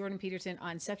Tate to Jordan Peterson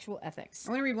on sexual ethics.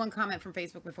 I want to read one comment from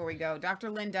Facebook before we go. Dr.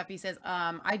 Lynn Duffy says,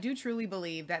 I do truly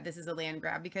believe that this is a land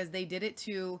grab because they did it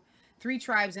to 3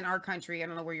 tribes in our country. I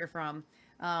don't know where you're from.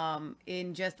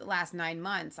 In just the last 9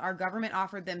 months, our government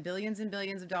offered them billions and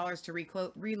billions of dollars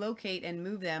to relocate and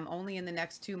move them only in the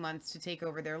next 2 months to take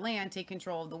over their land, take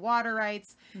control of the water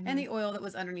rights and the oil that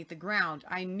was underneath the ground.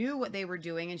 I knew what they were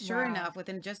doing. And sure enough,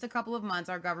 within just a couple of months,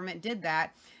 our government did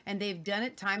that. And they've done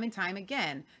it time and time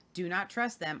again. Do not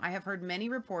trust them. I have heard many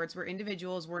reports where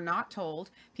individuals were not told,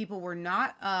 people were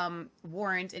not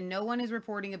warned, and no one is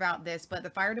reporting about this, but the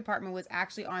fire department was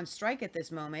actually on strike at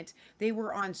this moment. They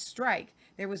were on strike.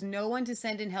 There was no one to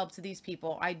send in help to these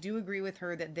people. I do agree with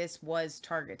her that this was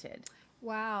targeted.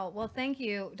 Wow. Well, thank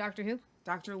you, Dr. Who?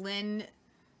 Dr. Lynn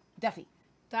Duffy.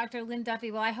 Dr. Lynn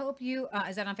Duffy. Well, I hope you,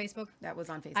 is that on Facebook? That was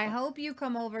on Facebook. I hope you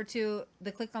come over to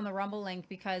the click on the Rumble link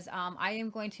because I am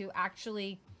going to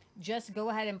actually just go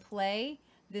ahead and play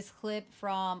this clip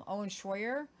from Owen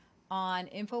Schroyer on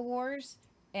InfoWars,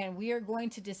 and we are going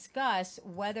to discuss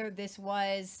whether this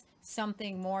was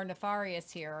something more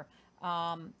nefarious here.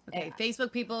 Okay,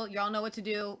 Facebook people, y'all know what to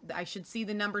do. I should see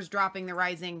the numbers dropping. They're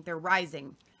rising. They're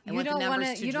rising. You don't want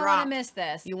to miss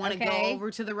this. You want to go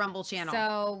over to the Rumble channel.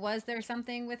 So, was there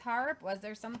something with HARP? Was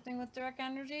there something with direct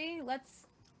energy? Let's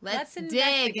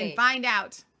dig and find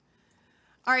out.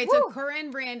 All right, so Corinne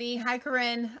Brandy, hi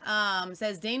Corinne,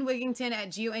 says Dane Wigington at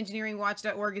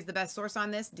geoengineeringwatch.org is the best source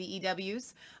on this,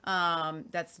 DEWs.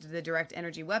 That's the direct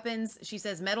energy weapons. She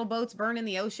says metal boats burn in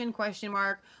the ocean, ?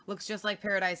 Looks just like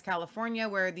Paradise, California,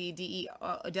 where the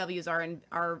DEWs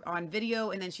are on video.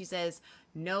 And then she says,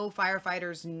 no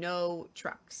firefighters, no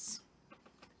trucks.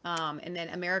 And then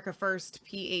America First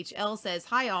PHL says,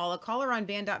 hi all, a caller on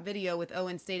Band.video with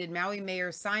Owen stated Maui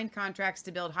mayor signed contracts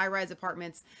to build high-rise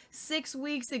apartments 6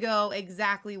 weeks ago,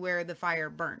 exactly where the fire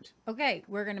burned. Okay,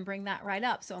 we're going to bring that right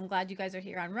up. So I'm glad you guys are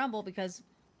here on Rumble because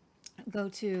go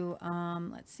to,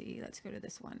 let's go to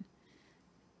this one.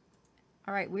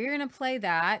 All right, we're going to play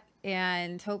that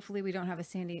and hopefully we don't have a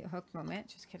Sandy Hook moment.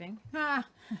 Just kidding. Ah.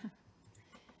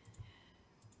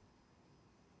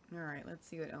 All right, let's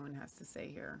see what Owen has to say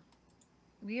here.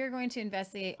 We are going to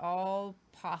investigate all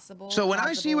possible. So when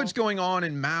I see what's going on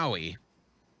in Maui,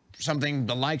 something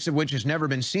the likes of which has never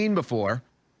been seen before,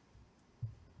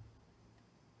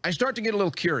 I start to get a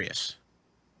little curious.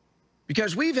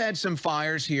 Because we've had some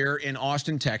fires here in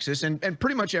Austin, Texas, and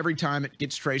pretty much every time it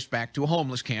gets traced back to a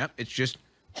homeless camp. It's just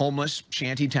homeless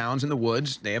shanty towns in the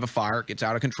woods. They have a fire, it gets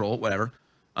out of control, whatever.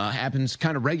 Happens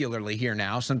kind of regularly here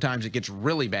now. Sometimes it gets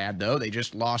really bad, though. They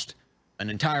just lost an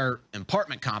entire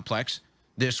apartment complex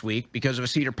this week because of a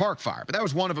Cedar Park fire. But that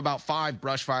was one of about 5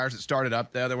 brush fires that started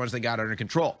up. The other ones they got under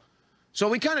control. So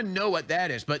we kind of know what that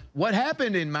is. But what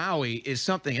happened in Maui is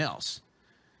something else.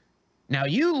 Now,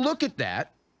 you look at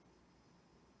that,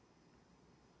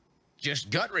 just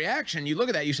gut reaction, you look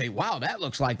at that, you say, wow, that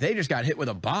looks like they just got hit with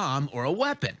a bomb or a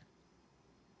weapon.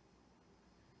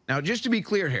 Now, just to be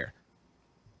clear here,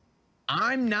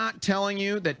 I'm not telling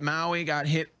you that Maui got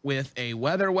hit with a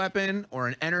weather weapon or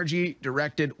an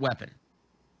energy-directed weapon.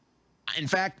 In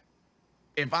fact,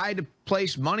 if I had to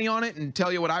place money on it and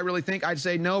tell you what I really think, I'd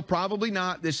say no, probably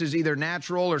not. This is either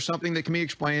natural or something that can be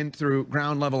explained through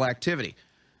ground-level activity.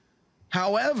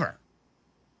 However,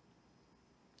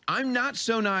 I'm not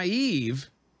so naive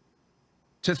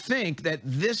to think that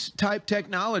this type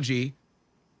technology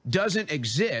doesn't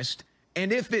exist.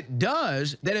 And if it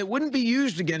does, then it wouldn't be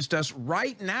used against us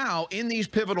right now in these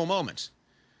pivotal moments.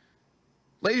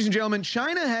 Ladies and gentlemen,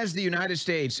 China has the United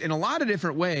States in a lot of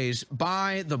different ways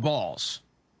by the balls.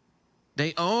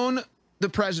 They own the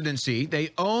presidency.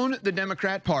 They own the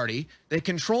Democrat Party. They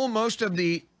control most of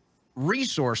the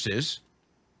resources.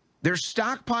 They're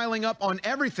stockpiling up on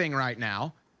everything right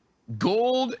now.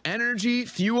 Gold, energy,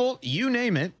 fuel, you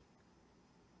name it.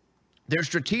 They're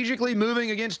strategically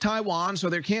moving against Taiwan, so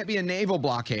there can't be a naval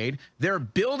blockade. They're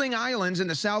building islands in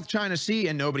the South China Sea,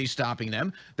 and nobody's stopping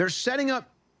them. They're setting up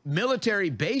military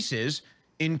bases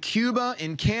in Cuba,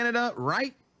 in Canada,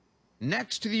 right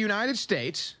next to the United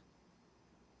States.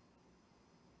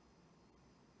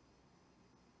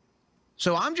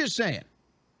 So I'm just saying.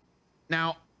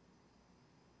 Now,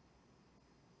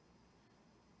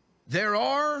 there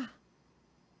are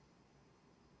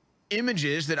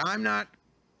images that I'm not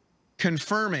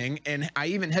confirming, and I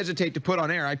even hesitate to put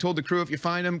on air. I told the crew, if you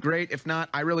find them, great. If not,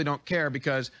 I really don't care,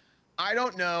 because I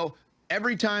don't know.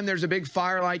 Every time there's a big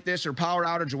fire like this or power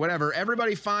outage or whatever,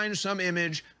 everybody finds some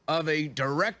image of a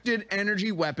directed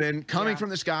energy weapon coming from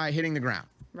the sky, hitting the ground.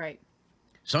 Right.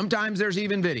 Sometimes there's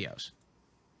even videos.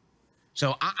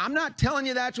 So I'm not telling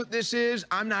you that's what this is.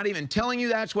 I'm not even telling you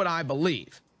that's what I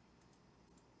believe.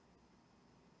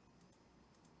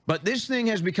 But this thing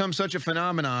has become such a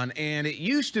phenomenon, and it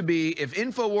used to be, if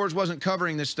InfoWars wasn't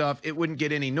covering this stuff, it wouldn't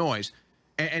get any noise.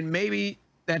 And maybe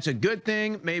that's a good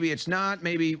thing. Maybe it's not.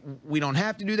 Maybe we don't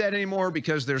have to do that anymore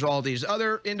because there's all these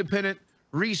other independent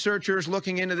researchers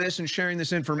looking into this and sharing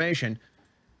this information.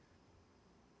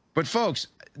 But folks,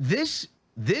 this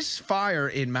fire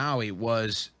in Maui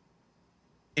was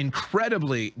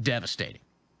incredibly devastating.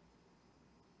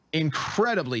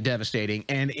 Incredibly devastating,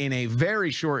 and in a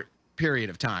very short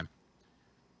period of time.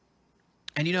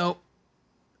 And you know,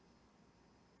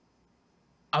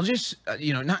 I'll just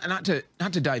not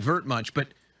to divert much, but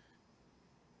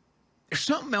there's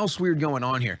something else weird going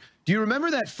on here. Do you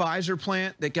remember that Pfizer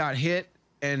plant that got hit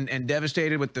and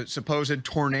devastated with the supposed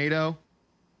tornado?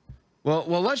 Well,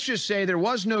 let's just say there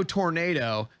was no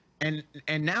tornado, and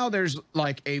now there's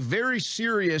like a very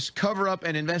serious cover-up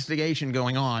and investigation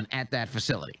going on at that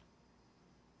facility.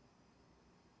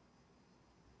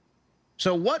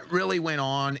 So what really went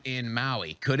on in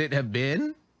Maui? Could it have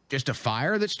been just a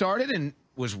fire that started and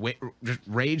was just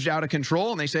raged out of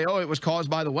control? And they say, oh, it was caused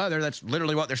by the weather. That's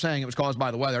literally what they're saying. It was caused by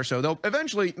the weather. So they'll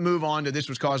eventually move on to this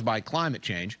was caused by climate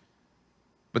change.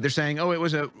 But they're saying, oh, it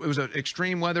was an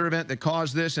extreme weather event that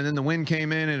caused this, and then the wind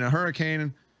came in and a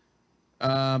hurricane.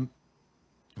 Well,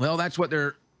 that's what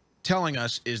they're telling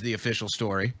us is the official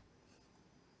story.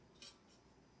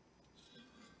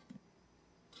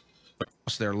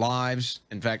 Their lives.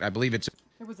 In fact, I believe it's,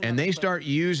 and they start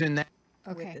using that.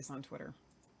 Okay. With this on Twitter.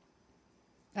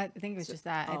 I think it was just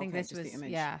that. I think this was, the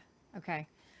yeah. Okay.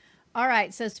 All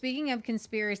right. So speaking of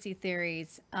conspiracy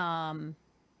theories,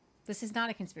 this is not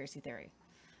a conspiracy theory.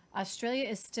 Australia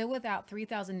is still without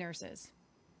 3,000 nurses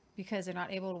because they're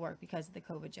not able to work because of the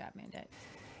COVID jab mandate.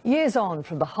 Years on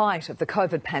from the height of the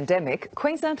COVID pandemic,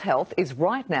 Queensland Health is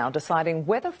right now deciding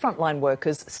whether frontline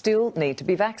workers still need to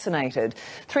be vaccinated.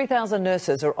 3,000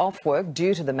 nurses are off work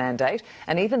due to the mandate,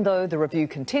 and even though the review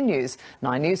continues,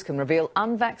 9 News can reveal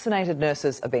unvaccinated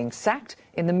nurses are being sacked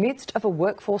in the midst of a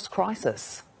workforce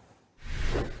crisis.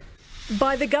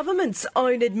 By the government's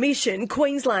own admission,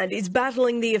 Queensland is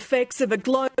battling the effects of a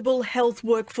global health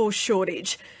workforce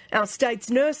shortage. Our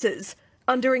state's nurses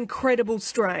under incredible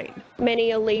strain.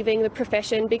 Many are leaving the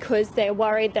profession because they're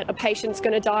worried that a patient's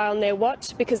going to die on their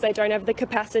watch because they don't have the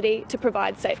capacity to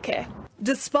provide safe care.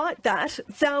 Despite that,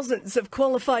 thousands of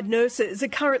qualified nurses are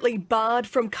currently barred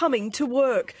from coming to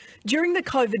work. During the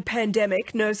COVID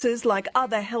pandemic, nurses, like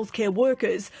other healthcare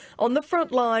workers on the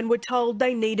front line, were told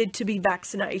they needed to be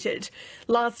vaccinated.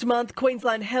 Last month,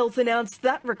 Queensland Health announced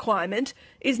that requirement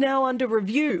is now under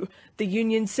review. The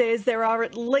union says there are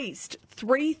at least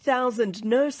 3,000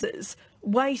 nurses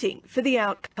waiting for the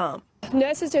outcome.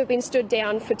 Nurses who have been stood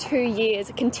down for 2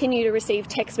 years continue to receive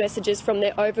text messages from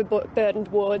their overburdened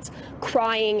wards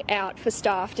crying out for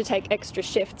staff to take extra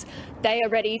shifts. They are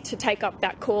ready to take up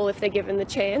that call if they're given the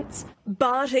chance.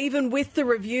 But even with the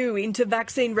review into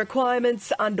vaccine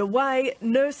requirements underway,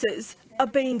 nurses are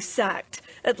being sacked.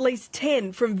 At least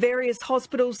 10 from various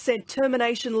hospitals sent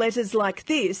termination letters like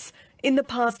this in the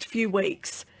past few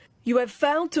weeks. You have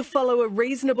failed to follow a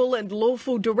reasonable and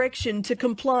lawful direction to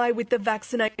comply with the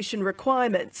vaccination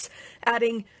requirements,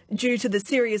 adding, due to the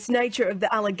serious nature of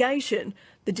the allegation,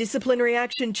 the disciplinary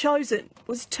action chosen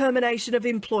was termination of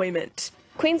employment.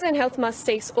 Queensland Health must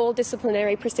cease all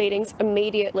disciplinary proceedings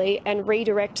immediately and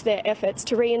redirect their efforts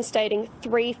to reinstating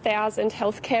 3,000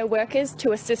 healthcare workers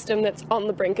to a system that's on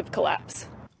the brink of collapse.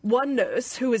 One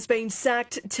nurse who has been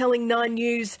sacked telling 9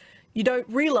 News, "You don't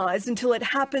realise until it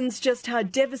happens just how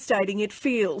devastating it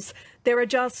feels. There are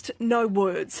just no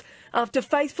words. After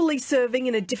faithfully serving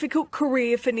in a difficult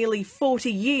career for nearly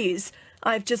 40 years,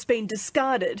 I've just been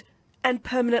discarded and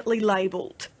permanently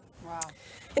labelled." Wow.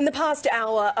 In the past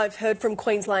hour, I've heard from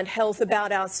Queensland Health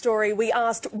about our story. We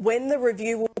asked when the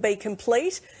review will be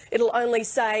complete. It'll only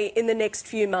say in the next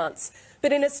few months.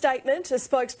 But in a statement, a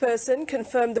spokesperson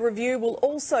confirmed the review will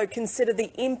also consider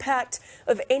the impact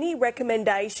of any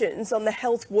recommendations on the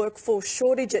health workforce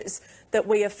shortages that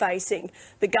we are facing.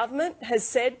 The government has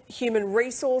said human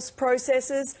resource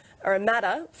processes are a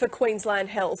matter for Queensland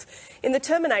Health. In the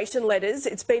termination letters,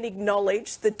 it's been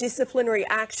acknowledged that disciplinary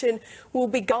action will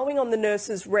be going on the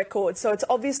nurses' record. So it's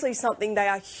obviously something they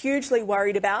are hugely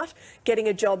worried about, getting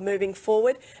a job moving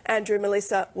forward. Andrew and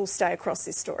Melissa will stay across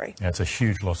this story. Yeah, it's a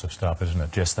huge loss of staff, isn't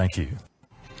it? Jess, thank you.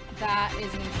 That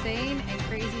is insane and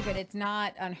crazy, but it's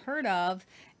not unheard of.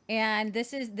 And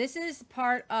this is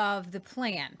part of the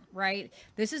plan, right?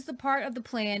 This is the part of the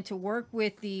plan to work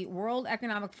with the World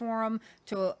Economic Forum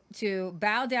to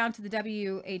bow down to the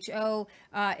WHO.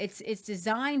 It's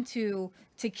designed to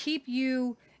keep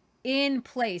you in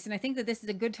place, and I think that this is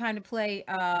a good time to play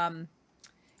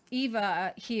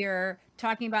Eva here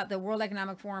talking about the World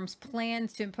Economic Forum's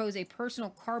plans to impose a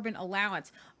personal carbon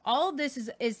allowance. All of this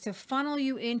is to funnel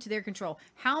you into their control.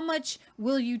 How much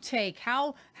will you take?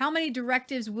 How many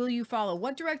directives will you follow?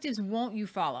 What directives won't you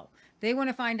follow? They want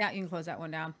to find out. You can close that one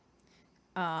down.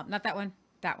 Not that one.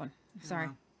 That one. Sorry.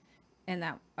 And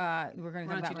that we're going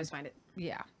to. Why don't you just find it?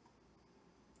 Yeah.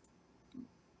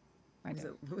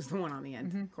 It was the one on the end.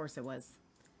 Mm-hmm. Of course it was.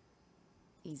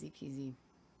 Easy peasy.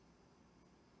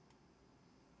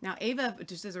 Now, Ava,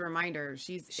 just as a reminder,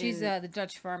 she's the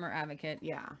Dutch farmer advocate.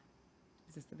 Yeah.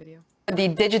 Is this the video? The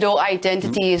digital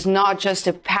identity is not just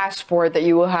a passport that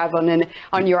you will have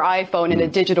on your iPhone in a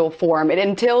digital form. It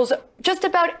entails just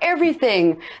about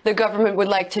everything the government would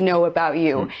like to know about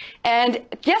you. And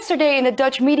yesterday in the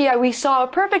Dutch media, we saw a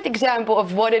perfect example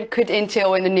of what it could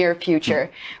entail in the near future.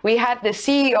 We had the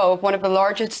CEO of one of the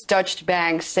largest Dutch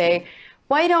banks say,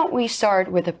 "Why don't we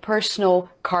start with a personal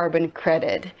carbon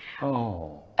credit?"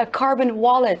 Oh. A carbon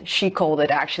wallet, she called it,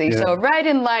 actually. Yeah. So right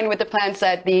in line with the plans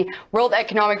that the World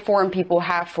Economic Forum people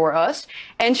have for us.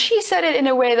 And she said it in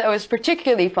a way that was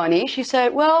particularly funny. She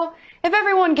said, well, if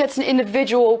everyone gets an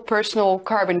individual personal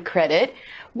carbon credit,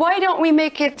 why don't we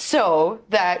make it so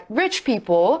that rich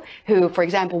people who, for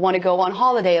example, want to go on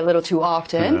holiday a little too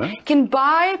often can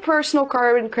buy personal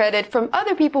carbon credit from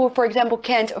other people who, for example,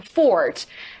 can't afford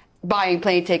buying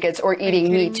plane tickets or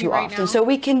eating meat too often. So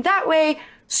we can that way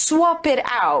swap it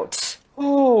out.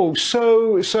 Oh,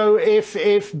 so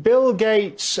if Bill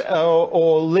Gates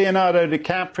or Leonardo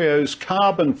DiCaprio's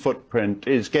carbon footprint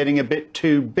is getting a bit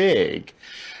too big,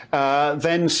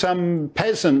 then some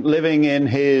peasant living in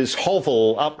his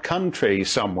hovel up country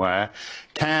somewhere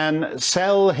can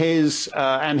sell his,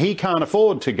 and he can't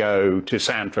afford to go to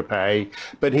Saint-Tropez,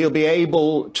 but he'll be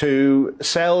able to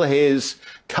sell his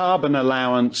carbon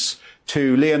allowance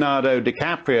to Leonardo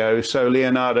DiCaprio so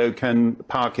Leonardo can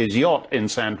park his yacht in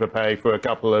Saint-Tropez for a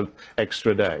couple of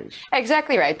extra days.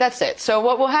 Exactly right. That's it. So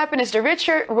what will happen is the rich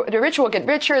will get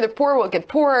richer, the poor will get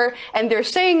poorer, and they're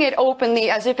saying it openly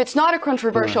as if it's not a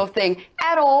controversial thing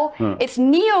at all. It's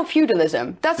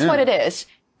neo-feudalism. That's what it is.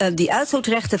 Die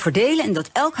uitstootrechten verdelen en dat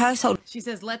elk huishouden... She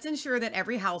says, let's ensure that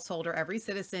every household or every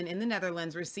citizen in the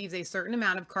Netherlands receives a certain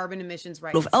amount of carbon emissions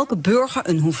rights. Of elke burger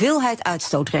een hoeveelheid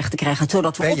uitstootrechten krijgen,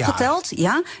 zodat we opgeteld,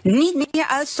 niet meer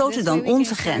uitstoten dan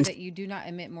onze grens.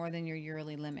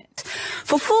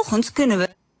 Vervolgens kunnen we...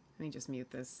 Let me just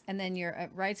mute this. And then your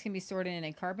rights can be stored in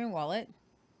a carbon wallet.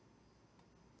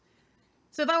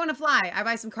 So if I want to fly, I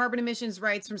buy some carbon emissions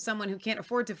rights from someone who can't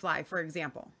afford to fly, for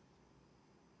example.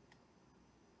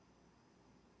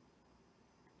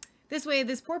 This way,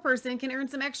 this poor person can earn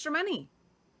some extra money.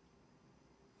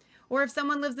 Or if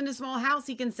someone lives in a small house,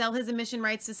 he can sell his emission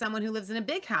rights to someone who lives in a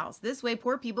big house. This way,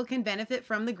 poor people can benefit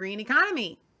from the green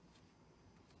economy.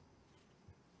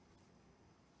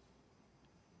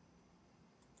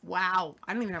 Wow.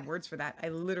 I don't even have words for that. I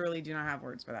literally do not have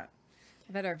words for that.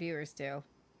 I bet our viewers do.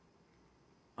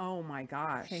 Oh my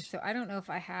gosh. Okay, so I don't know if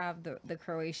I have the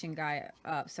Croatian guy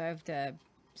up, so I have to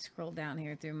scroll down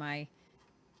here through my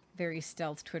very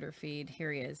stealth Twitter feed.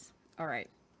 Here he is. All right.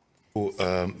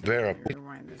 Vera,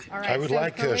 All right. I would so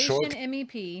like a short. Croatian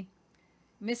MEP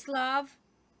Mislav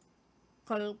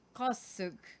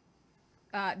Kolkosuk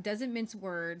doesn't mince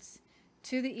words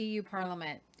to the EU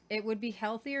Parliament. It would be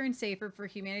healthier and safer for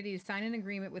humanity to sign an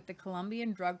agreement with the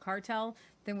Colombian drug cartel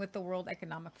than with the World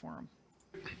Economic Forum.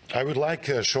 I would like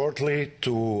shortly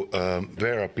to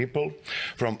Vera people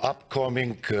from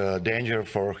upcoming danger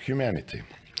for humanity.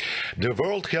 The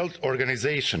World Health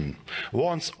Organization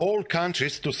wants all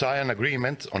countries to sign an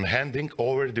agreement on handing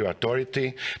over the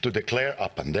authority to declare a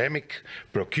pandemic,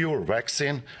 procure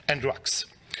vaccine and drugs.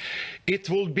 It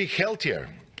would be healthier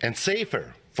and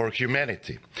safer for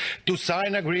humanity to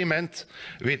sign agreement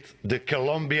with the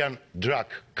Colombian drug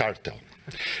cartel.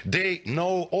 They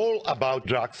know all about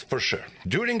drugs for sure.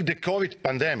 During the COVID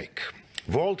pandemic,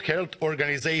 World Health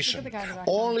Organization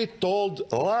only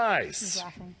told lies.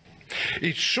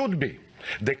 It should be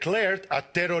declared a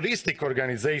terroristic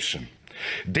organization.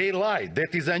 They lied.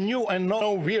 That is a new and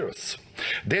known virus.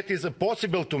 That is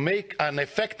possible to make an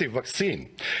effective vaccine.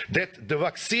 That the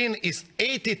vaccine is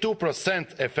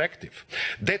 82% effective.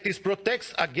 That it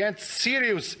protects against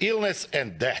serious illness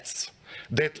and deaths.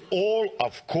 That all,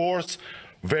 of course,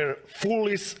 were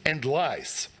foolish and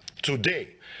lies. Today,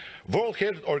 World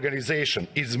Health Organization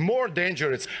is more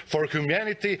dangerous for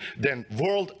humanity than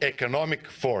World Economic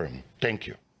Forum. Thank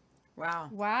you. Wow.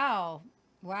 Wow.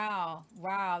 Wow.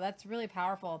 Wow. That's really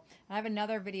powerful. I have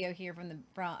another video here from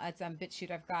it's on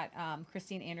BitChute. I've got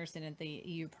Christine Anderson at the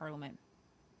EU Parliament.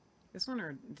 This one or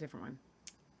a different one?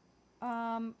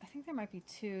 I think there might be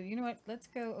two. You know what? Let's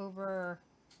go over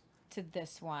to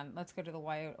this one. Let's go to the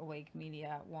Wide Awake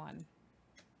Media one.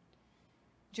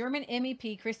 German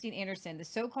MEP Christine Anderson. The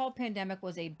so-called pandemic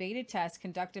was a beta test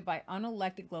conducted by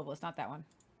unelected globalists. Not that one.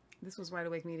 This was Wide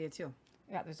Awake Media too.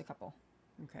 Yeah, there's a couple.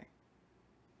 Okay.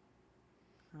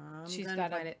 She's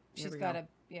got it. She's got it.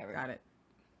 Yeah, got it.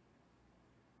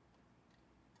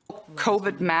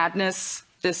 COVID madness,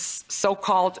 this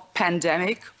so-called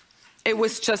pandemic, it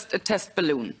was just a test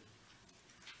balloon,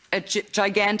 a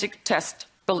gigantic test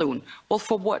balloon. Well,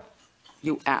 for what,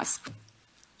 you ask?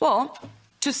 Well,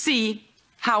 to see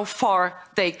how far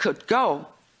they could go,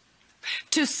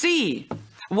 to see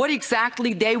what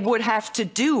exactly they would have to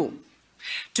do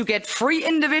to get free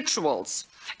individuals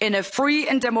in a free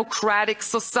and democratic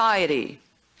society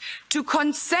to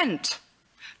consent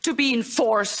to being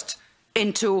forced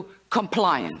into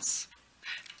compliance.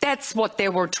 That's what they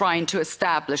were trying to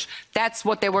establish. That's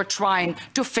what they were trying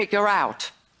to figure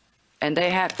out. And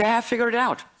they have figured it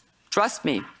out. Trust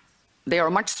me, they are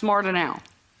much smarter now.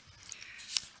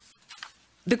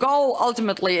 The goal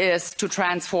ultimately is to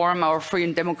transform our free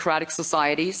and democratic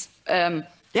societies,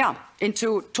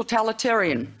 into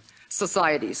totalitarian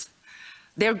societies.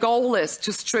 Their goal is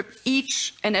to strip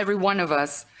each and every one of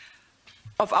us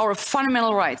of our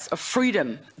fundamental rights of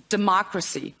freedom,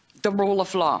 democracy, the rule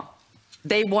of law.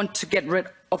 They want to get rid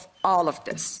of all of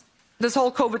this. This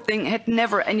whole COVID thing had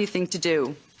never anything to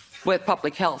do with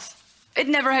public health. It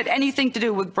never had anything to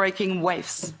do with breaking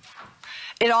waves.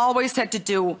 It always had to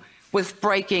do with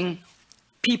breaking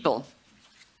people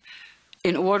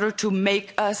in order to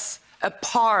make us a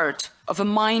part of a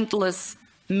mindless,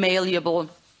 malleable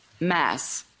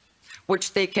mass,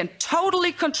 which they can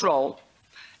totally control,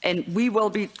 and we will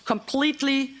be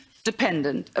completely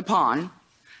dependent upon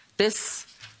this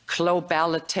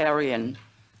globalitarian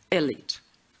elite.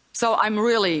 So I'm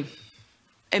really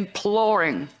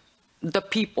imploring the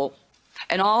people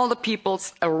and all the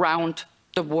peoples around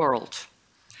the world,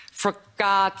 for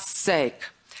God's sake,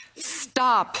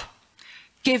 stop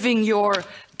giving your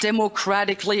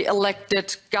democratically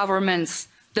elected governments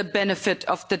the benefit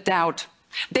of the doubt.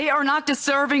 They are not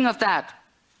deserving of that.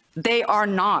 They are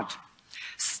not.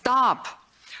 Stop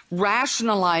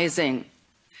rationalizing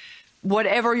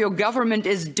whatever your government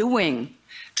is doing.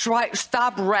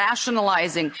 Stop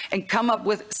rationalizing and come up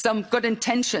with some good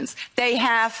intentions. They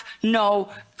have no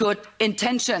good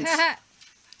intentions.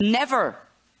 Never.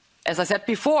 As I said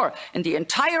before, in the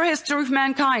entire history of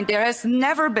mankind, there has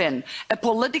never been a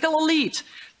political elite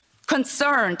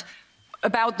concerned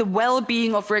about the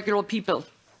well-being of regular people.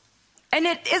 And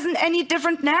it isn't any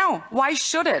different now. Why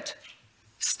should it?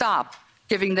 Stop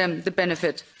giving them the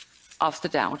benefit of the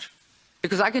doubt.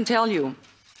 Because I can tell you,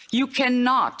 you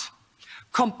cannot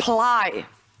comply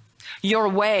your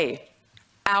way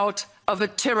out of a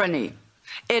tyranny.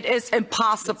 It is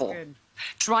impossible.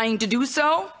 Trying to do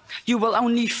so, you will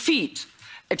only feed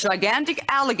a gigantic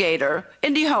alligator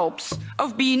in the hopes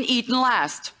of being eaten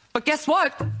last. But guess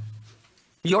what?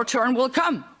 Your turn will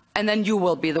come, and then you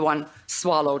will be the one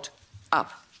swallowed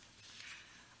up.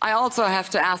 I also have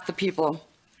to ask the people,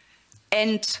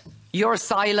 end your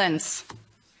silence.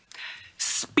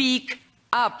 Speak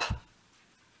up.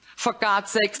 For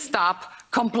God's sake, stop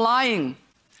complying.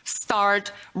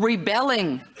 Start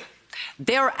rebelling.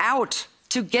 They're out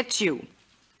to get you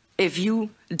if you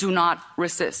do not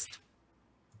resist.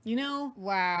 You know,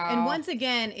 wow. And once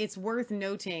again, it's worth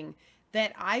noting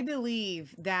that I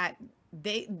believe that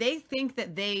they think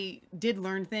that they did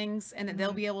learn things and that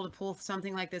they'll be able to pull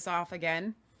something like this off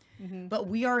again. But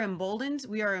we are emboldened,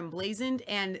 we are emblazoned,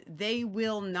 and they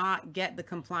will not get the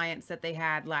compliance that they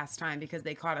had last time because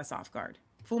they caught us off guard.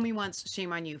 Fool me once,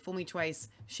 shame on you. Fool me twice,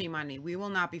 shame on me. We will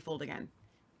not be fooled again.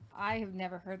 I have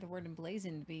never heard the word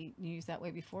emblazoned be used that way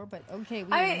before, but okay.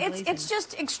 It's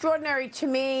just extraordinary to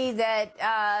me that,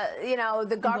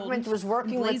 the government was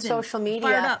working with social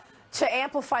media to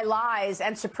amplify lies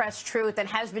and suppress truth and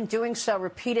has been doing so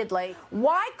repeatedly.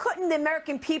 Why couldn't the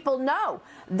American people know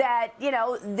that,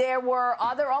 there were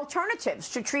other alternatives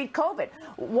to treat COVID?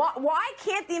 Why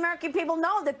can't the American people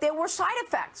know that there were side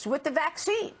effects with the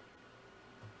vaccine?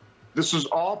 This was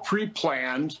all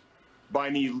pre-planned by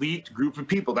an elite group of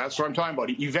people. That's what I'm talking about.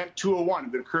 Event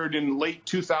 201 that occurred in late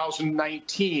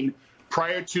 2019,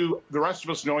 prior to the rest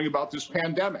of us knowing about this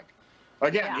pandemic.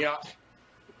 Again,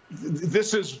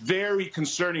 this is very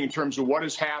concerning in terms of what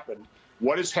has happened,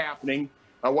 what is happening,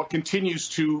 what continues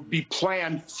to be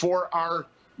planned for our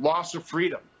loss of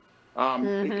freedom.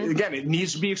 Again, it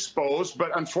needs to be exposed,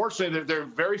 but unfortunately, there are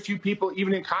very few people,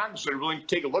 even in Congress, that are willing to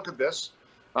take a look at this.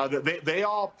 They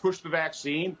all push the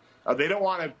vaccine. They don't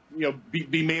want to,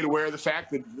 be made aware of the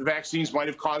fact that the vaccines might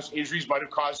have caused injuries, might have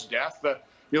caused death.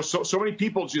 So many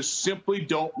people just simply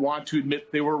don't want to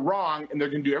admit they were wrong, and they're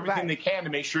going to do everything they can to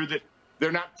make sure that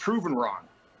they're not proven wrong.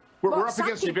 We're up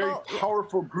against a very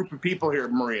powerful group of people here,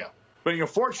 Maria. But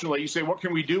fortunately, you say, what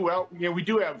can we do? Well, we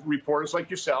do have reporters like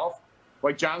yourself,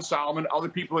 like John Solomon, other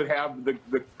people that have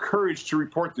the courage to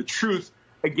report the truth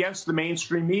against the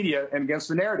mainstream media and against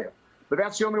the narrative. But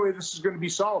that's the only way this is going to be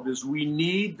solved, is we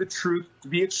need the truth to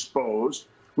be exposed.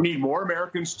 We need more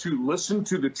Americans to listen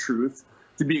to the truth,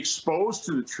 to be exposed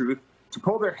to the truth, to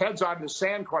pull their heads out of the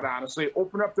sand, quite honestly,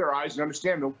 open up their eyes and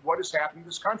understand what is happening in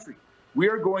this country. We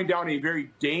are going down a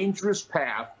very dangerous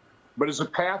path, but it's a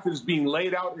path that is being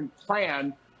laid out and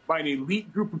planned by an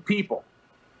elite group of people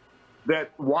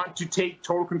that want to take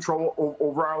total control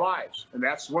over our lives. And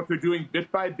that's what they're doing bit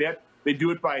by bit. They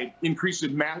do it by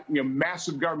increasing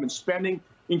massive government spending,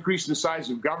 increasing the size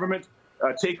of government,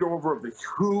 takeover of the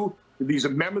WHO. These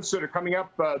amendments that are coming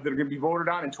up that are going to be voted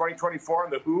on in 2024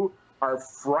 on the WHO are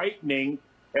frightening,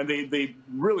 and they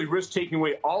really risk taking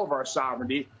away all of our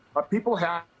sovereignty. People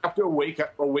have to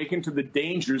awaken to the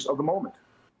dangers of the moment.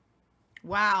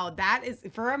 Wow, that is,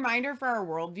 for a reminder for our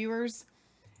world viewers,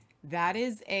 that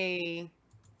is a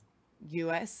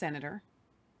U.S. Senator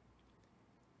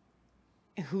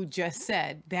who just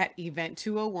said that Event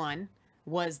 201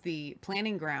 was the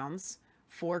planning grounds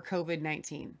for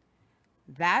COVID-19.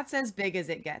 That's as big as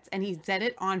it gets. And he said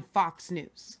it on Fox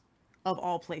News, of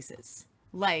all places.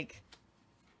 Like,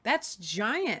 that's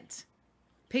giant.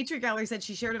 Patriot Gallery said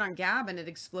she shared it on Gab and it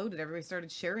exploded. Everybody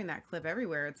started sharing that clip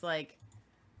everywhere. It's like,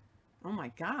 Oh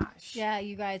my gosh. Yeah,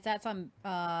 you guys, that's on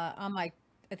my,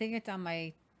 I think it's on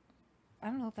my, I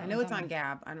don't know if that I know one's it's on my-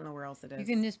 Gab. I don't know where else it is. You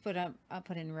can just I'll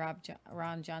put in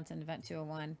Ron Johnson Event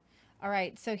 201. All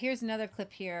right, so here's another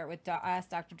clip here with I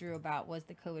asked Dr. Drew about, was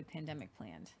the COVID pandemic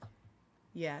planned?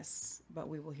 Yes, but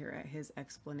we will hear his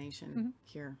explanation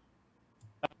here.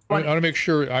 I want to make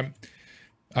sure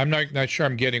I'm not sure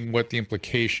I'm getting what the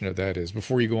implication of that is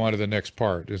before you go on to the next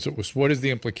part. What is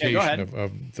the implication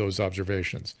of those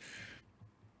observations?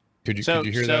 Could you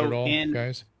hear that at all,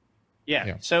 guys?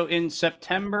 Yeah. So in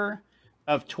September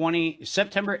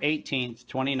 18th,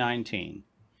 2019,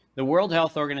 the World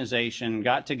Health Organization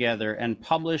got together and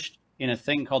published in a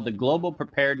thing called the Global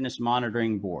Preparedness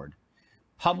Monitoring Board,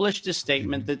 published a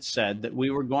statement that said that we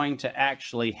were going to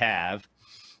actually have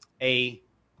a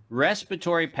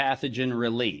respiratory pathogen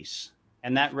release.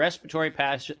 And that respiratory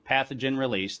pathogen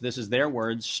release, this is their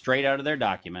words straight out of their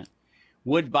document,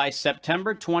 would by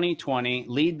September 2020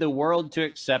 lead the world to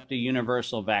accept a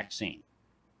universal vaccine.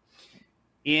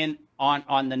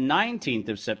 On the 19th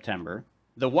of September,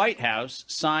 the White House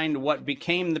signed what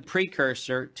became the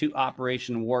precursor to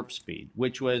Operation Warp Speed,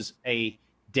 which was a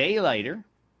day later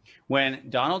when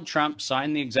Donald Trump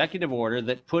signed the executive order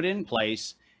that put in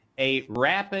place a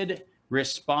rapid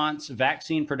response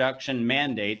vaccine production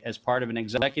mandate as part of an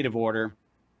executive order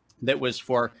that was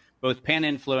for both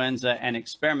pan-influenza and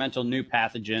experimental new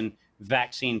pathogen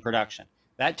vaccine production.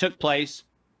 That took place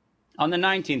on the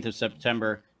 19th of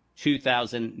September,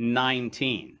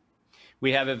 2019.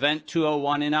 We have Event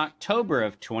 201 in October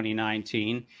of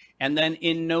 2019, and then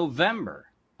in November,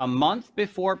 a month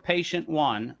before Patient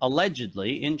 1,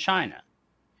 allegedly in China,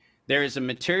 there is a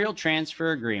material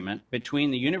transfer agreement between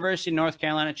the University of North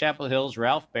Carolina, Chapel Hill's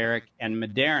Ralph Baric and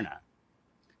Moderna,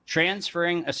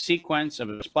 transferring a sequence of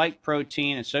a spike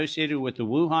protein associated with the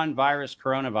Wuhan virus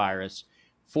coronavirus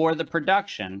for the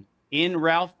production, in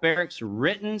Ralph Baric's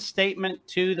written statement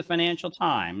to the Financial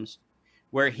Times,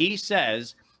 where he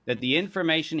says that the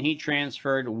information he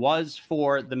transferred was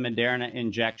for the Moderna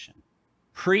injection,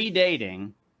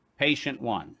 predating Patient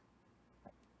 1.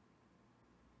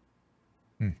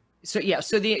 So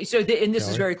and this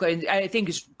is very clear. And I think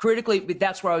is critically,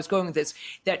 that's where I was going with this,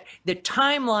 that the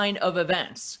timeline of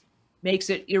events makes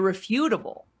it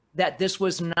irrefutable that this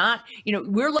was not,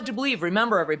 we're led to believe,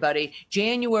 remember everybody,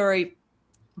 January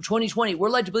 2020, we're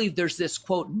led to believe there's this,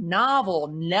 quote, novel,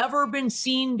 never been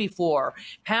seen before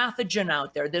pathogen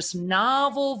out there, this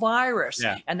novel virus.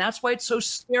 Yeah. And that's why it's so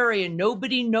scary and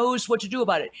nobody knows what to do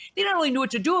about it. They not only knew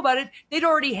what to do about it, they'd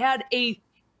already had a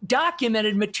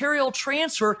documented material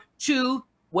transfer to,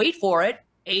 wait for it,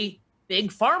 a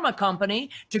big pharma company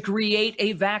to create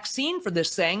a vaccine for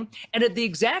this thing. And at the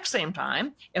exact same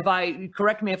time,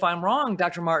 correct me if I'm wrong,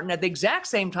 Dr. Martin, at the exact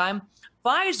same time,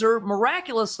 Pfizer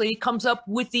miraculously comes up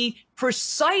with the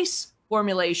precise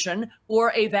formulation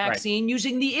for a vaccine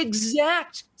using the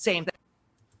exact same thing.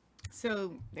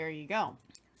 So there you go.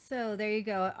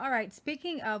 All right.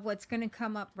 Speaking of what's going to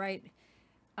come up, right?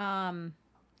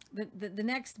 The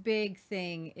next big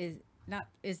thing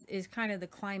is kind of the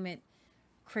climate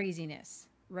craziness,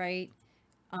 right?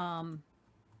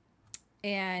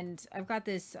 And I've got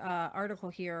this article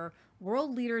here.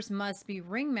 World leaders must be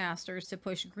ringmasters to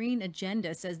push green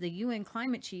agenda, says the UN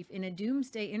climate chief in a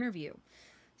doomsday interview.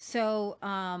 So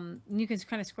you can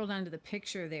kind of scroll down to the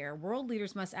picture there. World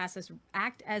leaders must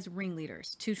act as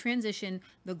ringleaders to transition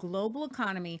the global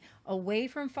economy away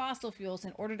from fossil fuels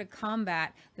in order to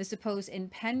combat the supposed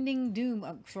impending doom.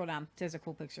 Scroll down. There's a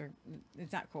cool picture.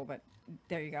 It's not cool, but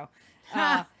there you go.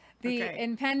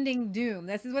 Impending doom.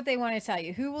 This is what they want to tell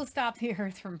you. Who will stop the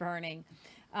earth from burning?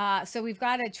 So we've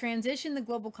got to transition the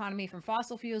global economy from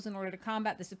fossil fuels in order to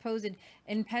combat the supposed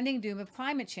impending doom of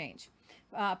climate change.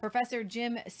 Professor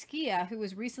Jim Skia, who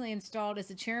was recently installed as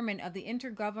the chairman of the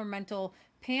Intergovernmental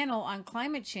Panel on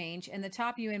Climate Change and the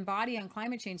top UN body on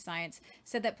climate change science,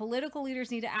 said that political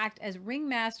leaders need to act as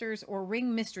ringmasters or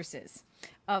ringmistresses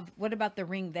of, what about the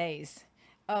ring theys,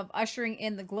 of ushering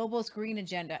in the globalist green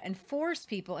agenda and force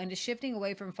people into shifting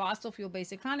away from fossil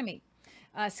fuel-based economy.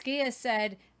 Skia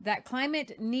said that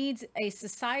climate needs a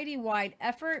society-wide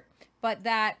effort, but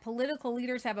that political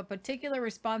leaders have a particular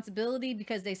responsibility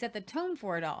because they set the tone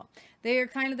for it all. They are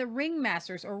kind of the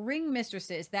ringmasters or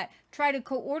ringmistresses that try to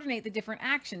coordinate the different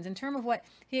actions. In terms of what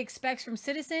he expects from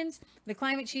citizens, the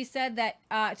climate chief said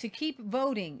that to keep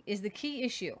voting is the key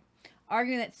issue,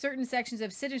 arguing that certain sections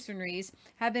of citizenry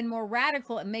have been more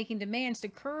radical in making demands to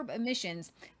curb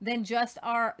emissions than just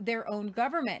their own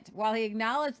government. While he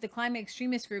acknowledged the climate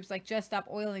extremist groups like Just Stop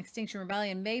Oil and Extinction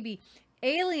Rebellion may be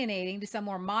alienating to some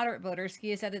more moderate voters,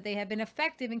 Skia said that they have been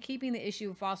effective in keeping the issue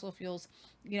of fossil fuels,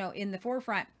 in the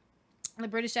forefront. the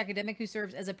British academic who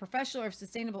serves as a professor of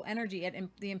sustainable energy at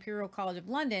the Imperial College of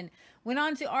London, went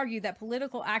on to argue that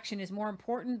political action is more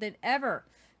important than ever.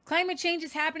 Climate change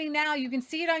is happening now. You can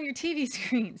see it on your TV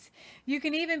screens. You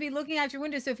can even be looking out your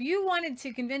window. So if you wanted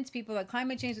to convince people that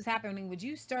climate change was happening, would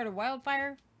you start a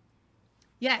wildfire?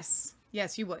 Yes.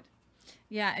 Yes, you would.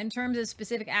 Yeah, in terms of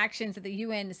specific actions that the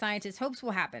UN scientists hopes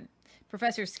will happen.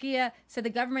 Professor Skia said the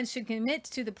government should commit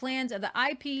to the plans of the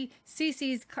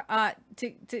IPCC's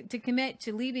to commit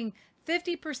to leaving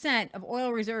 50% of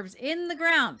oil reserves in the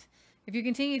ground. If you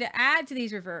continue to add to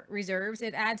these reserves,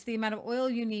 it adds the amount of oil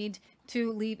you need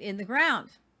to leave in the ground.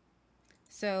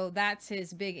 So that's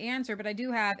his big answer. But I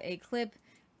do have a clip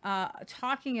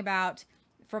talking about,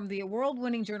 from the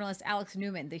award-winning journalist Alex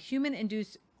Newman, the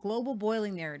human-induced global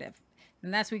boiling narrative.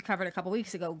 And that's what we covered a couple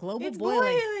weeks ago. Global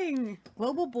boiling.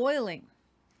 Global boiling.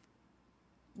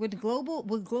 Would global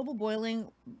boiling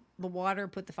the water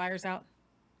put the fires out?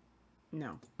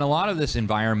 No. A lot of this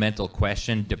environmental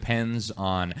question depends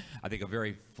on, I think, a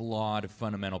very flawed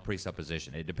fundamental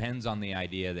presupposition. It depends on the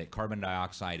idea that carbon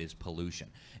dioxide is pollution.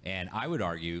 And I would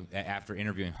argue, after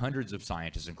interviewing hundreds of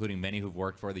scientists, including many who've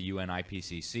worked for the UN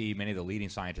IPCC, many of the leading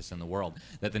scientists in the world,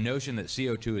 that the notion that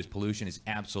CO2 is pollution is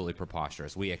absolutely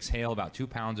preposterous. We exhale about 2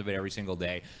 pounds of it every single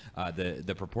day.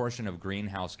 The proportion of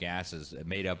greenhouse gases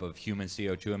made up of human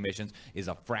CO2 emissions is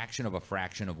a fraction of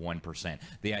 1%.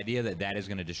 The idea that that is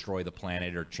going to destroy the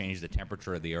planet or change the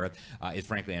temperature of the earth is,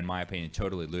 frankly, in my opinion,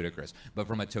 totally ludicrous. But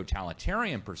from a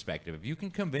totalitarian perspective, if you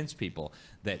can convince people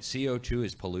that CO2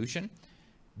 is pollution,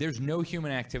 there's no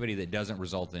human activity that doesn't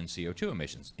result in CO2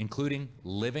 emissions, including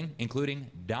living, including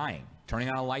dying, turning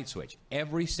on a light switch.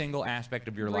 Every single aspect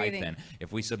of your life, then,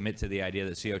 if we submit to the idea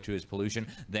that CO2 is pollution,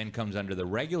 then comes under the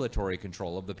regulatory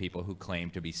control of the people who claim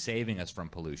to be saving us from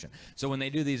pollution. So when they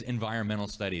do these environmental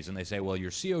studies and they say, well,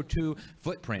 your CO2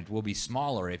 footprint will be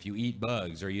smaller if you eat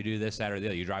bugs or you do this, that, or the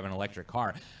other, you drive an electric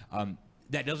car,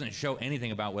 that doesn't show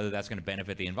anything about whether that's going to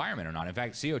benefit the environment or not. In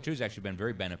fact, CO2 has actually been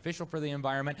very beneficial for the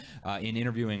environment. In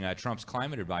interviewing Trump's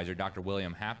climate advisor, Dr.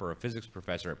 William Happer, a physics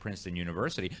professor at Princeton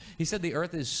University, he said the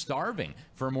Earth is starving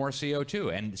for more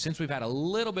CO2. And since we've had a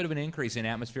little bit of an increase in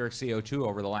atmospheric CO2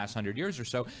 over the last 100 years or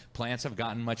so, plants have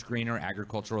gotten much greener,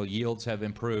 agricultural yields have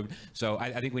improved. So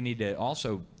I think we need to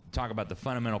also talk about the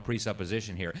fundamental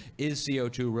presupposition here. Is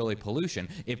CO2 really pollution?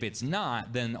 If it's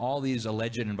not, then all these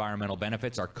alleged environmental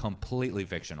benefits are completely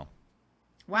fictional.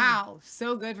 Wow,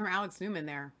 so good from Alex Newman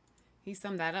there. He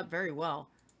summed that up very well.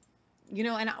 You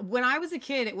know, and when I was a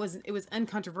kid, it was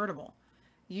uncontrovertible.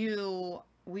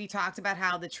 We talked about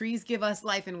how the trees give us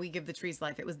life and we give the trees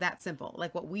life. It was that simple.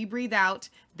 Like what we breathe out,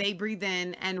 they breathe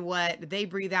in, and what they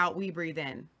breathe out, we breathe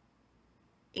in.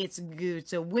 It's good.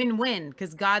 It's a win-win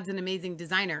because God's an amazing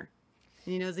designer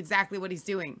and he knows exactly what he's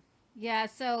doing. Yeah.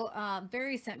 So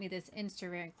Barry sent me this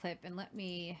Instagram clip, and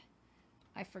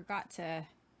I forgot to,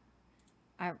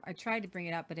 I tried to bring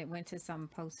it up, but it went to some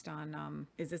post on,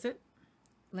 is this it?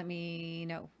 Let me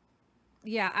know.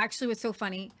 Yeah, actually what's so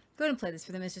funny, go ahead and play this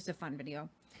for them. It's just a fun video.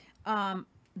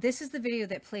 This is the video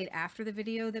that played after the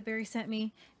video that Barry sent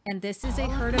me. And this is a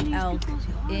herd of elk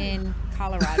in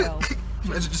Colorado.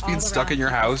 Imagine just being stuck in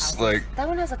your house, like. That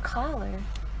one has a collar.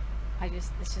 I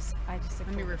just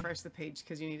Let me refresh the page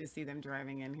because you need to see them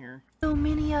driving in here. So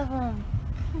many of them.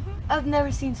 I've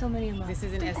never seen so many of them. This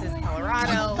is in Estes,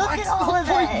 Colorado. Look at all of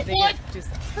that. They just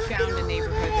found a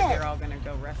neighborhood that they're all gonna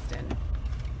go rest in.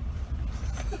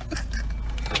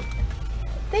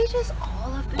 They just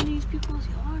all up in these people's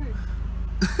yards.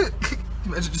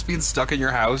 Imagine just being stuck in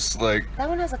your house, like. That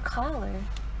one has a collar.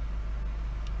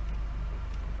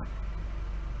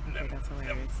 Okay, that's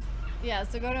hilarious. Yeah,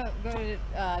 so go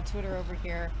to Twitter over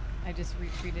here. I just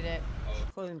retweeted it.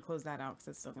 Close that out because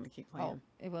it's still going to keep playing.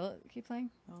 Oh, it will keep playing?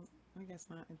 Oh, I guess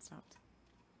not. It stopped.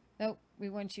 Nope. We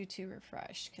want you to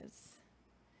refresh because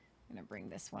I'm going to bring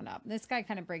this one up. This guy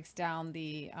kind of breaks down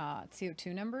the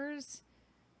CO2 numbers.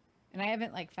 And I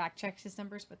haven't fact checked his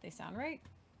numbers, but they sound right.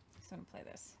 So I'm going to play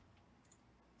this.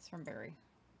 It's from Barry.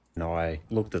 And I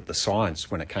looked at the science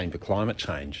when it came to climate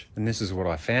change, and this is what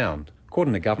I found.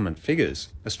 According to government figures,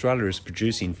 Australia is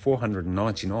producing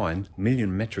 499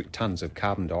 million metric tonnes of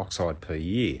carbon dioxide per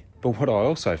year. But what I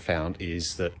also found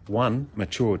is that one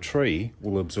mature tree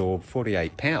will absorb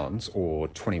 48 pounds or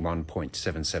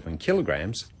 21.77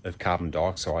 kilograms of carbon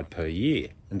dioxide per year.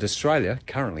 And Australia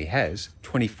currently has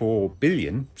 24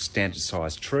 billion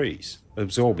standard-sized trees.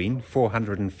 absorbing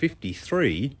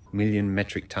 453 million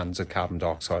metric tonnes of carbon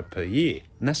dioxide per year.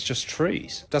 And that's just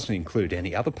trees. Doesn't include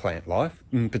any other plant life,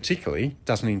 and particularly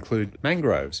doesn't include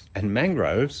mangroves. And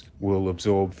mangroves will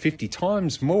absorb 50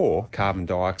 times more carbon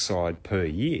dioxide per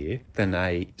year than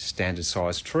a standard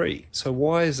sized tree. So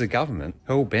why is the government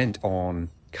hell-bent on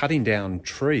cutting down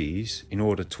trees in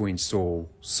order to install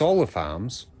solar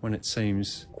farms when it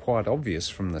seems quite obvious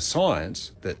from the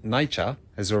science that nature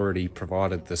has already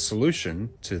provided the solution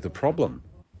to the problem?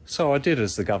 So I did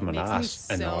as the government asked.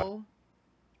 Makes me so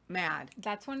mad.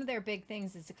 That's one of their big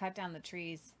things, is to cut down the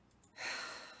trees.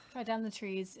 Cut down the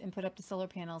trees and put up the solar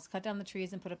panels. Cut down the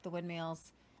trees and put up the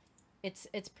windmills. It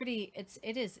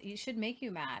should make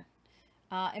you mad.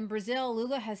 In Brazil,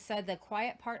 Lula has said the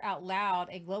quiet part out loud: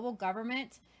 a global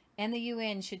government and the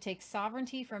UN should take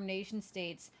sovereignty from nation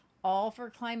states, all for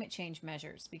climate change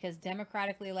measures, because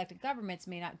democratically elected governments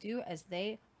may not do as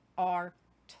they are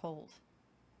told.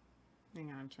 Hang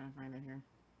on, I'm trying to find it here.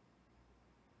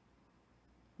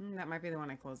 That might be the one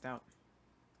I closed out.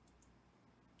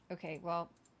 Okay, well,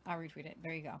 I'll retweet it.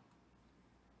 There you go.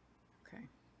 Okay.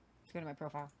 Let's go to my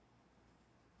profile.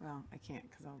 Well, I can't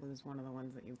because I'll lose one of the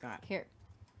ones that you've got. Here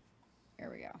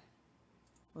we go.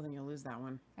 Well, then you'll lose that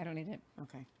one. I don't need it.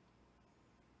 Okay.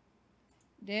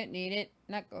 Didn't need it.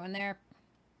 Not going there.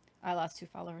 I lost 2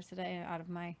 followers today out of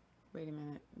my... Wait a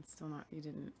minute. It's still not... You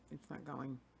didn't... It's not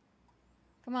going.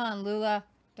 Come on, Lula.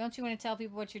 Don't you want to tell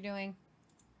people what you're doing?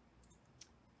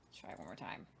 Try one more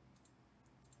time.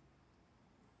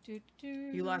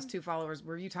 You lost 2 followers.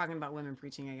 Were you talking about women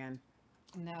preaching again?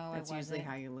 No, That's usually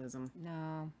how you lose them.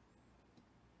 No.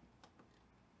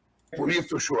 Por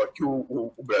isso, show aqui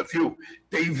o Brasil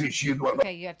tem investido...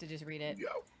 Okay, you have to just read it.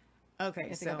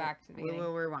 Okay, so go back to the beginning.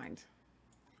 We'll rewind.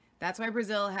 That's why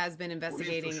Brazil has been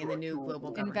investigating in the new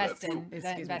global governance.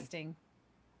 Investing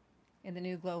in the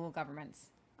new global governments.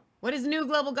 What is new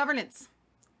global governance?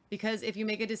 Because if you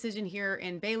make a decision here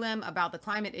in Belém about the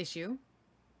climate issue,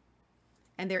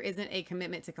 and there isn't a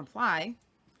commitment to comply,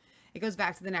 it goes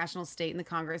back to the national state and the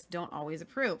Congress don't always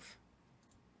approve.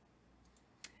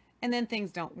 And then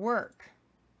things don't work.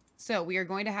 So we are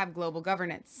going to have global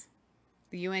governance.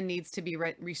 The UN needs to be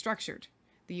restructured.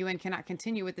 The UN cannot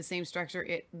continue with the same structure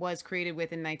it was created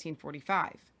with in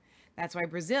 1945. That's why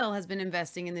Brazil has been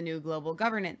investing in the new global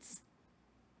governance.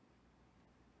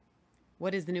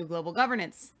 What is the new global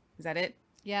governance? Is that it?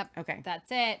 Yep. Okay.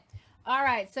 That's it. All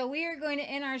right. So we are going to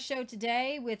end our show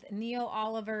today with Neil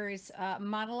Oliver's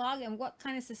monologue. And what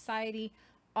kind of society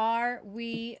are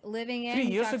we living in? 3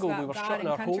 years ago, we were God shutting and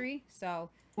our country. So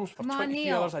homes for come on, 23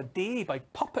 Neil. hours a day by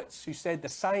puppets who said the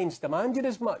science demanded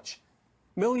as much.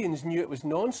 Millions knew it was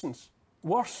nonsense.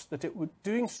 Worse, that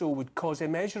doing so would cause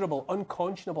immeasurable,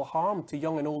 unconscionable harm to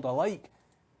young and old alike.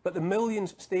 But the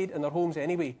millions stayed in their homes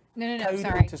anyway, cowed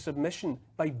sorry. into submission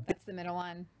by... That's the middle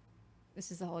one. This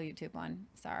is the whole YouTube one.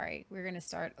 Sorry. We're going to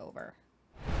start over.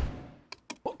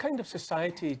 What kind of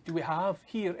society do we have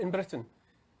here in Britain?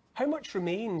 How much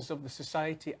remains of the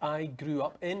society I grew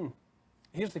up in?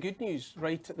 Here's the good news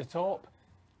right at the top.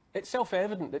 It's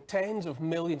self-evident that tens of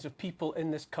millions of people in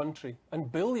this country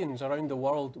and billions around the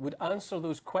world would answer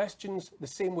those questions the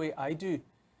same way I do.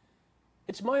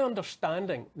 It's my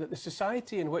understanding that the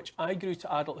society in which I grew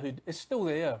to adulthood is still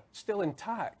there, still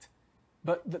intact,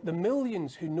 but that the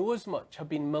millions who know as much have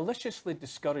been maliciously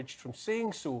discouraged from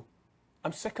saying so.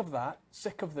 I'm sick of that,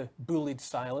 sick of the bullied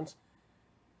silence.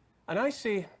 And I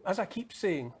say, as I keep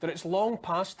saying, that it's long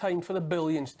past time for the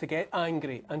billions to get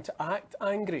angry and to act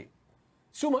angry.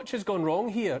 So much has gone wrong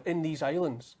here in these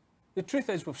islands. The truth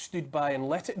is we've stood by and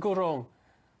let it go wrong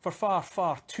for far,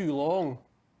 far too long.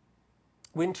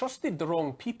 We entrusted the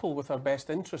wrong people with our best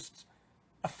interests.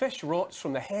 A fish rots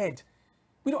from the head.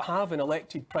 We don't have an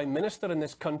elected Prime Minister in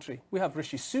this country. We have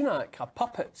Rishi Sunak, a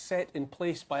puppet set in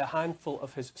place by a handful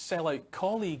of his sellout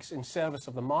colleagues in service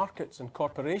of the markets and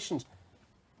corporations.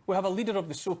 We have a leader of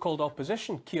the so-called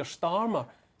opposition, Keir Starmer,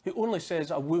 who only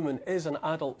says a woman is an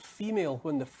adult female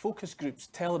when the focus groups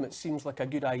tell him it seems like a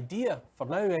good idea, for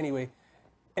now anyway,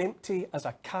 empty as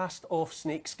a cast-off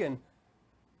snakeskin.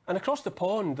 And across the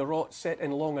pond, the rot set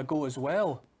in long ago as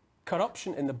well.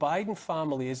 Corruption in the Biden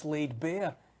family is laid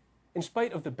bare. In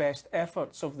spite of the best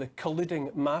efforts of the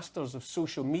colluding masters of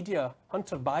social media,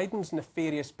 Hunter Biden's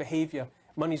nefarious behaviour,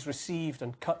 monies received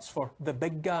and cuts for the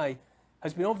big guy,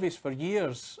 has been obvious for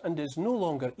years and is no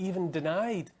longer even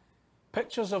denied.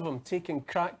 Pictures of him taking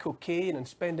crack cocaine and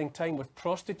spending time with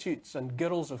prostitutes and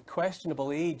girls of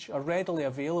questionable age are readily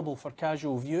available for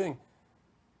casual viewing.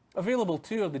 Available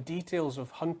too are the details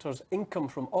of Hunter's income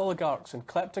from oligarchs and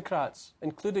kleptocrats,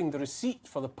 including the receipt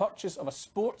for the purchase of a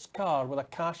sports car with a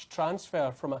cash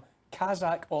transfer from a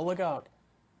Kazakh oligarch.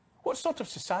 What sort of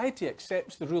society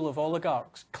accepts the rule of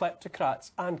oligarchs,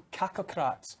 kleptocrats and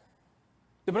kakocrats?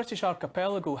 The British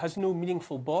archipelago has no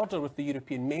meaningful border with the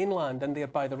European mainland and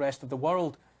thereby the rest of the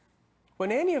world.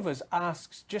 When any of us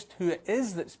asks just who it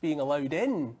is that's being allowed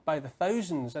in by the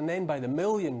thousands and then by the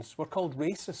millions, we're called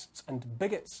racists and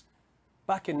bigots.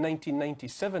 Back in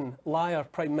 1997, liar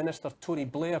Prime Minister Tony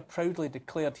Blair proudly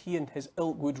declared he and his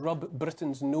ilk would rub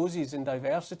Britain's noses in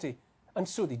diversity, and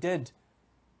so they did.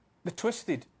 The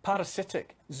twisted,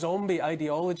 parasitic, zombie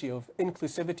ideology of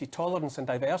inclusivity, tolerance and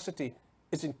diversity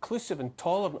is inclusive and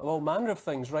tolerant of all manner of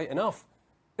things, right enough,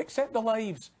 except the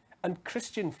lives and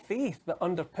Christian faith that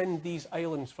underpinned these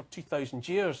islands for 2,000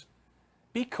 years.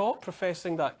 Be caught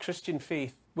professing that Christian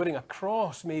faith, wearing a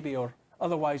cross maybe, or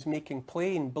otherwise making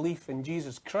plain belief in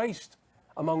Jesus Christ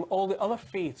among all the other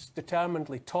faiths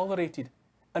determinedly tolerated,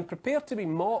 and prepared to be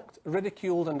mocked,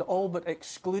 ridiculed and all but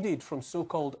excluded from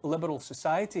so-called liberal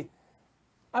society.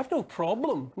 I've no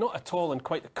problem, not at all and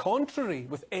quite the contrary,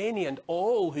 with any and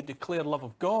all who declare love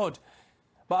of God,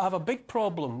 but I have a big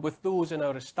problem with those in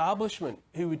our establishment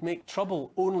who would make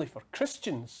trouble only for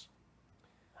Christians.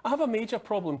 I have a major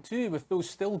problem too with those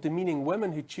still demeaning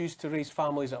women who choose to raise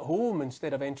families at home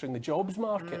instead of entering the jobs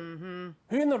market. Who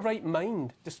in their right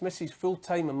mind dismisses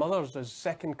full-time mothers as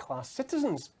second-class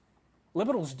citizens?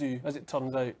 Liberals do, as it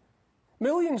turns out.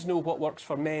 Millions know what works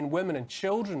for men, women and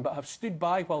children, but have stood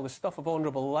by while the stuff of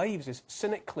honourable lives is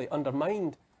cynically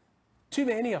undermined. Too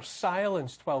many are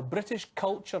silenced while British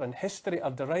culture and history are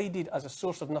derided as a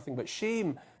source of nothing but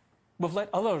shame. We've let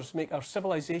others make our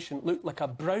civilization look like a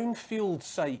brownfield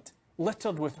site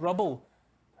littered with rubble.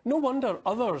 No wonder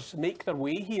others make their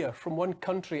way here from one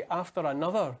country after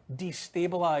another,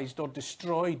 destabilised or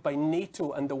destroyed by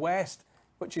NATO and the West,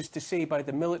 which is to say by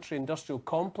the military-industrial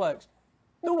complex.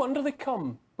 No wonder they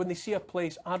come when they see a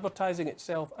place advertising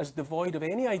itself as devoid of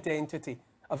any identity,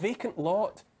 a vacant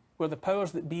lot where the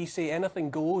powers that be say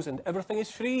anything goes and everything is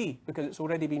free because it's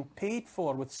already been paid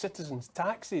for with citizens'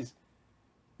 taxes.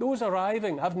 Those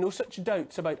arriving have no such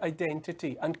doubts about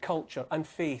identity and culture and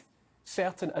faith,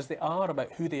 certain as they are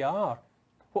about who they are,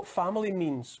 what family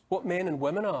means, what men and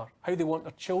women are, how they want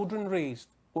their children raised,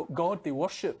 what God they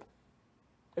worship.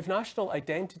 If national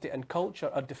identity and culture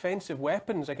are defensive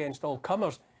weapons against all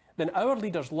comers, then our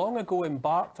leaders long ago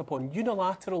embarked upon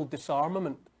unilateral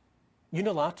disarmament.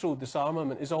 Unilateral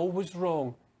disarmament is always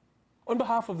wrong. On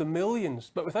behalf of the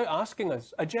millions, but without asking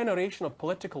us, a generation of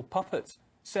political puppets,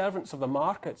 servants of the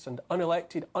markets and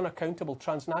unelected, unaccountable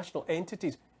transnational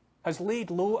entities has laid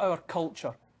low our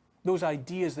culture, those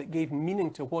ideas that gave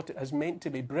meaning to what it has meant to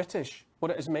be British,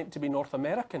 what it has meant to be North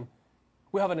American.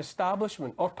 We have an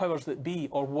establishment, or powers that be,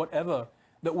 or whatever,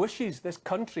 that wishes this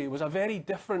country was a very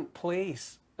different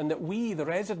place and that we, the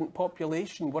resident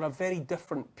population, were a very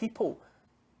different people.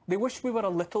 They wish we were a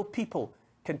little people,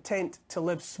 content to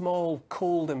live small,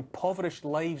 cold, impoverished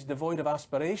lives devoid of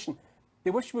aspiration.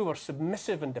 They wish we were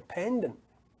submissive and dependent.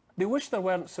 They wish there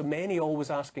weren't so many always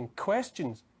asking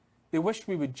questions. They wish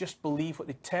we would just believe what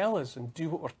they tell us and do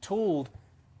what we're told.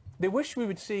 They wish we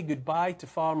would say goodbye to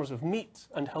farmers of meat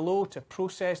and hello to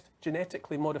processed,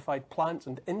 genetically modified plants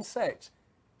and insects.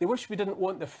 They wish we didn't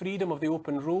want the freedom of the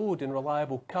open road and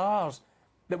reliable cars,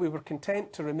 that we were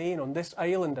content to remain on this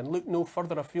island and look no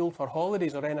further afield for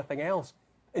holidays or anything else,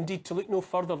 indeed to look no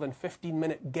further than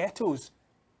 15-minute ghettos.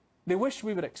 They wish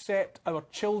we would accept our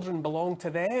children belong to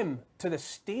them, to the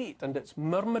state and its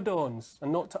myrmidons,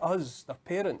 and not to us, their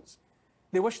parents.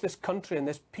 They wish this country and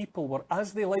this people were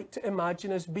as they like to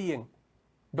imagine us being.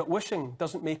 But wishing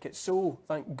doesn't make it so,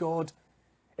 thank God.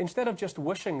 Instead of just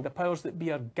wishing, the powers that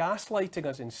be are gaslighting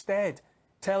us instead,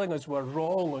 telling us we're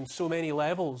wrong on so many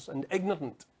levels and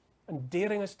ignorant, and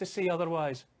daring us to say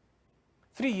otherwise.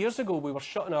 3 years ago, we were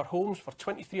shut in our homes for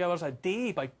 23 hours a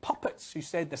day by puppets who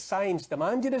said the science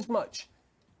demanded as much.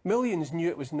 Millions knew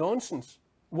it was nonsense.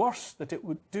 Worse,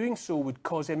 that doing so would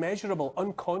cause immeasurable,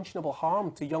 unconscionable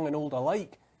harm to young and old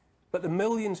alike. But the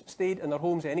millions stayed in their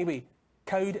homes anyway,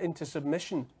 cowed into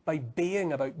submission by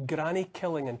baying about granny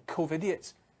killing and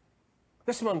COVIDiots.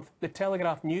 This month, the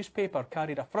Telegraph newspaper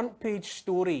carried a front-page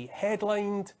story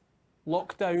headlined,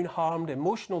 "Lockdown harmed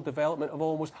emotional development of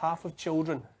almost half of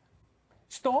children."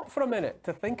 Stop for a minute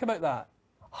to think about that.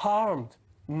 Harmed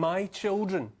my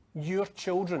children, your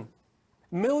children.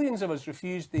 Millions of us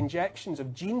refused the injections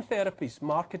of gene therapies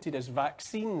marketed as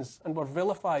vaccines and were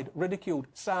vilified, ridiculed,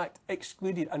 sacked,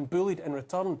 excluded and bullied in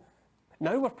return.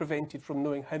 Now we're prevented from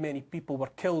knowing how many people were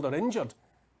killed or injured.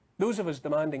 Those of us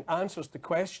demanding answers to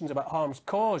questions about harms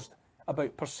caused,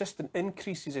 about persistent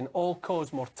increases in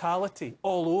all-cause mortality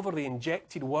all over the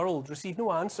injected world receive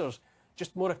no answers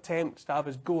just more attempts to have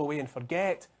us go away and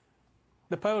forget.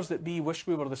 The powers that be wish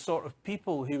we were the sort of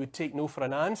people who would take no for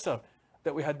an answer,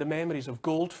 that we had the memories of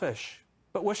goldfish.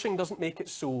 But wishing doesn't make it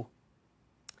so.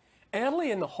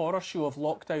 Early in the horror show of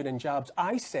lockdown and jabs,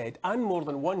 I said, and more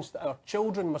than once, that our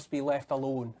children must be left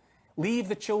alone. Leave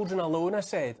the children alone, I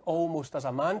said, almost as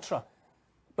a mantra.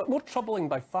 But more troubling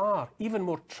by far, even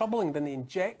more troubling than the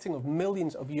injecting of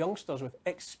millions of youngsters with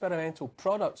experimental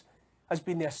products, has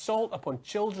been the assault upon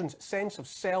children's sense of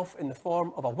self in the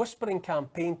form of a whispering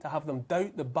campaign to have them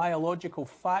doubt the biological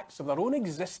facts of their own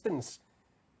existence.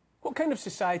 What kind of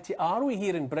society are we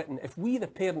here in Britain if we, the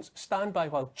parents, stand by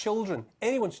while children,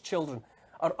 anyone's children,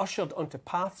 are ushered onto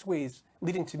pathways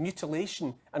leading to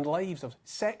mutilation and lives of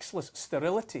sexless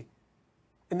sterility?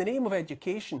 In the name of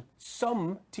education,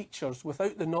 some teachers,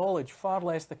 without the knowledge, far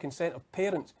less the consent of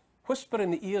parents, whisper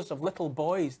in the ears of little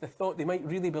boys the thought they might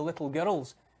really be little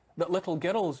girls, that little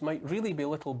girls might really be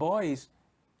little boys.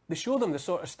 They show them the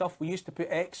sort of stuff we used to put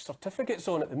X certificates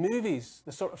on at the movies,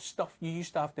 the sort of stuff you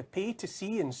used to have to pay to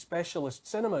see in specialist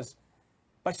cinemas.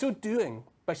 By so doing,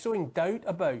 by sowing doubt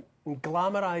about and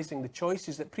glamorising the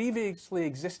choices that previously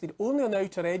existed only on the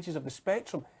outer edges of the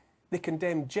spectrum, they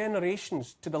condemn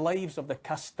generations to the lives of the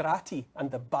castrati and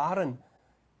the barren.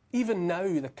 Even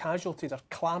now, the casualties are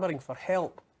clamouring for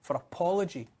help, for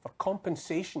apology, for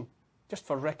compensation, just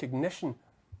for recognition.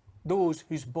 Those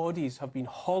whose bodies have been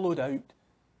hollowed out,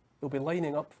 they'll be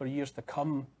lining up for years to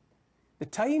come. The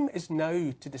time is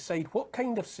now to decide what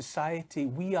kind of society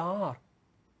we are.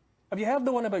 Have you heard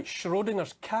the one about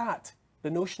Schrodinger's cat? The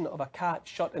notion of a cat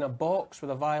shut in a box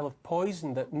with a vial of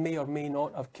poison that may or may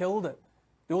not have killed it.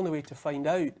 The only way to find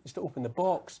out is to open the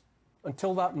box.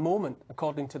 Until that moment,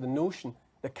 according to the notion,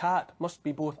 the cat must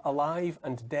be both alive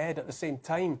and dead at the same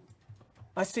time.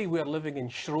 I say we're living in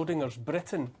Schrodinger's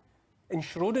Britain. In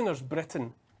Schrodinger's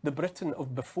Britain, the Britain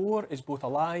of before is both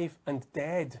alive and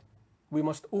dead. We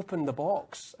must open the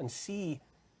box and see.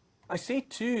 I say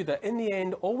too that in the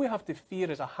end, all we have to fear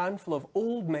is a handful of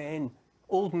old men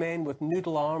with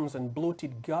noodle arms and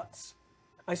bloated guts.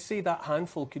 I say that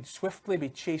handful could swiftly be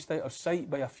chased out of sight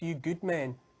by a few good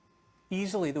men.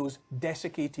 Easily those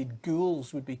desiccated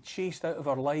ghouls would be chased out of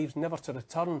our lives, never to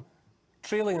return.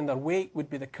 Trailing in their wake would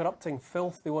be the corrupting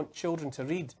filth they want children to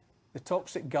read, the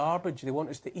toxic garbage they want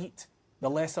us to eat, the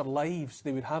lesser lives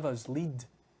they would have us lead.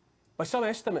 By some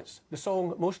estimates, the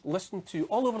song most listened to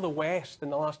all over the West in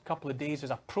the last couple of days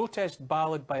is a protest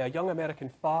ballad by a young American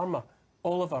farmer,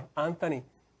 Oliver Anthony.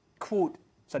 Quote,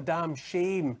 "It's a damn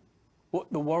shame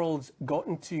what the world's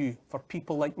gotten to for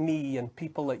people like me and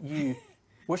people like you.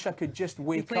 Wish I could just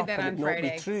wake up and it not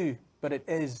be true, but it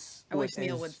is. I wish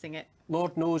Neil would sing it.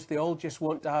 Lord knows they all just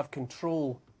want to have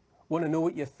control. Want to know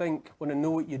what you think, want to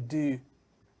know what you do."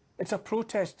 It's a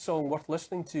protest song worth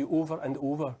listening to over and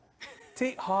over.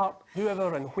 Take heart,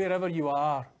 whoever and wherever you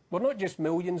are. We're not just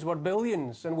millions, we're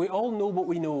billions, and we all know what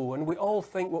we know, and we all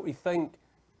think what we think.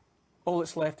 All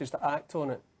that's left is to act on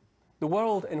it. The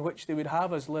world in which they would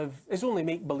have us live is only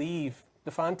make-believe, the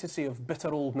fantasy of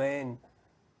bitter old men.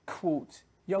 Quote,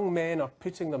 "Young men are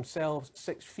putting themselves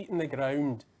 6 feet in the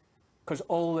ground, because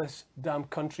all this damn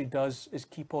country does is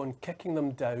keep on kicking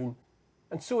them down.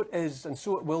 And so it is, and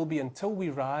so it will be until we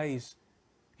rise."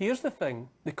 Here's the thing,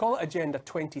 they call it Agenda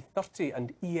 2030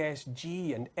 and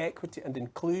ESG and equity and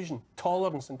inclusion,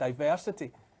 tolerance and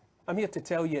diversity. I'm here to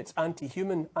tell you it's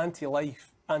anti-human,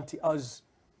 anti-life, anti-us.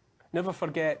 Never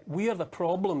forget, we are the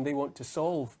problem they want to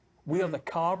solve. We are the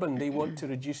carbon they want to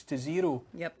reduce to zero.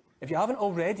 Yep. If you haven't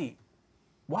already,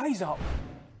 wise up.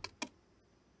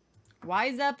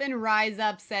 Wise up and rise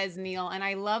up, says Neil. And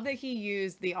I love that he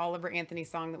used the Oliver Anthony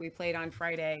song that we played on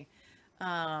Friday.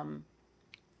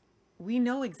 We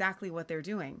know exactly what they're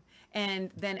doing.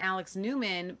 And then Alex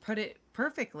Newman put it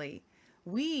perfectly.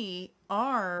 We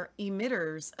are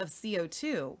emitters of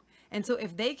CO2. And so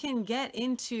if they can get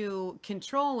into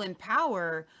control and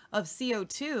power of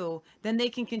CO2, then they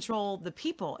can control the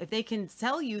people. If they can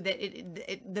tell you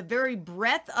that the very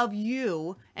breath of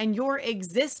you and your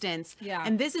existence. Yeah.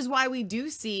 And this is why we do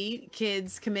see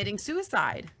kids committing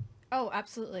suicide. Oh,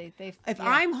 absolutely. If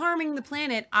I'm harming the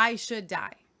planet, I should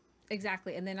die.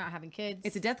 Exactly. And they're not having kids.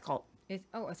 It's a death cult.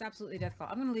 It's absolutely a death cult.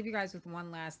 I'm going to leave you guys with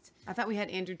one last. I thought we had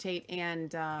Andrew Tate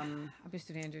and I'm just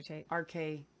doing Andrew Tate.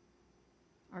 RK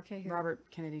who? Robert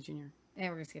Kennedy Jr. Yeah,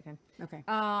 we're gonna skip him. Okay.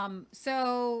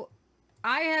 So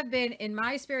I have been in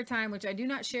my spare time, which I do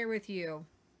not share with you.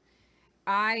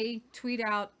 I tweet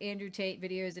out Andrew Tate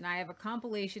videos, and I have a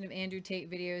compilation of Andrew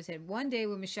Tate videos. And one day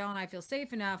when Michelle and I feel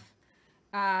safe enough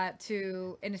and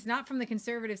it's not from the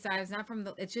conservative side, it's not from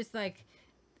it's just like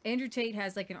Andrew Tate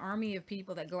has like an army of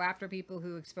people that go after people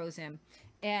who expose him.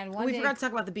 And we forgot to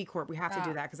talk about the B Corp. We have to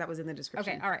do that because that was in the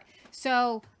description. Okay, all right.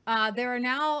 So there are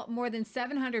now more than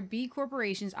 700 B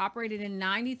corporations operated in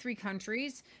 93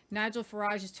 countries. Nigel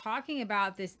Farage is talking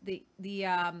about this, the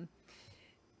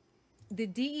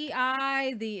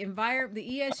DEI, the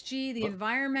ESG,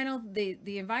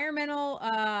 the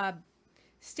environmental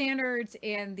standards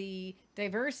and the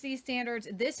diversity standards.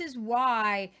 This is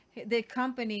why the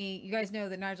company, you guys know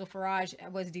that Nigel Farage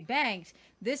was debanked.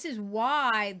 This is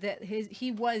why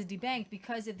he was debanked,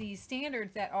 because of these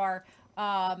standards that are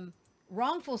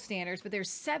wrongful standards. But there's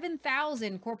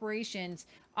 7,000 corporations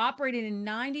operating in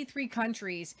 93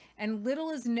 countries, and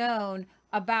little is known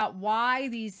about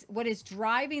what is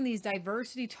driving these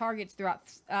diversity targets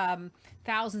throughout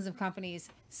thousands of companies,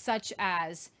 such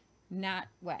as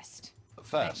NatWest.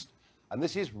 First, and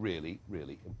this is really,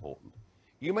 really important.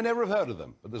 You may never have heard of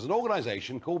them, but there's an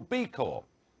organization called B Corp.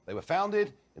 They were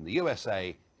founded in the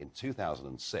USA in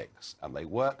 2006, and they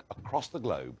work across the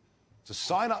globe to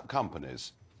sign up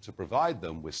companies to provide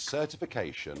them with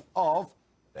certification of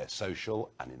their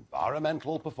social and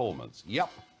environmental performance.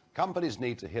 Yup, companies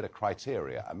need to hit a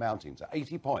criteria amounting to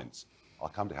 80 points. I'll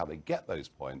come to how they get those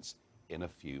points in a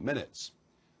few minutes.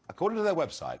 According to their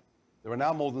website, there are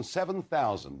now more than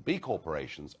 7,000 B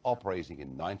corporations operating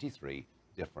in 93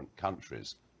 different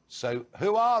countries. So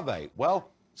who are they? Well,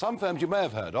 some firms you may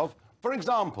have heard of. For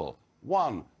example,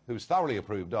 one who's thoroughly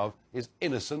approved of is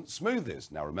Innocent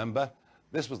Smoothies. Now remember,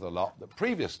 this was the lot that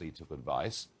previously took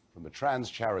advice from the trans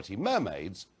charity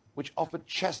Mermaids, which offered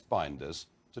chest binders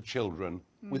to children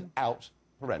without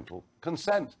parental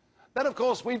consent. Then, of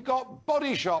course, we've got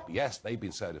Body Shop. Yes, they've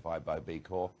been certified by B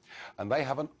Corp, and they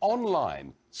have an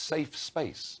online safe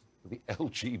space for the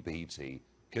LGBT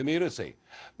community.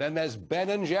 Then there's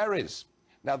Ben & Jerry's.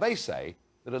 Now, they say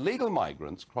that illegal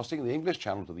migrants crossing the English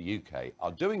Channel to the UK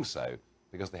are doing so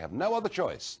because they have no other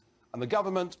choice, and the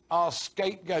government are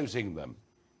scapegoating them.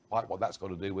 Quite what that's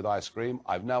got to do with ice cream,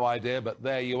 I've no idea, but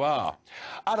there you are.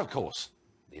 And, of course,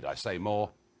 need I say more,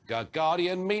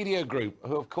 Guardian Media Group,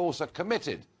 who, of course, are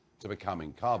committed to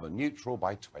becoming carbon neutral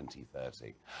by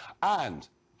 2030. And,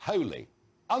 wholly,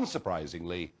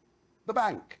 unsurprisingly, the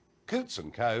bank, Coutts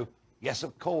 & Co. Yes,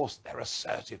 of course, they're a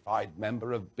certified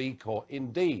member of B Corp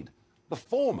indeed. The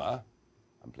former,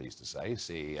 I'm pleased to say,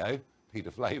 CEO,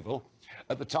 Peter Flavel,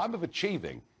 at the time of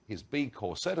achieving his B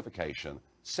Corp certification,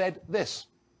 said this: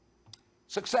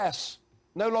 success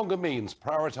no longer means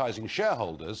prioritizing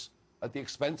shareholders at the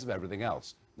expense of everything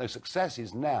else. No, success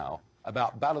is now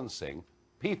about balancing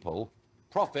people,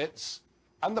 profits,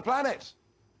 and the planet.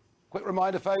 Quick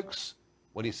reminder, folks,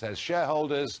 when he says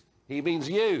shareholders, he means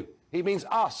you. He means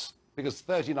us, because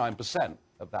 39%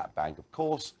 of that bank, of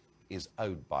course, is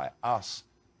owed by us.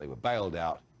 They were bailed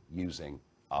out using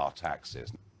our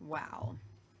taxes. Wow.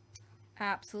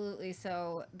 Absolutely.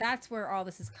 So that's where all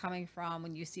this is coming from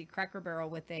when you see Cracker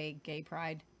Barrel with a gay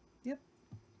pride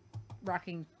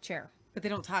rocking chair. But they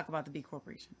don't talk about the B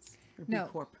corporations.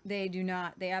 No, they do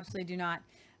not. They absolutely do not.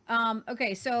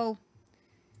 Okay, so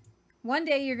one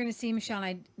day you're going to see Michelle and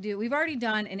I do. We've already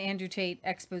done an Andrew Tate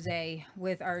expose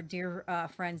with our dear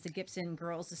friends, the Gibson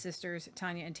girls, the sisters,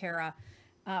 Tanya and Tara.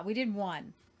 We did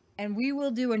one, and we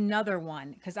will do another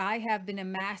one because I have been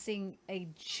amassing a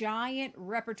giant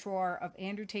repertoire of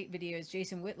Andrew Tate videos.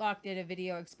 Jason Whitlock did a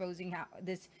video exposing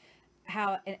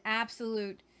how an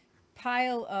absolute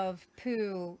pile of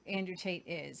poo Andrew Tate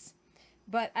is.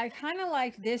 But I kind of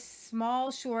like this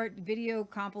small, short video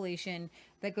compilation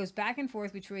that goes back and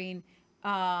forth between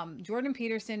Jordan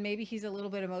Peterson. Maybe he's a little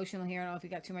bit emotional here. I don't know if he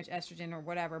got too much estrogen or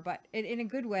whatever, but in a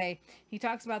good way. He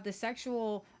talks about the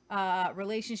sexual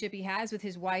relationship he has with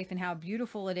his wife and how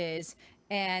beautiful it is,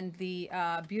 and the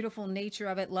beautiful nature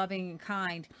of it, loving and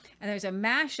kind. And there's a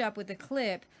mashup with a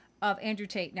clip of Andrew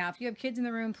Tate. Now, if you have kids in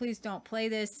the room, please don't play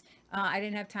this. I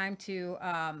didn't have time to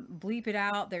bleep it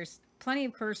out. There's plenty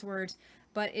of curse words.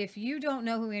 But if you don't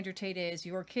know who Andrew Tate is,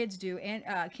 your kids do. And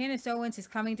Candace Owens is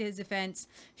coming to his defense.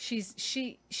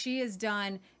 She has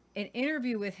done an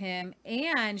interview with him,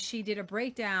 and she did a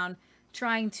breakdown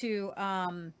trying to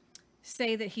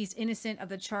say that he's innocent of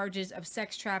the charges of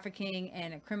sex trafficking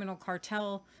and a criminal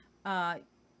cartel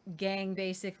gang,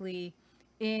 basically,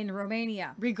 in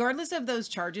Romania. Regardless of those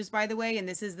charges, by the way, and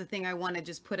this is the thing I want to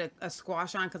just put a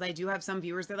squash on, because I do have some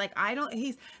viewers, they're like,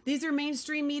 these are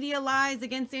mainstream media lies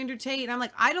against Andrew Tate. And I'm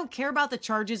like, I don't care about the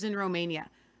charges in Romania.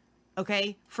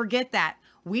 Okay, forget that.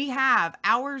 We have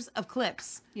hours of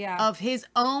clips of his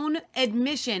own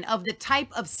admission of the type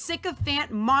of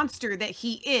sycophant monster that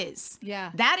he is.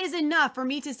 Yeah. That is enough for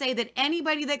me to say that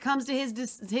anybody that comes to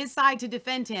his side to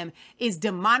defend him is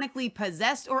demonically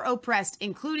possessed or oppressed,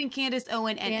 including Candace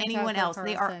Owen and anyone Tucker else.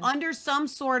 They are Carlson. under some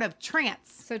sort of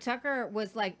trance. So Tucker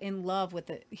was like in love with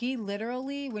it. He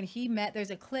literally, when he met, there's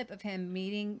a clip of him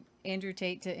meeting Andrew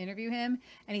Tate to interview him,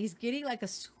 and he's getting like a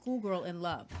schoolgirl in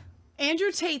love.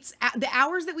 Andrew Tate's, the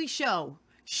hours that we show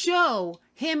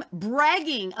him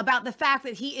bragging about the fact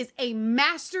that he is a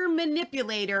master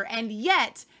manipulator, and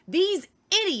yet these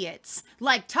idiots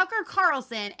like Tucker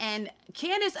Carlson and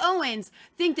Candace Owens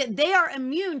think that they are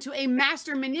immune to a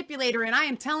master manipulator, and I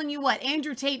am telling you what,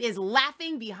 Andrew Tate is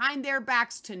laughing behind their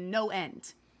backs to no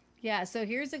end. Yeah, so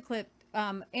here's a clip.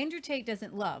 Andrew Tate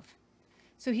doesn't love.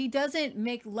 So he doesn't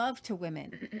make love to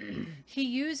women. He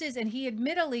uses, and he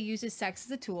admittedly uses sex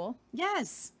as a tool.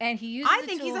 Yes. And he uses I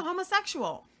think he's a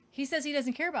homosexual. He says he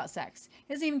doesn't care about sex.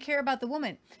 He doesn't even care about the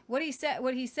woman. What he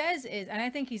says is, and I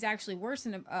think he's actually worse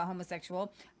than a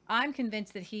homosexual. I'm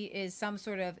convinced that he is some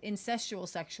sort of incestual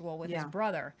sexual with his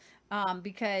brother.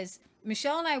 Because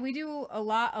Michelle and I, we do a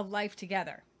lot of life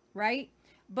together, right?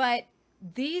 But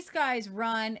these guys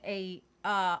run a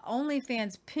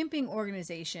OnlyFans pimping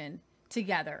organization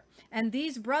together, and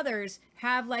these brothers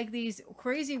have like these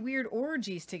crazy weird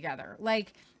orgies together.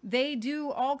 Like they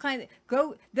do all kinds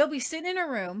of they'll be sitting in a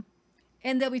room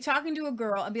and they'll be talking to a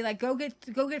girl and be like, go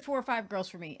get 4 or 5 girls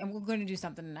for me and we're going to do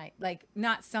something tonight. Like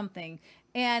not something.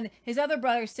 And his other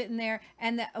brother's sitting there,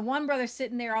 and the one brother's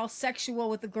sitting there all sexual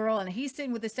with the girl, and he's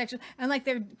sitting with the sexual, and like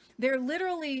they're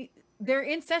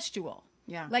incestual.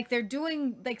 Yeah. Like they're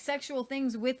doing like sexual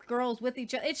things with girls, with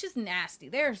each other. It's just nasty.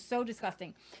 They're so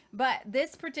disgusting. But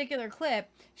this particular clip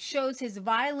shows his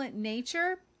violent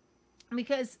nature,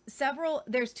 because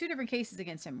there's 2 different cases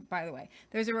against him, by the way.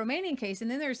 There's a Romanian case,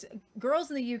 and then there's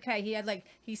girls in the UK.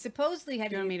 He supposedly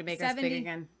had, do you want me to make us big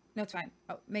again? No, it's fine.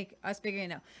 Oh, make us bigger again.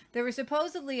 No. There were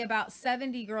supposedly about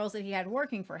 70 girls that he had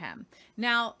working for him.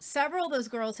 Now, several of those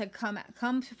girls had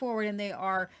come forward, and they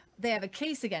have a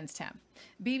case against him.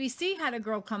 BBC had a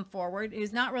girl come forward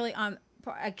who's not really on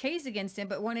a case against him,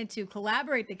 but wanted to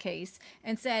collaborate the case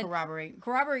and said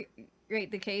corroborate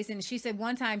the case. And she said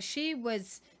one time she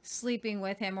was sleeping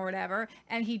with him or whatever,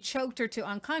 and he choked her to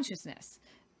unconsciousness.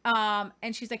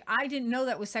 And she's like, I didn't know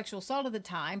that was sexual assault at the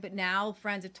time, but now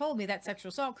friends have told me that's sexual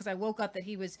assault because I woke up that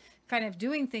he was kind of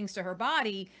doing things to her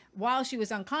body while she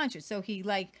was unconscious. So he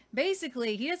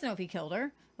basically he doesn't know if he killed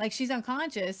her. Like she's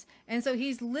unconscious. And so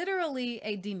he's literally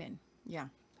a demon. Yeah.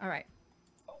 All right.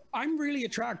 I'm really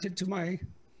attracted to my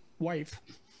wife.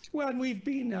 Well, and we've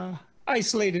been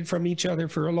isolated from each other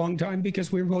for a long time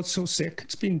because we were both so sick.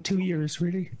 It's been 2 years,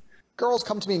 really. Girls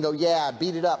come to me and go, yeah,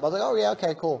 beat it up. I was like, oh, yeah,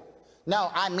 okay, cool.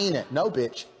 No, I mean it. No,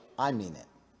 bitch, I mean it.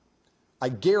 I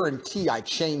guarantee I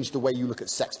changed the way you look at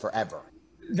sex forever.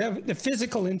 The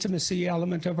physical intimacy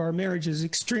element of our marriage is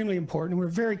extremely important. We're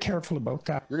very careful about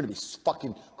that. You're going to be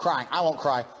fucking crying. I won't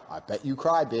cry. I bet you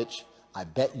cry, bitch. I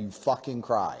bet you fucking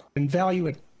cry. And value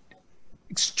it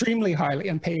extremely highly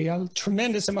and pay a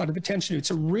tremendous amount of attention.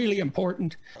 It's really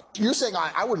important. You're saying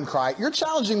I wouldn't cry. You're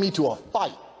challenging me to a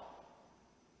fight.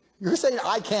 You're saying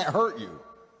I can't hurt you.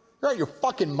 You're out of your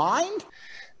fucking mind?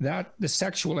 That, the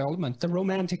sexual element, the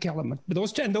romantic element,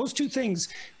 those two things,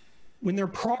 when they're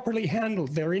properly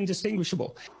handled, they're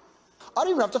indistinguishable. I don't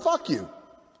even have to fuck you.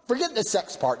 Forget the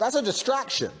sex part. That's a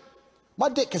distraction. My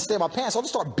dick can stay in my pants. I'll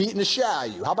just start beating the shit out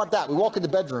of you. How about that? We walk in the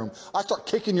bedroom. I start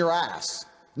kicking your ass.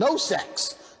 No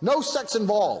sex. No sex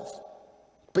involved.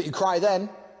 But you cry then.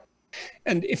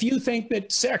 And if you think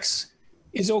that sex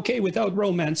is okay without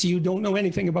romance, you don't know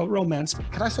anything about romance.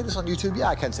 Can I say this on YouTube? Yeah,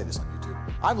 I can say this on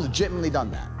YouTube. I've legitimately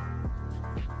done that.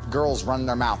 Girls running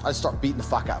their mouth. I start beating the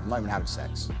fuck out of them, not even having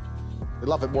sex. They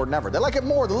love it more than ever. They like it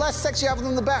more. The less sex you have with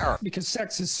them, the better. Because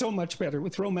sex is so much better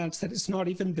with romance that it's not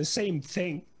even the same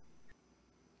thing.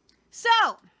 So,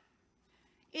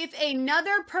 if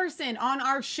another person on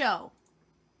our show,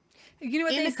 you know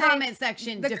what in they the say, comment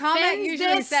section, the comment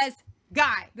usually says,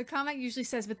 guy. The comment usually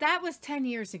says, but that was 10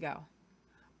 years ago.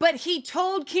 But he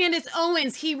told Candace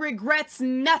Owens he regrets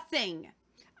nothing.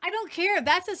 I don't care.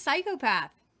 That's a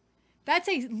psychopath. That's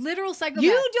a literal psychopath.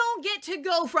 You don't get to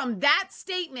go from that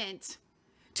statement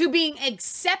to being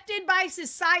accepted by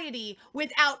society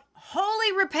without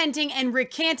wholly repenting and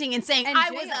recanting and saying,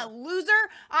 I was a loser,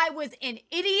 I was an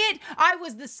idiot, I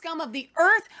was the scum of the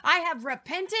earth, I have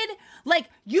repented. Like,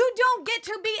 you don't get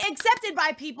to be accepted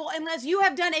by people unless you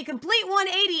have done a complete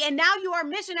 180 and now you are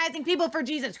missionizing people for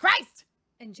Jesus Christ.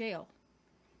 In jail.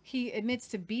 He admits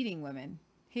to beating women.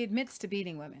 He admits to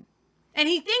beating women. And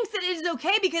he thinks that it is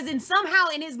okay because somehow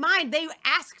in his mind, they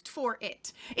asked for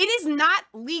it. It is not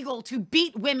legal to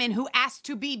beat women who ask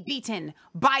to be beaten,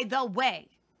 by the way.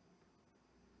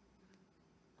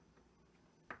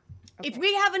 Okay. If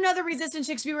we have another Resistance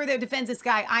Chicks viewer that defends this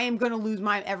guy, I am going to lose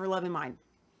my ever-loving mind.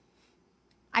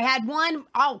 I had one.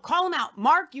 I'll call him out.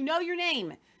 Mark, you know your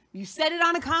name. You said it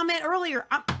on a comment earlier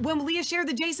when Leah shared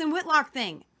the Jason Whitlock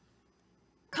thing.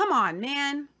 Come on,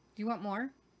 man. Do you want more?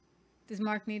 Does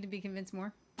Mark need to be convinced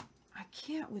more? I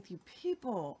can't with you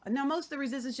people. Now, most of the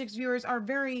Resistance Chicks viewers are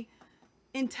very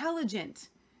intelligent.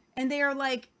 And they are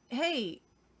like, hey,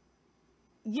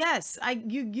 yes,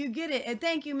 you get it. And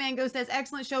thank you, Mango says,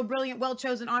 excellent show, brilliant,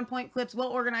 well-chosen, on-point clips,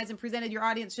 well-organized and presented. Your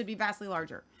audience should be vastly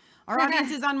larger. Our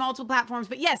audience is on multiple platforms.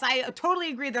 But yes, I totally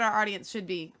agree that our audience should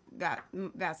be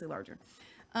vastly larger.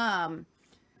 But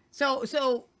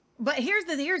here's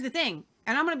the thing.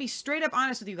 And I'm going to be straight up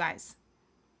honest with you guys.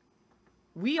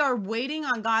 We are waiting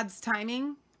on God's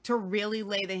timing to really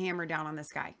lay the hammer down on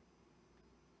this guy.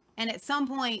 And at some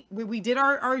point, we did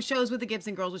our shows with the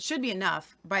Gibson girls, which should be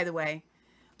enough, by the way.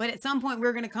 But at some point,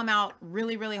 we're going to come out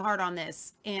really, really hard on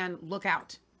this and look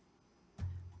out.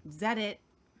 Is that it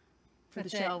for the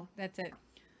show? That's it.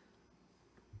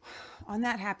 On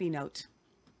that happy note,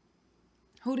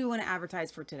 who do you want to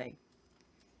advertise for today?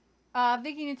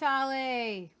 Vicky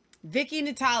Natale. Vicky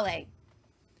Natale.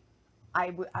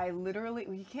 I literally,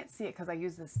 well, you can't see it because I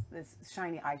use this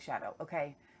shiny eyeshadow.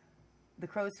 Okay. The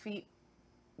crow's feet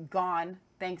gone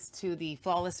thanks to the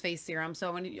Flawless Face Serum.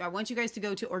 So I want you guys to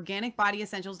go to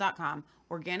organicbodyessentials.com,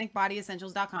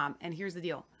 organicbodyessentials.com. And here's the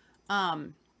deal. Let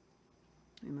me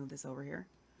move this over here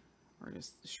or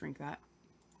just shrink that.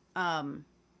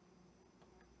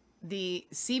 The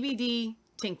CBD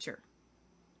tincture,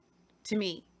 to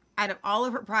me, out of all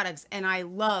of her products, and I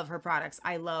love her products.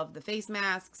 I love the face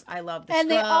masks. I love the scrubs.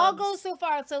 They all go so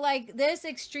far. So like this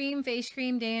extreme face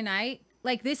cream day and night,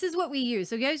 like this is what we use.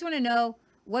 So you guys want to know,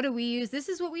 what do we use? This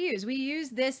is what we use. We use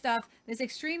this stuff, this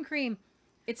extreme cream.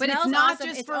 But it's not awesome.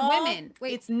 Just for women.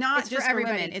 Wait, it's not just for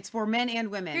women. It's for men and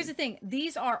women. Here's the thing.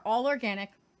 These are all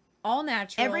organic, all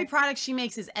natural. Every product she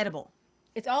makes is edible.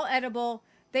 It's all edible.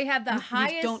 They have the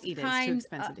highest don't eat it. It's too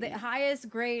expensive the highest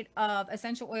grade of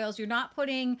essential oils. You're not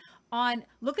putting on.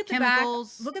 Look at the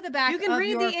chemicals. Back. Look at the back. You can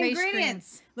read the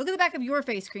ingredients. Cream. Look at the back of your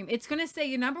face cream. It's going to say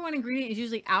your number one ingredient is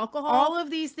usually alcohol. All of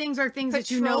these things are things that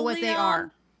you know what they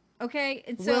are. Okay,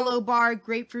 and so willow bark,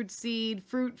 grapefruit seed,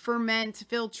 fruit ferment,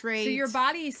 filtrate. So your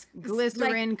body's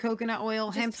glycerin, coconut oil,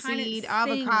 hemp seed,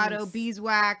 avocado,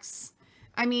 beeswax.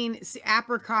 I mean,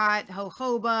 apricot,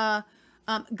 jojoba,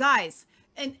 guys.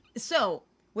 And so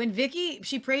when Vicky,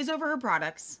 she prays over her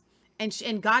products,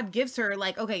 and God gives her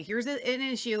like, okay, here's an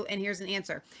issue and here's an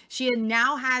answer. She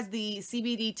now has the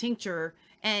CBD tincture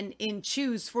and in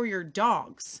chews for your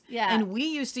dogs. Yeah. And we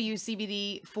used to use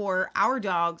CBD for our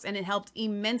dogs, and it helped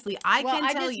immensely. I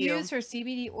just used her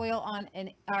CBD oil on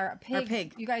our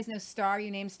pig. You guys know Star. You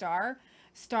named Star.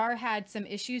 Star had some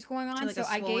issues going on, like so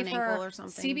I gave her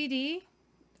CBD.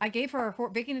 I gave her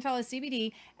Vicky Natale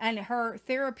CBD and her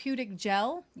therapeutic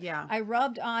gel. Yeah. I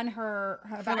rubbed on her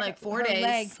for like 4 days.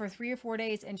 Leg for 3 or 4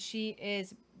 days, and she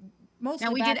is mostly.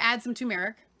 Now we did add some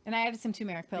turmeric. And I added some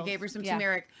turmeric pills. We gave her some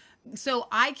turmeric. So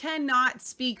I cannot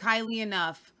speak highly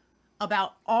enough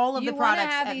about all of the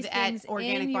products at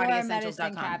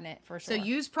organicbodyessentials.com. For sure. So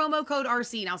use promo code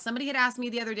RC. Now, somebody had asked me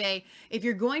the other day, if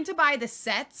you're going to buy the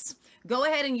sets, go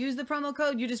ahead and use the promo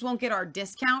code. You just won't get our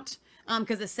discount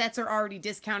because the sets are already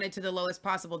discounted to the lowest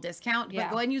possible discount. Yeah. But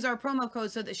go ahead and use our promo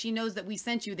code so that she knows that we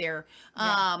sent you there.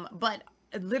 Yeah. But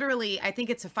literally, I think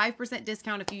it's a 5%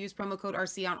 discount if you use promo code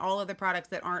RC on all of the products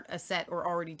that aren't a set or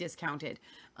already discounted.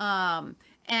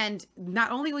 And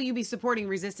not only will you be supporting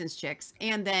Resistance Chicks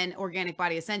and then Organic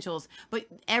Body Essentials, but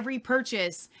every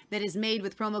purchase that is made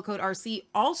with promo code RC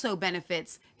also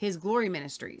benefits His Glory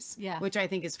Ministries, which I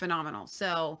think is phenomenal.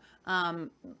 So,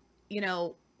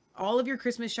 all of your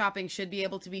Christmas shopping should be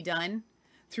able to be done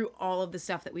through all of the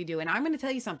stuff that we do. And I'm going to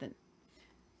tell you something.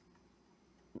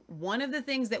 One of the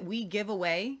things that we give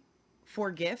away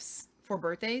for gifts for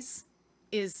birthdays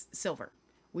is silver.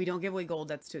 We don't give away gold.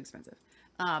 That's too expensive.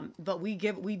 But we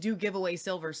do give away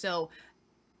silver. So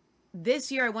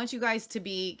this year, I want you guys to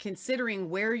be considering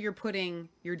where you're putting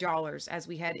your dollars as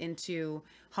we head into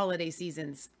holiday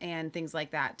seasons and things like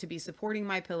that, to be supporting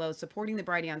My Pillow, supporting the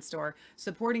Brighteon store,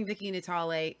 supporting Vicky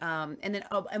Natale,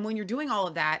 and when you're doing all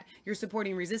of that, you're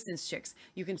supporting Resistance Chicks.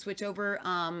 You can switch over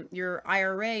your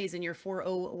IRAs and your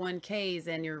 401ks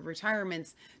and your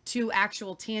retirements to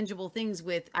actual tangible things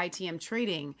with ITM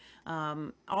trading,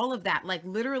 all of that. Like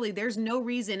literally, there's no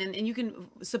reason, and you can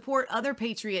support other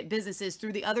Patriot businesses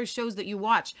through the other shows that you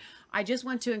watch. I just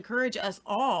want to encourage us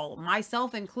all,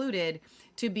 myself included,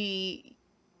 to be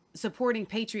supporting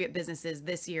Patriot businesses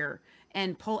this year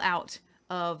and pull out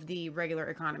of the regular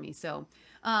economy. So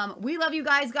we love you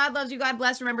guys. God loves you. God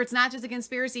bless. Remember, it's not just a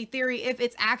conspiracy theory if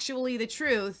it's actually the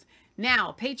truth.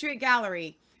 Now, Patriot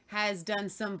Gallery has done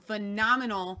some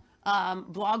phenomenal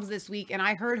blogs this week, and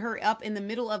I heard her up in the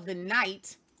middle of the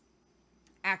night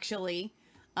actually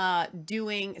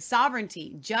doing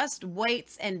sovereignty. Just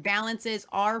weights and balances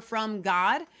are from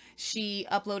God. She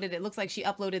uploaded, it looks like she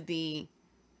uploaded the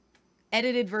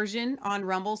edited version on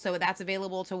Rumble, so that's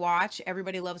available to watch.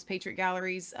 Everybody loves Patriot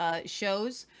Gallery's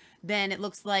shows. Then it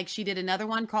looks like she did another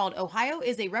one called Ohio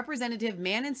is a Representative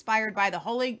Man Inspired by the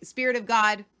Holy Spirit of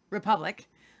God Republic.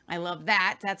 I love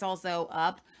that. That's also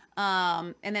up.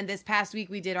 And then this past week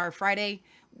we did our Friday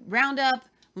roundup.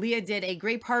 Leah did a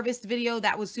grape harvest video.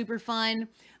 That was super fun.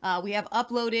 We have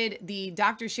uploaded the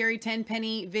Dr. Sherry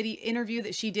Tenpenny video interview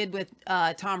that she did with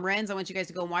Tom Renz. I want you guys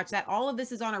to go and watch that. All of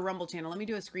this is on our Rumble channel. Let me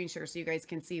do a screen share so you guys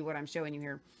can see what I'm showing you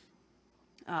here.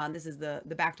 This is the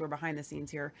back door behind the scenes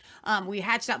here. We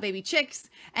hatched out baby chicks.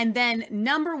 And then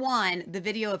number one, the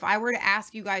video, if I were to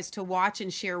ask you guys to watch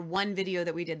and share one video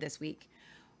that we did this week,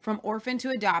 From Orphan to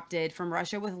Adopted, From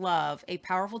Russia with Love, a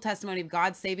powerful testimony of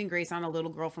God's saving grace on a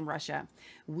little girl from Russia.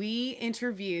 We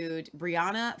interviewed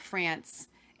Brianna France,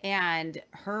 and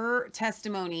her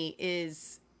testimony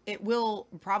it will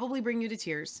probably bring you to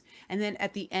tears. And then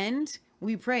at the end,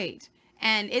 we prayed.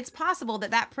 And it's possible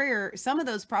that prayer, some of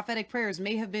those prophetic prayers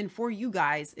may have been for you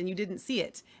guys and you didn't see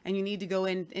it. And you need to go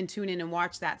in and tune in and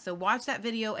watch that. So watch that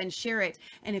video and share it.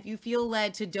 And if you feel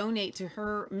led to donate to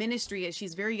her ministry, as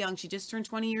she's very young, she just turned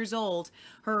 20 years old,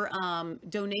 her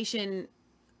donation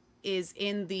is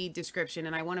in the description.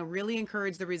 And I want to really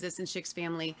encourage the Resistance Chicks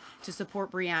family to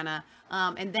support Brianna.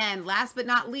 And then last but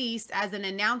not least, as an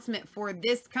announcement for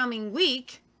this coming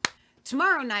week,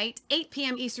 tomorrow night, 8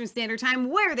 p.m. Eastern Standard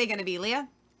Time. Where are they going to be, Leah?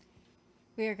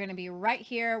 We are going to be right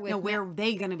here with... No, where are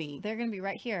they going to be? They're going to be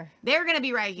right here. They're going to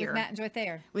be right here. With Matt and Joy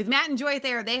Thayer. With Matt and Joy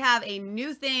Thayer. They have a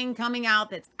new thing coming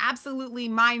out that's absolutely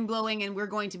mind-blowing, and we're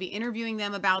going to be interviewing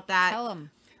them about that. Tell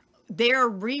them. They're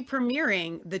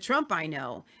re-premiering The Trump I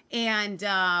Know, and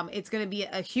it's going to be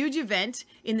a huge event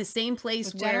in the same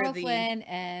place with where General Flynn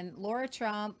and Laura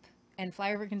Trump and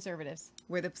Flyover Conservatives.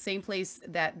 Where the same place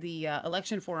that the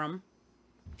election forum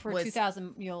for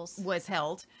 2,000 mules was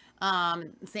held.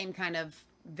 Same kind of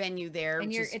venue there.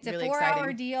 And it's a really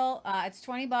 4-hour deal. It's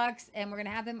 $20, and we're going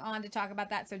to have them on to talk about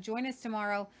that. So join us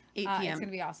tomorrow. 8 p.m. It's going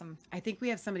to be awesome. I think we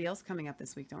have somebody else coming up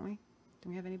this week, don't we? Do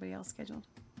we have anybody else scheduled?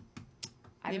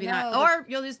 Maybe not. Or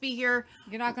you'll just be here.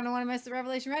 You're not going to want to miss the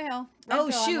Revelation Red Hill.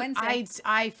 Shoot.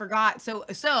 I forgot.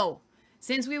 So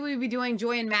since we will be doing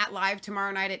Joy and Matt live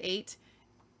tomorrow night at 8,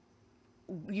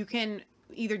 you can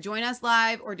either join us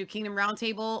live or do Kingdom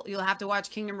Roundtable. You'll have to watch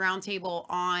Kingdom Roundtable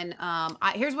on,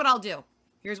 here's what I'll do.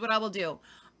 Here's what I will do.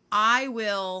 I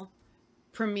will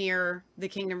premiere the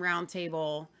Kingdom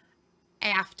Roundtable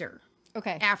afterwards.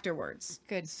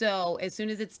 Good. So as soon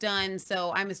as it's done,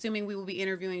 so I'm assuming we will be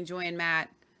interviewing Joy and Matt,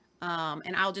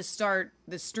 and I'll just start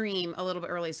the stream a little bit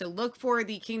early. So look for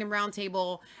the Kingdom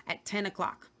Roundtable at 10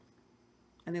 o'clock.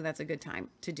 I think that's a good time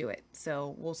to do it.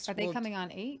 So Are they coming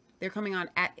on 8? They're coming on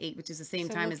at 8, which is the same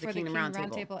time as the Kingdom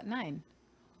Roundtable. At 9.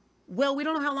 Well, we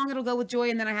don't know how long it'll go with Joy,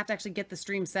 and then I have to actually get the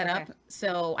stream set up.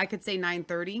 So I could say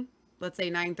 9:30. Let's say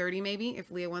 9:30 maybe,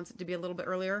 if Leah wants it to be a little bit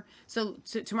earlier. So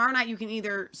tomorrow night you can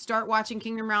either start watching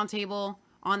Kingdom Roundtable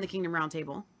on the Kingdom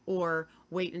Roundtable, or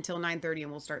wait until 9:30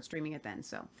 and we'll start streaming it then.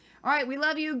 So, all right, we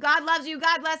love you. God loves you.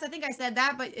 God bless. I think I said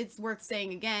that, but it's worth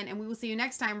saying again. And we will see you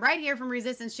next time right here from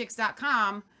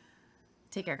ResistanceChicks.com.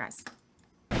 Take care, guys.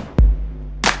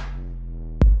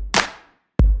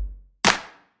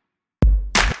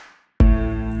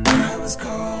 I was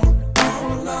cold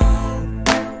all alone.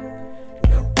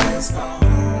 No place for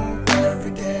home every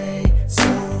day. So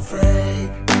afraid,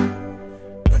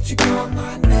 but you go.